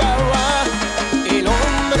buscaba, el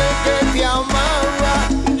hombre que te amaba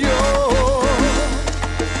yo.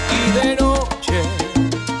 Y de noche,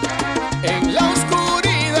 en la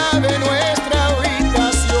oscuridad de nuestra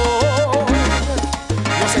habitación,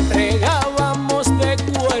 nos entregábamos de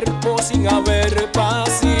cuerpo sin haber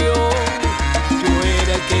pasión. Yo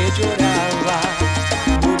era el que lloraba,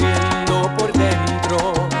 muriendo por dentro,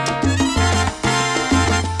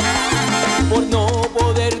 por no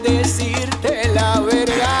poder decirte la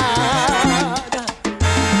verdad.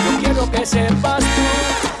 Yo quiero que sepas tú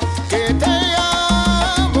que te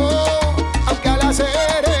amo, aunque al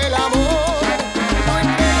hacer el amor no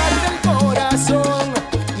entregarte el corazón,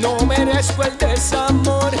 no merezco el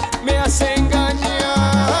desamor, me has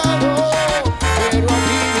engañado, pero a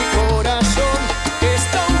mí mi corazón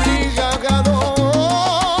está obligado.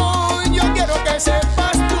 Yo quiero que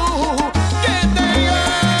sepas tú que te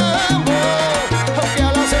amo, aunque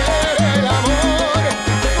al hacer el amor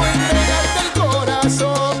no entregarte el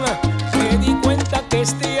corazón, me di cuenta que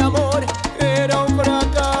este amor era un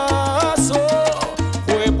fracaso.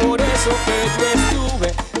 Fue por eso que yo estuve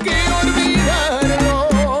que olvidarlo.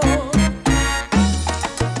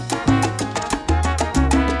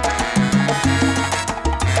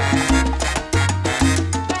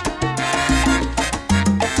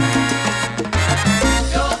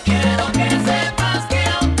 Yo quiero que sepas que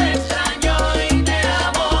aún te extraño y te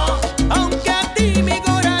amo. Aunque a ti mi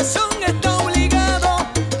corazón está obligado,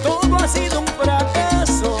 todo ha sido un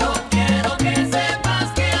fracaso. Yo quiero que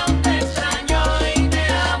sepas que aún te extraño y te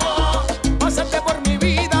amo. Pasaste por mi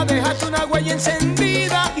vida, dejaste una huella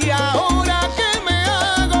encendida, y ahora ¿qué me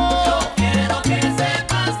hago? Yo quiero que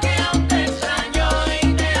sepas que aún te extraño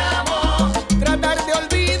y te amo. Tratar de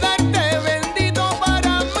olvidarte, bendito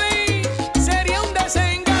para mí, sería un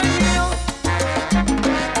desengaño.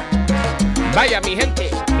 Vaya mi gente,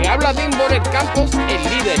 me habla Dean Morel Campos, el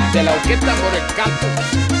líder de la orquesta Morel Campos.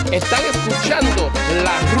 Están escuchando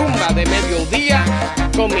la rumba de mediodía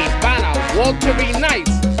con mi pana Walter Be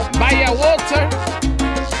Nice. Vaya Walter.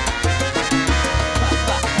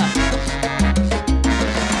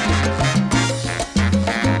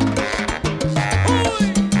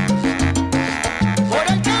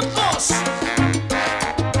 Morel Campos,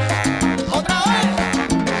 otra vez.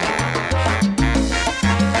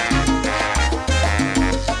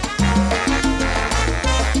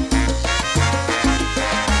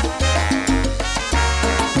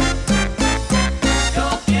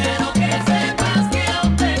 Yo quiero que sepas que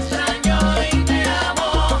aún te extraño y te amo.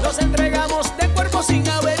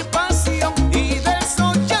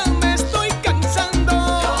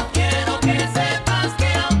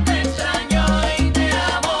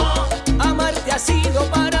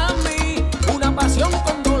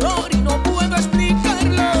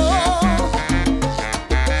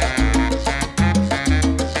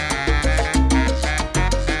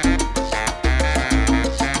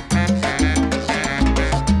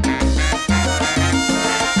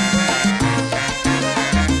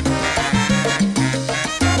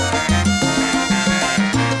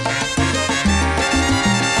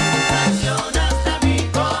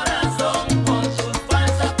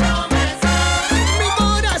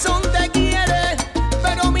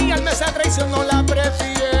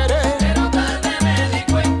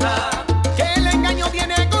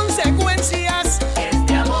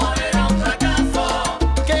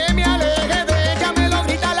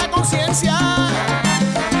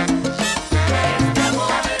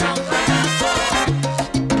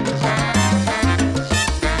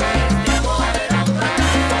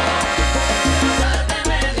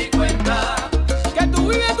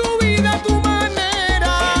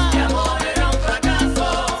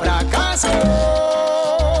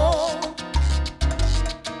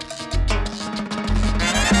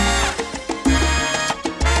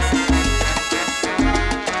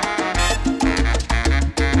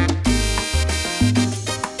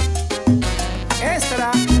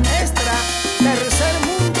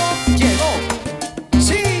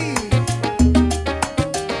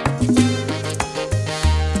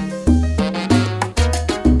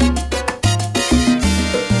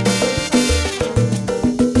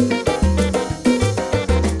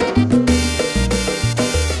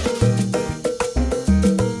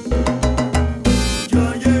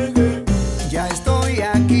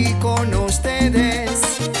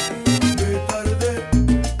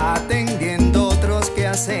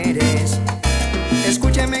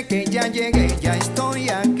 ya llegué, ya estoy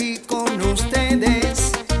aquí con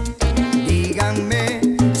ustedes. Díganme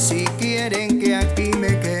si quieren que aquí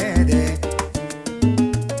me quede.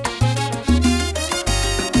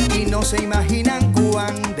 Y no se imaginan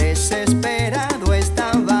cuán desesperado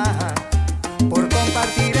estaba por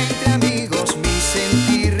compartir entre amigos mi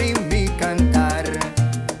sentir y mi cantar.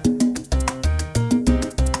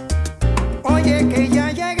 Oye que ya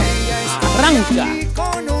llegué, ya estoy aquí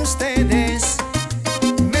con ustedes.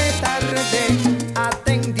 Me tardé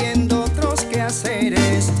atendiendo otros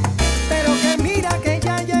quehaceres, pero que mira que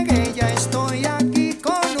ya llegué, ya estoy aquí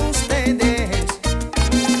con ustedes.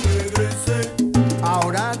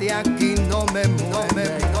 Ahora de aquí no me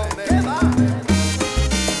mueve, ¿qué va?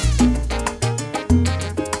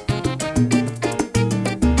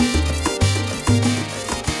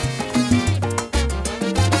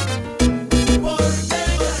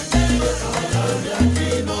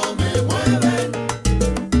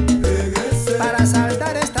 Para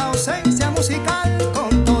saldar esta ausencia musical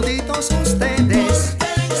con toditos ustedes.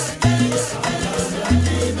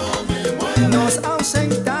 Nos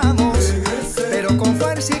ausentamos, pero con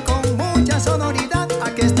fuerza y con mucha sonoridad.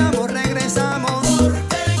 Aquí estamos, regresamos.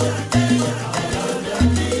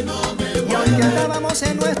 Y aunque andábamos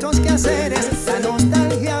en nuestros quehaceres, la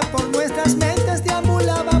nostalgia por nuestras mentes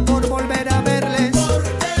deambulaba por volver a verles.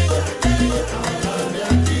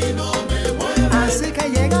 Así que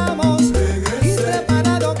llegamos y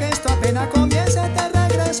preparado que esto apenas comienza, este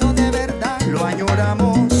regreso de verdad lo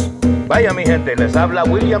añoramos. Vaya mi gente, les habla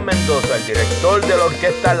William Mendoza, el director de la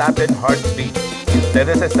orquesta Latin Heartbeat. Y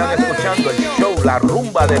ustedes están escuchando el show La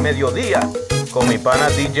Rumba de Mediodía con mi pana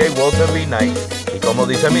DJ Walter B. Nice. Y como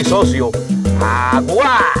dice mi socio,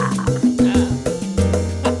 ¡agua!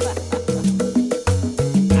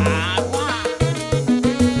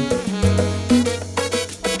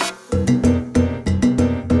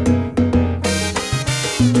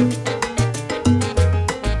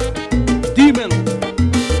 Dímelo.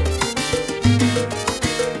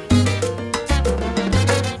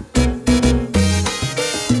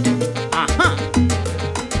 Ajá.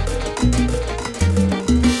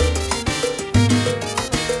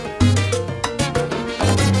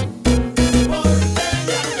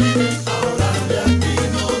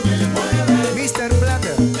 Mr.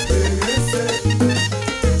 Blatter.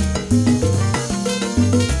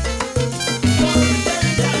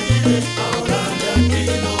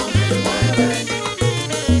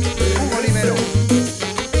 Hugo Olivero.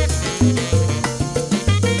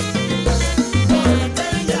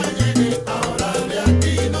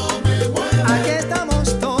 Aquí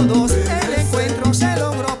estamos todos, el encuentro se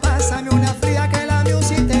logró. Pásame una fría que la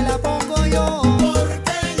music te la pongo yo.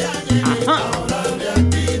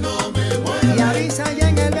 Y avisa ya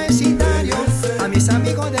en el vecindario a mis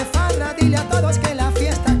amigos de farra, dile a todos que la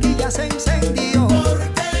fiesta aquí ya se encendió.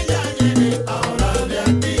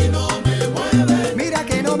 Mira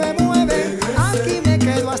que no me mueve, aquí me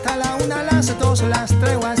quedo hasta la 1, las 2, las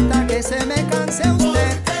 3 o hasta que se me canse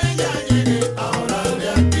usted.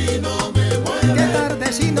 Qué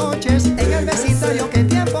tardes y noches en el vecindario, qué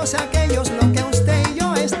tiempos aquellos, lo que usted y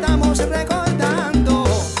yo estamos recordando.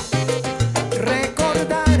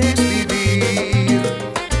 Recordar es vivir.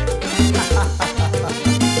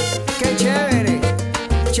 Qué chévere,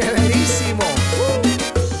 chéverísimo.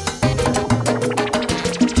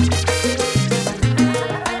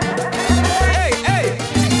 ¡Ey, ey!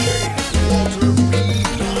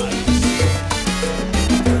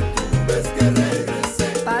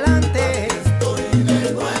 Pa'lante,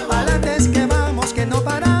 pa'lante es que vamos, que no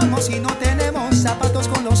paramos y no tenemos zapatos,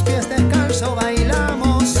 con los pies descalzos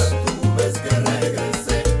bailamos.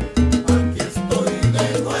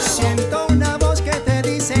 Siento una voz que te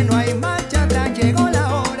dice no hay marcha atrás, llegó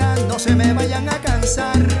la hora, no se me vayan a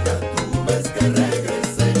cansar.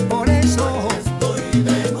 Por eso,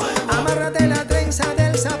 amárrate la trenza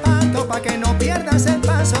del zapato pa' que no pierdas el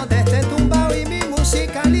paso de este tumbao y mi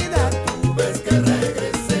musicalidad.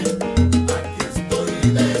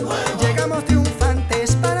 Llegamos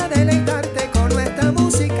triunfantes para deleitarte con nuestra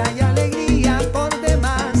música y alegría por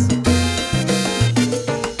demás.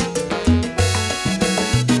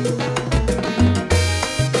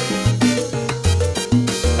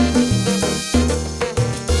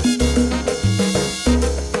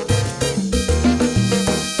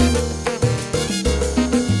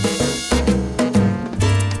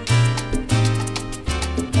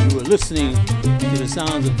 You are listening to the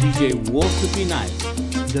sounds of DJ Walter B. Nice,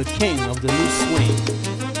 the king of the new swing.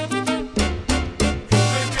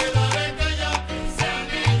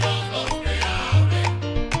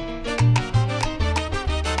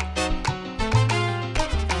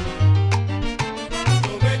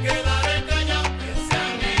 No me queda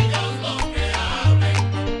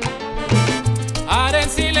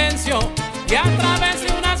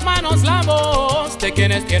donde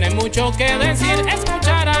quienes tienen mucho que decir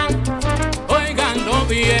escucharán. Óiganlo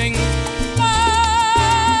bien.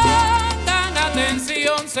 Pongan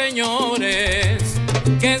atención, señores,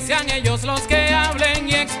 que sean ellos los que hablen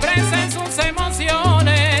y expresen sus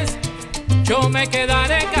emociones. Yo me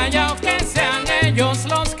quedaré callado, que sean ellos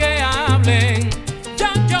los que hablen.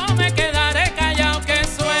 Yo me quedaré callado, que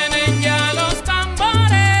suenen ya los tambores.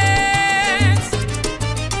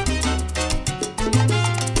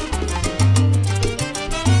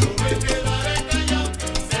 Yo me quedaré callado,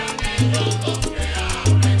 que sean ellos los que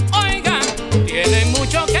hablen. Oigan, tienen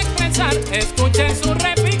mucho que expresar, escuchen su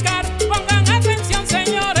repicar. Pongan atención,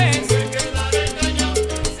 señores. Yo me quedaré callado,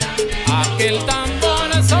 que sean ellos. Aquel tambor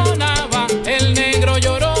sonaba, el negro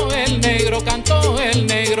lloró, el negro cantó, el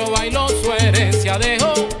negro bailó, su herencia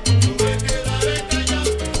dejó.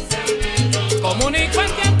 Comunicó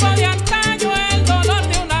en tiempo de antaño el dolor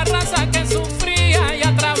de una raza que sufría y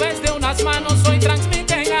a través de unas manos hoy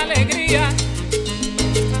transmiten alegría.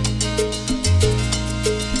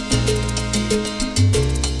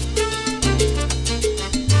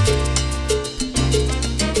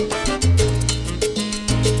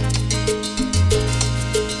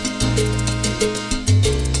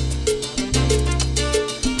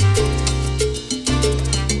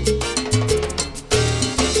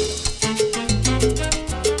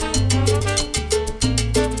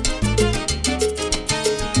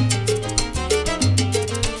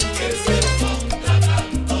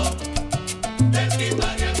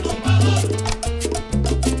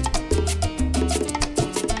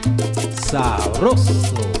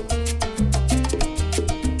 Sabroso.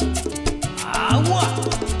 Agua.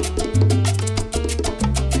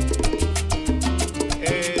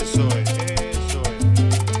 Eso es, eso es.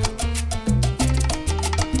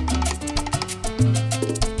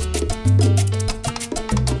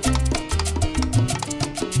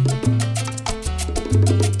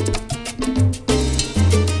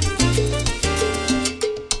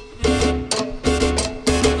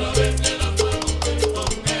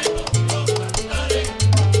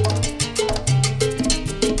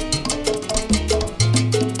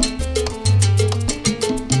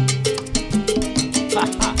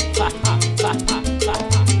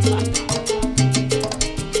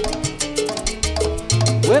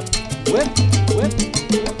 Whip, whip, whip.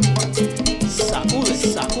 Sacude,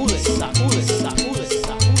 sacude, sacude, sacude,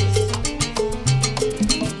 sacude.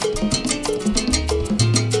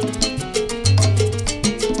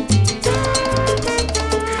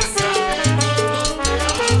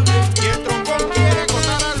 Y el trombón quiere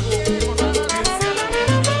contar algo.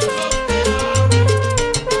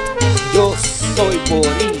 Yo soy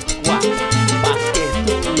boricua, pa' que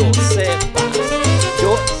tú lo sepas.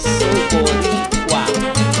 Yo soy boricua,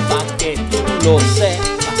 pa' que tú lo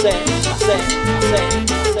sepas, sepas, sepas,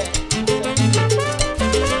 sepas,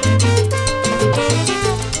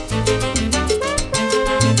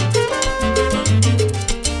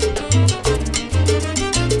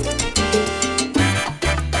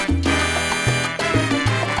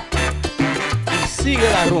 Y sigue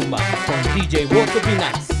la rumba con DJ Walter Be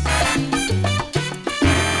Nice.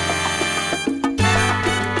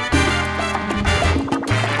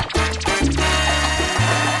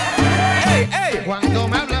 Cuando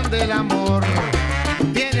me hablan del amor,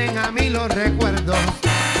 vienen a mí los recuerdos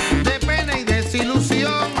de pena y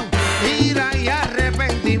desilusión, ira y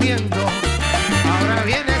arrepentimiento. Ahora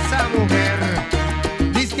viene esa mujer,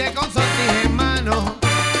 dizque con sortija en mano,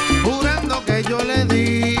 jurando que yo le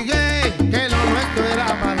dije que lo nuestro era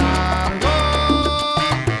para largo.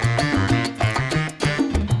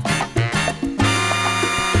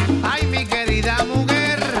 Ay, mi querida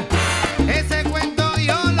mujer, ese cuento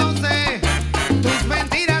yo lo sé. Tus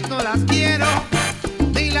mentiras no las quiero,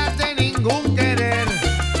 ni las de ningún querer.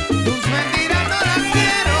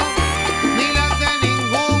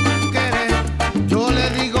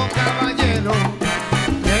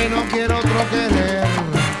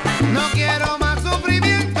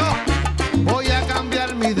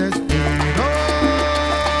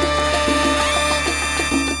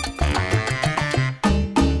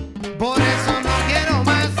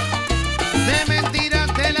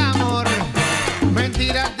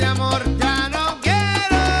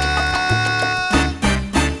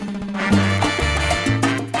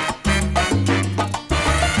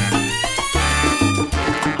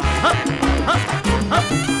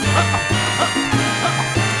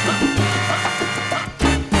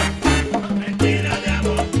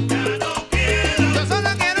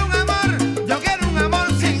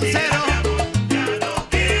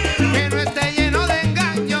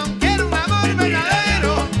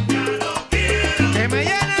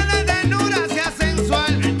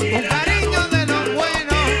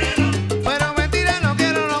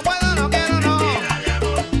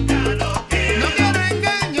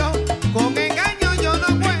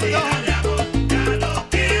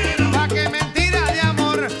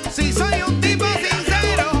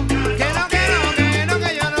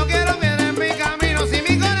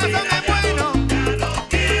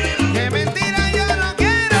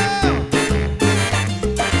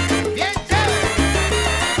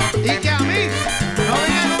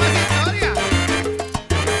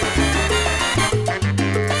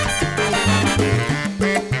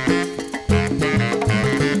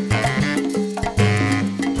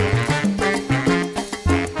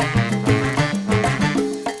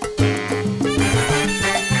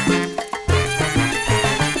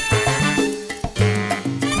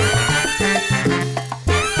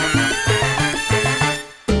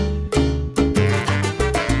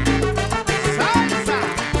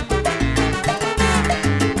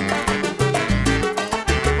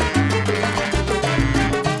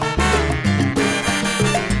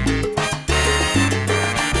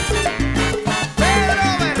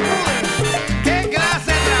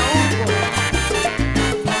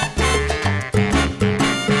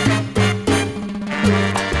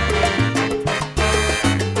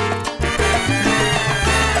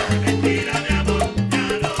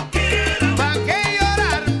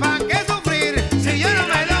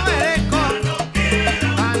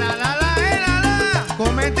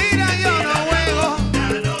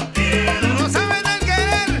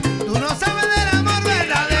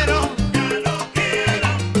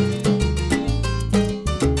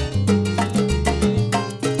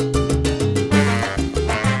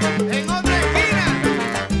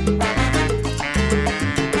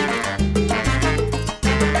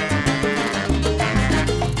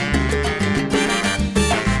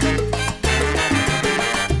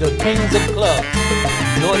 Kings of Club,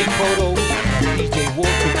 Norty, Coto, and DJ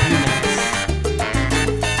Walter Venus.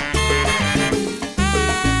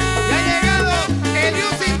 Ya ha llegado el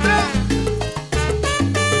Music Tron.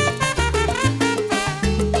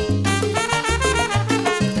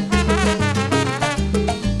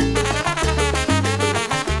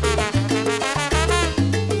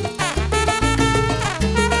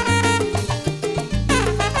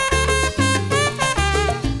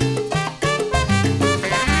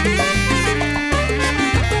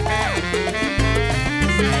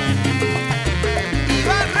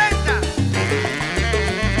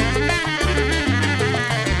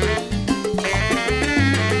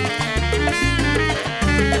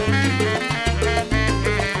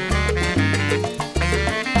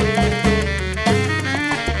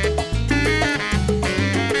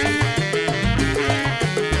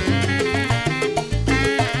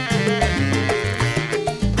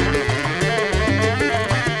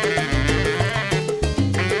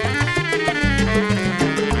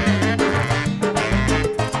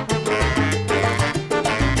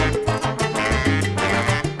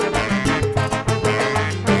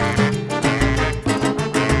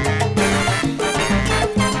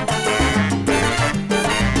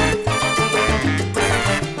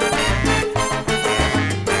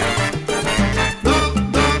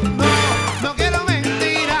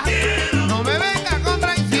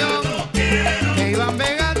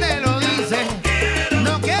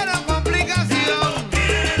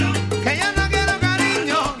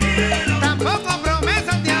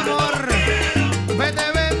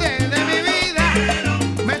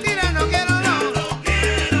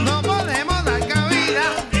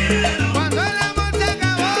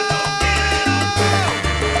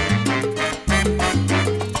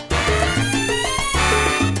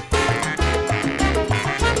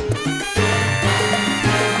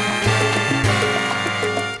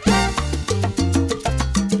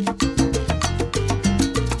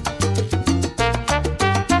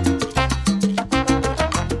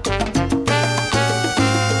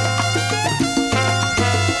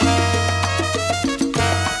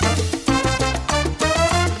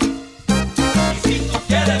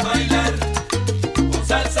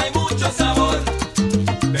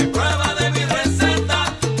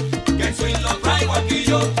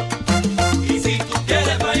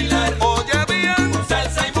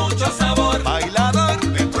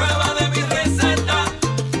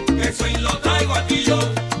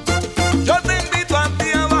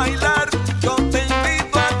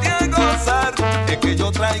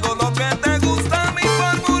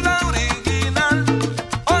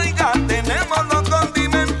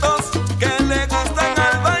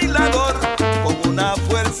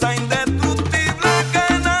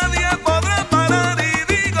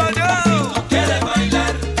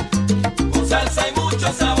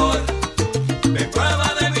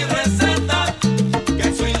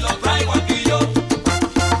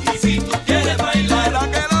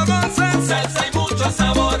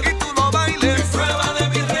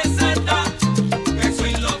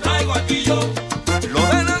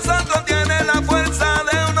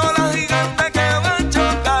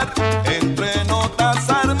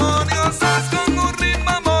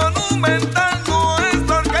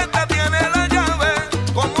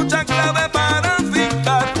 Con mucha clave para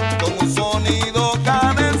afinar, con un sonido caro.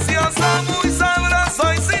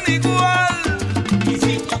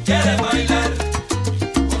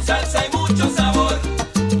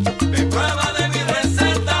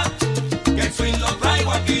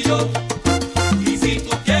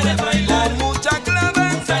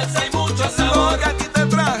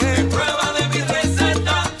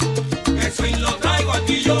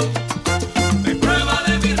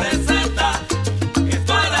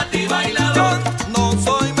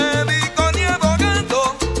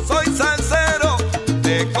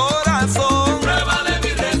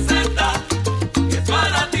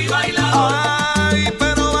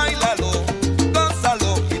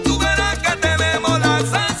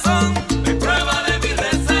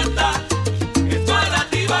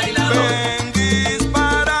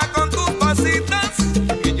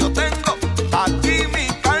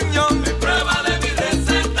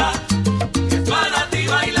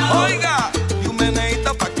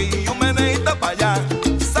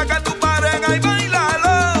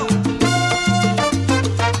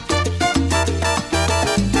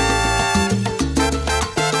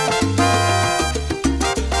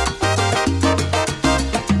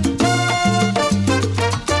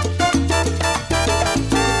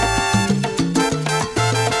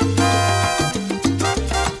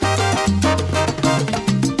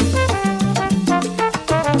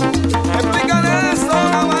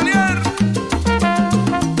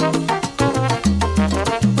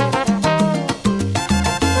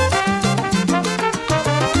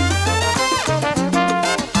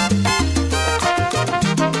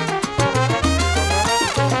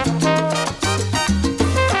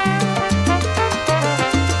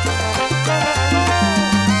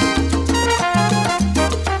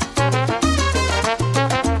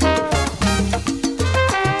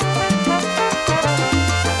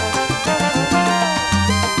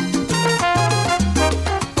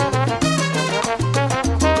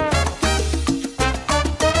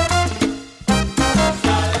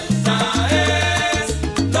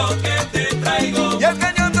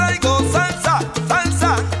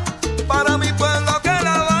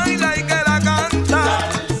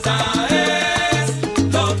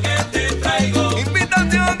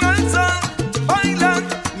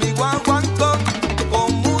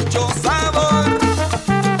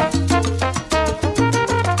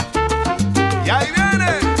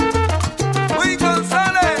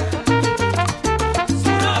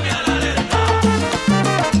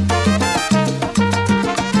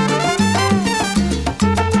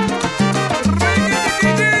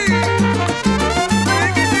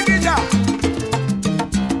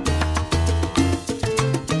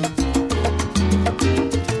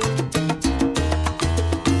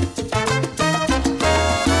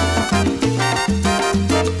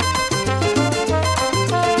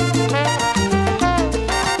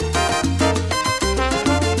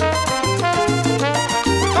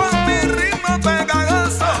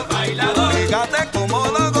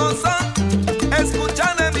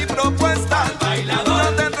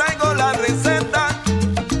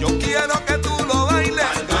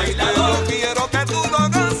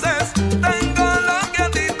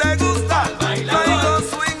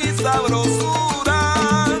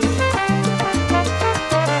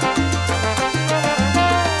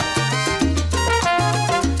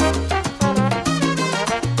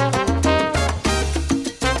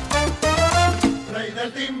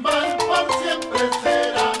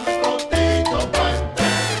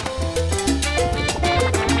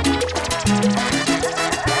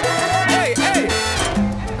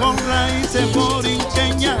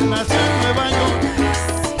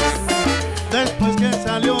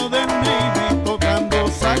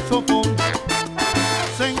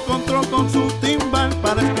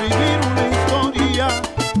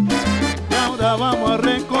 ahora vamos a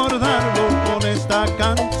recordarlo con esta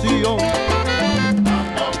canción.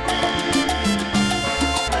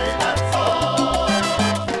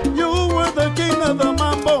 You were the king of the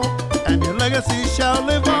mambo, and your legacy shall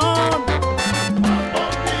live on.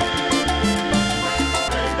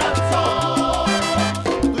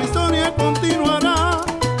 Tu historia continuará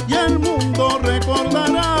y el mundo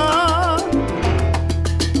recordará.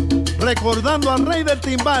 Recordando al rey del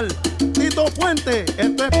timbal, Tito Puente,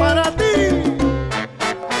 esto es para ti.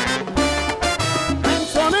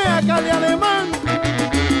 Sonea Cali Alemán.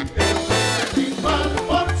 El timbal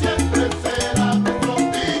por siempre será nuestro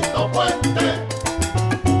Tito Puente.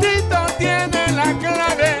 Tito tiene la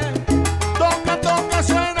clave, toca, toca,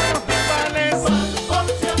 suena los timbales. Por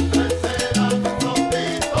siempre será nuestro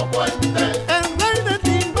Tito Puente. El rey del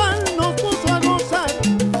timbal nos puso a gozar,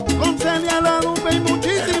 con Celia La Lupe y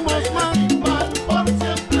muchísimos más. Por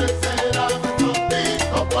siempre será nuestro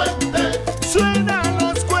Tito Puente. Suenan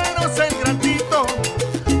los cueros el gran Tito,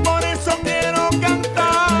 por eso quiero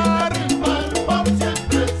cantar. Por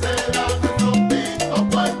siempre será nuestro Tito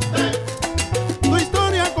Puente. Tu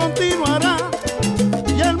historia continuará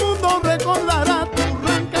y el mundo recordará tu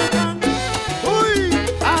rancacán. Uy,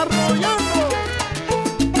 arrollando.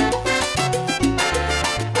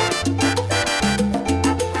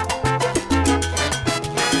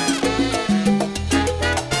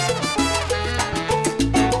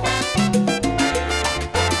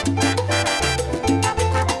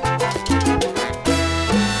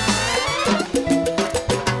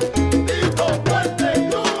 Tito Puente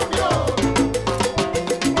Junior.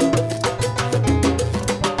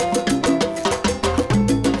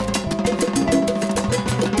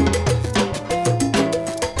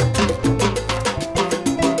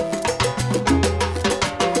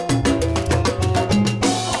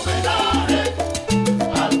 Homenaje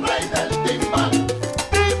al rey del timbal.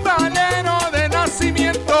 Timbalero de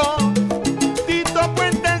nacimiento, Tito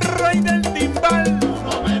Puente, el rey del timbal.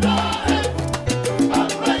 Homenaje al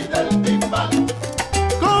rey del timbal.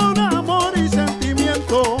 Con amor y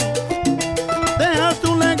sentimiento dejaste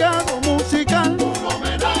un legado musical.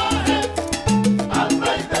 Homenaje al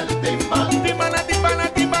rey del timbal. Timbala, timbala,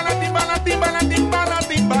 timbala, timbala, timbala, timbala,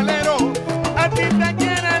 timbalero. A ti te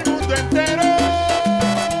quiere el mundo entero.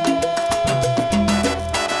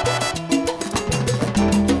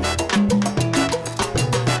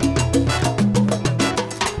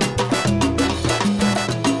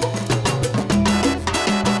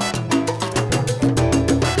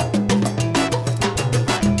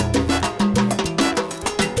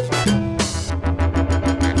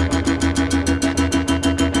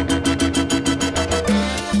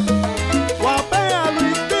 Guapea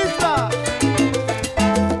Luis Pista.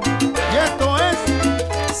 Y esto es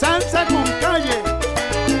Salsa con Calle.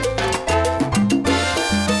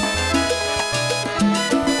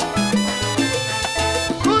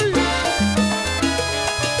 Uy.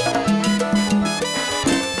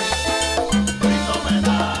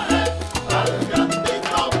 Homenaje al gran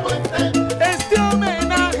Tito Puente. Este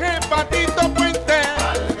homenaje pa' Tito Puente.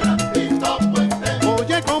 Al gran Tito Puente.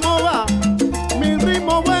 Oye cómo va mi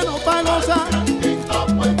ritmo bueno pa' gozar. Tito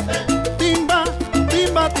Puente. Timba,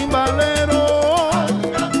 timba, timbalero. Al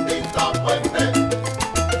gran Tito Puente.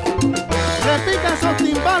 Repica esos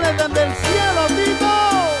timbales desde el cielo, Tito.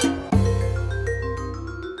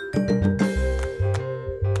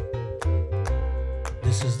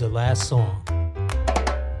 This is the last song.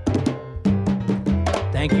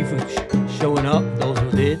 Thank you for showing up, those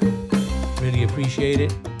who did. Really appreciate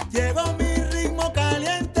it. Llegó mi ritmo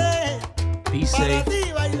caliente. Be safe. Para ti,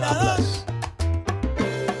 God bailador. bless.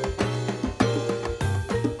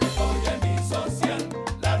 Oye mi social,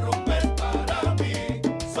 la rumba es para mí.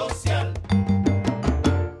 Social.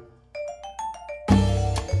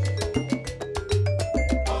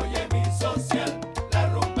 Oye mi social, la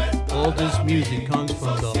rumba es para All this music comes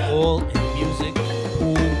from the allandmusicpool.com.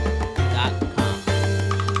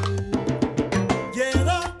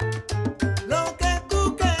 Llegó lo que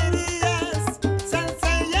tú querías,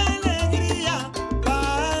 salsa y alegría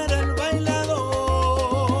para el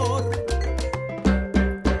bailador.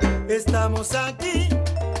 Estamos aquí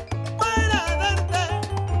para darte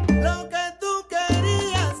lo que tú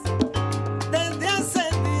querías desde hace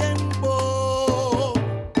tiempo.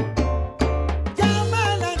 Llama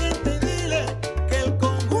a la gente y dile que el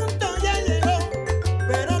conjunto ya llegó,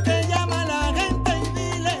 pero que llama a la gente y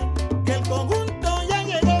dile que el conjunto ya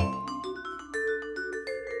llegó.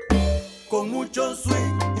 Con mucho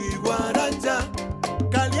swing y guaracha,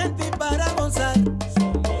 caliente y para gozar.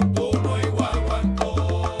 Somos Tuno y Guaguancó.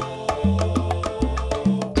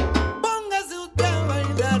 Póngase usted a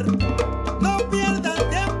bailar, no pierda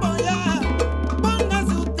tiempo ya.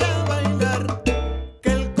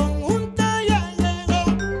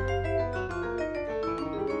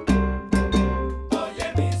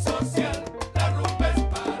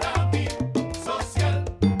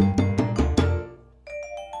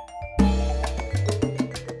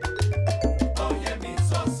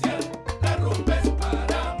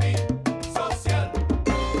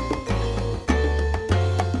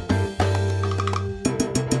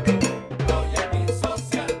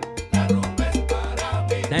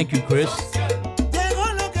 Thank you, Chris. Llegó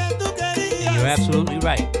lo que tú querías. You're absolutely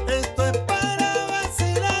right. Esto es para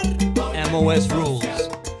vacilar. MOS rules.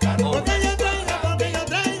 Porque yo traigo, porque yo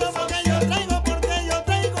traigo, porque yo traigo, porque yo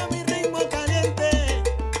traigo mi ritmo caliente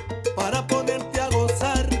para ponerte a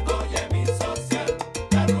gozar. Oye, mi social,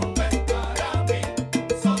 la rompes para mí,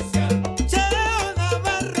 social. Cheo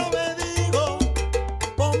Navarro me dijo,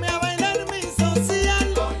 ponme a bailar mi social.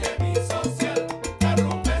 Oye, mi social, la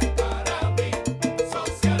rompes para mí,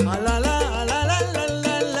 social. A la la, a la la la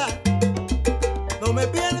la la. No me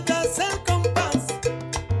pierdas el compás.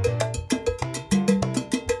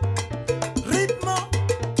 Ritmo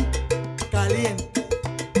caliente.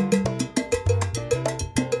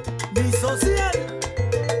 Mi social.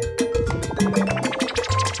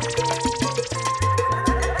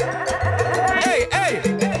 ¡Ey, ey!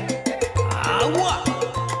 Agua.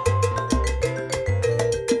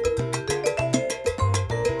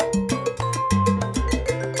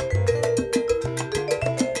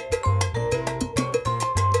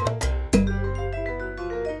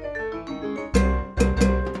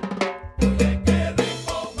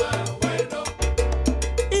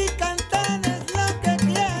 Y cantar es lo que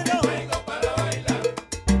quiero. Vengo para bailar,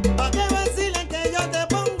 Pa' que vacilen que yo te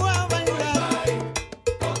pongo a bailar.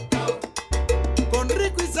 Con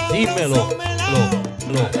rico y sabroso Dímelo. melao.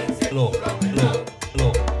 Lo.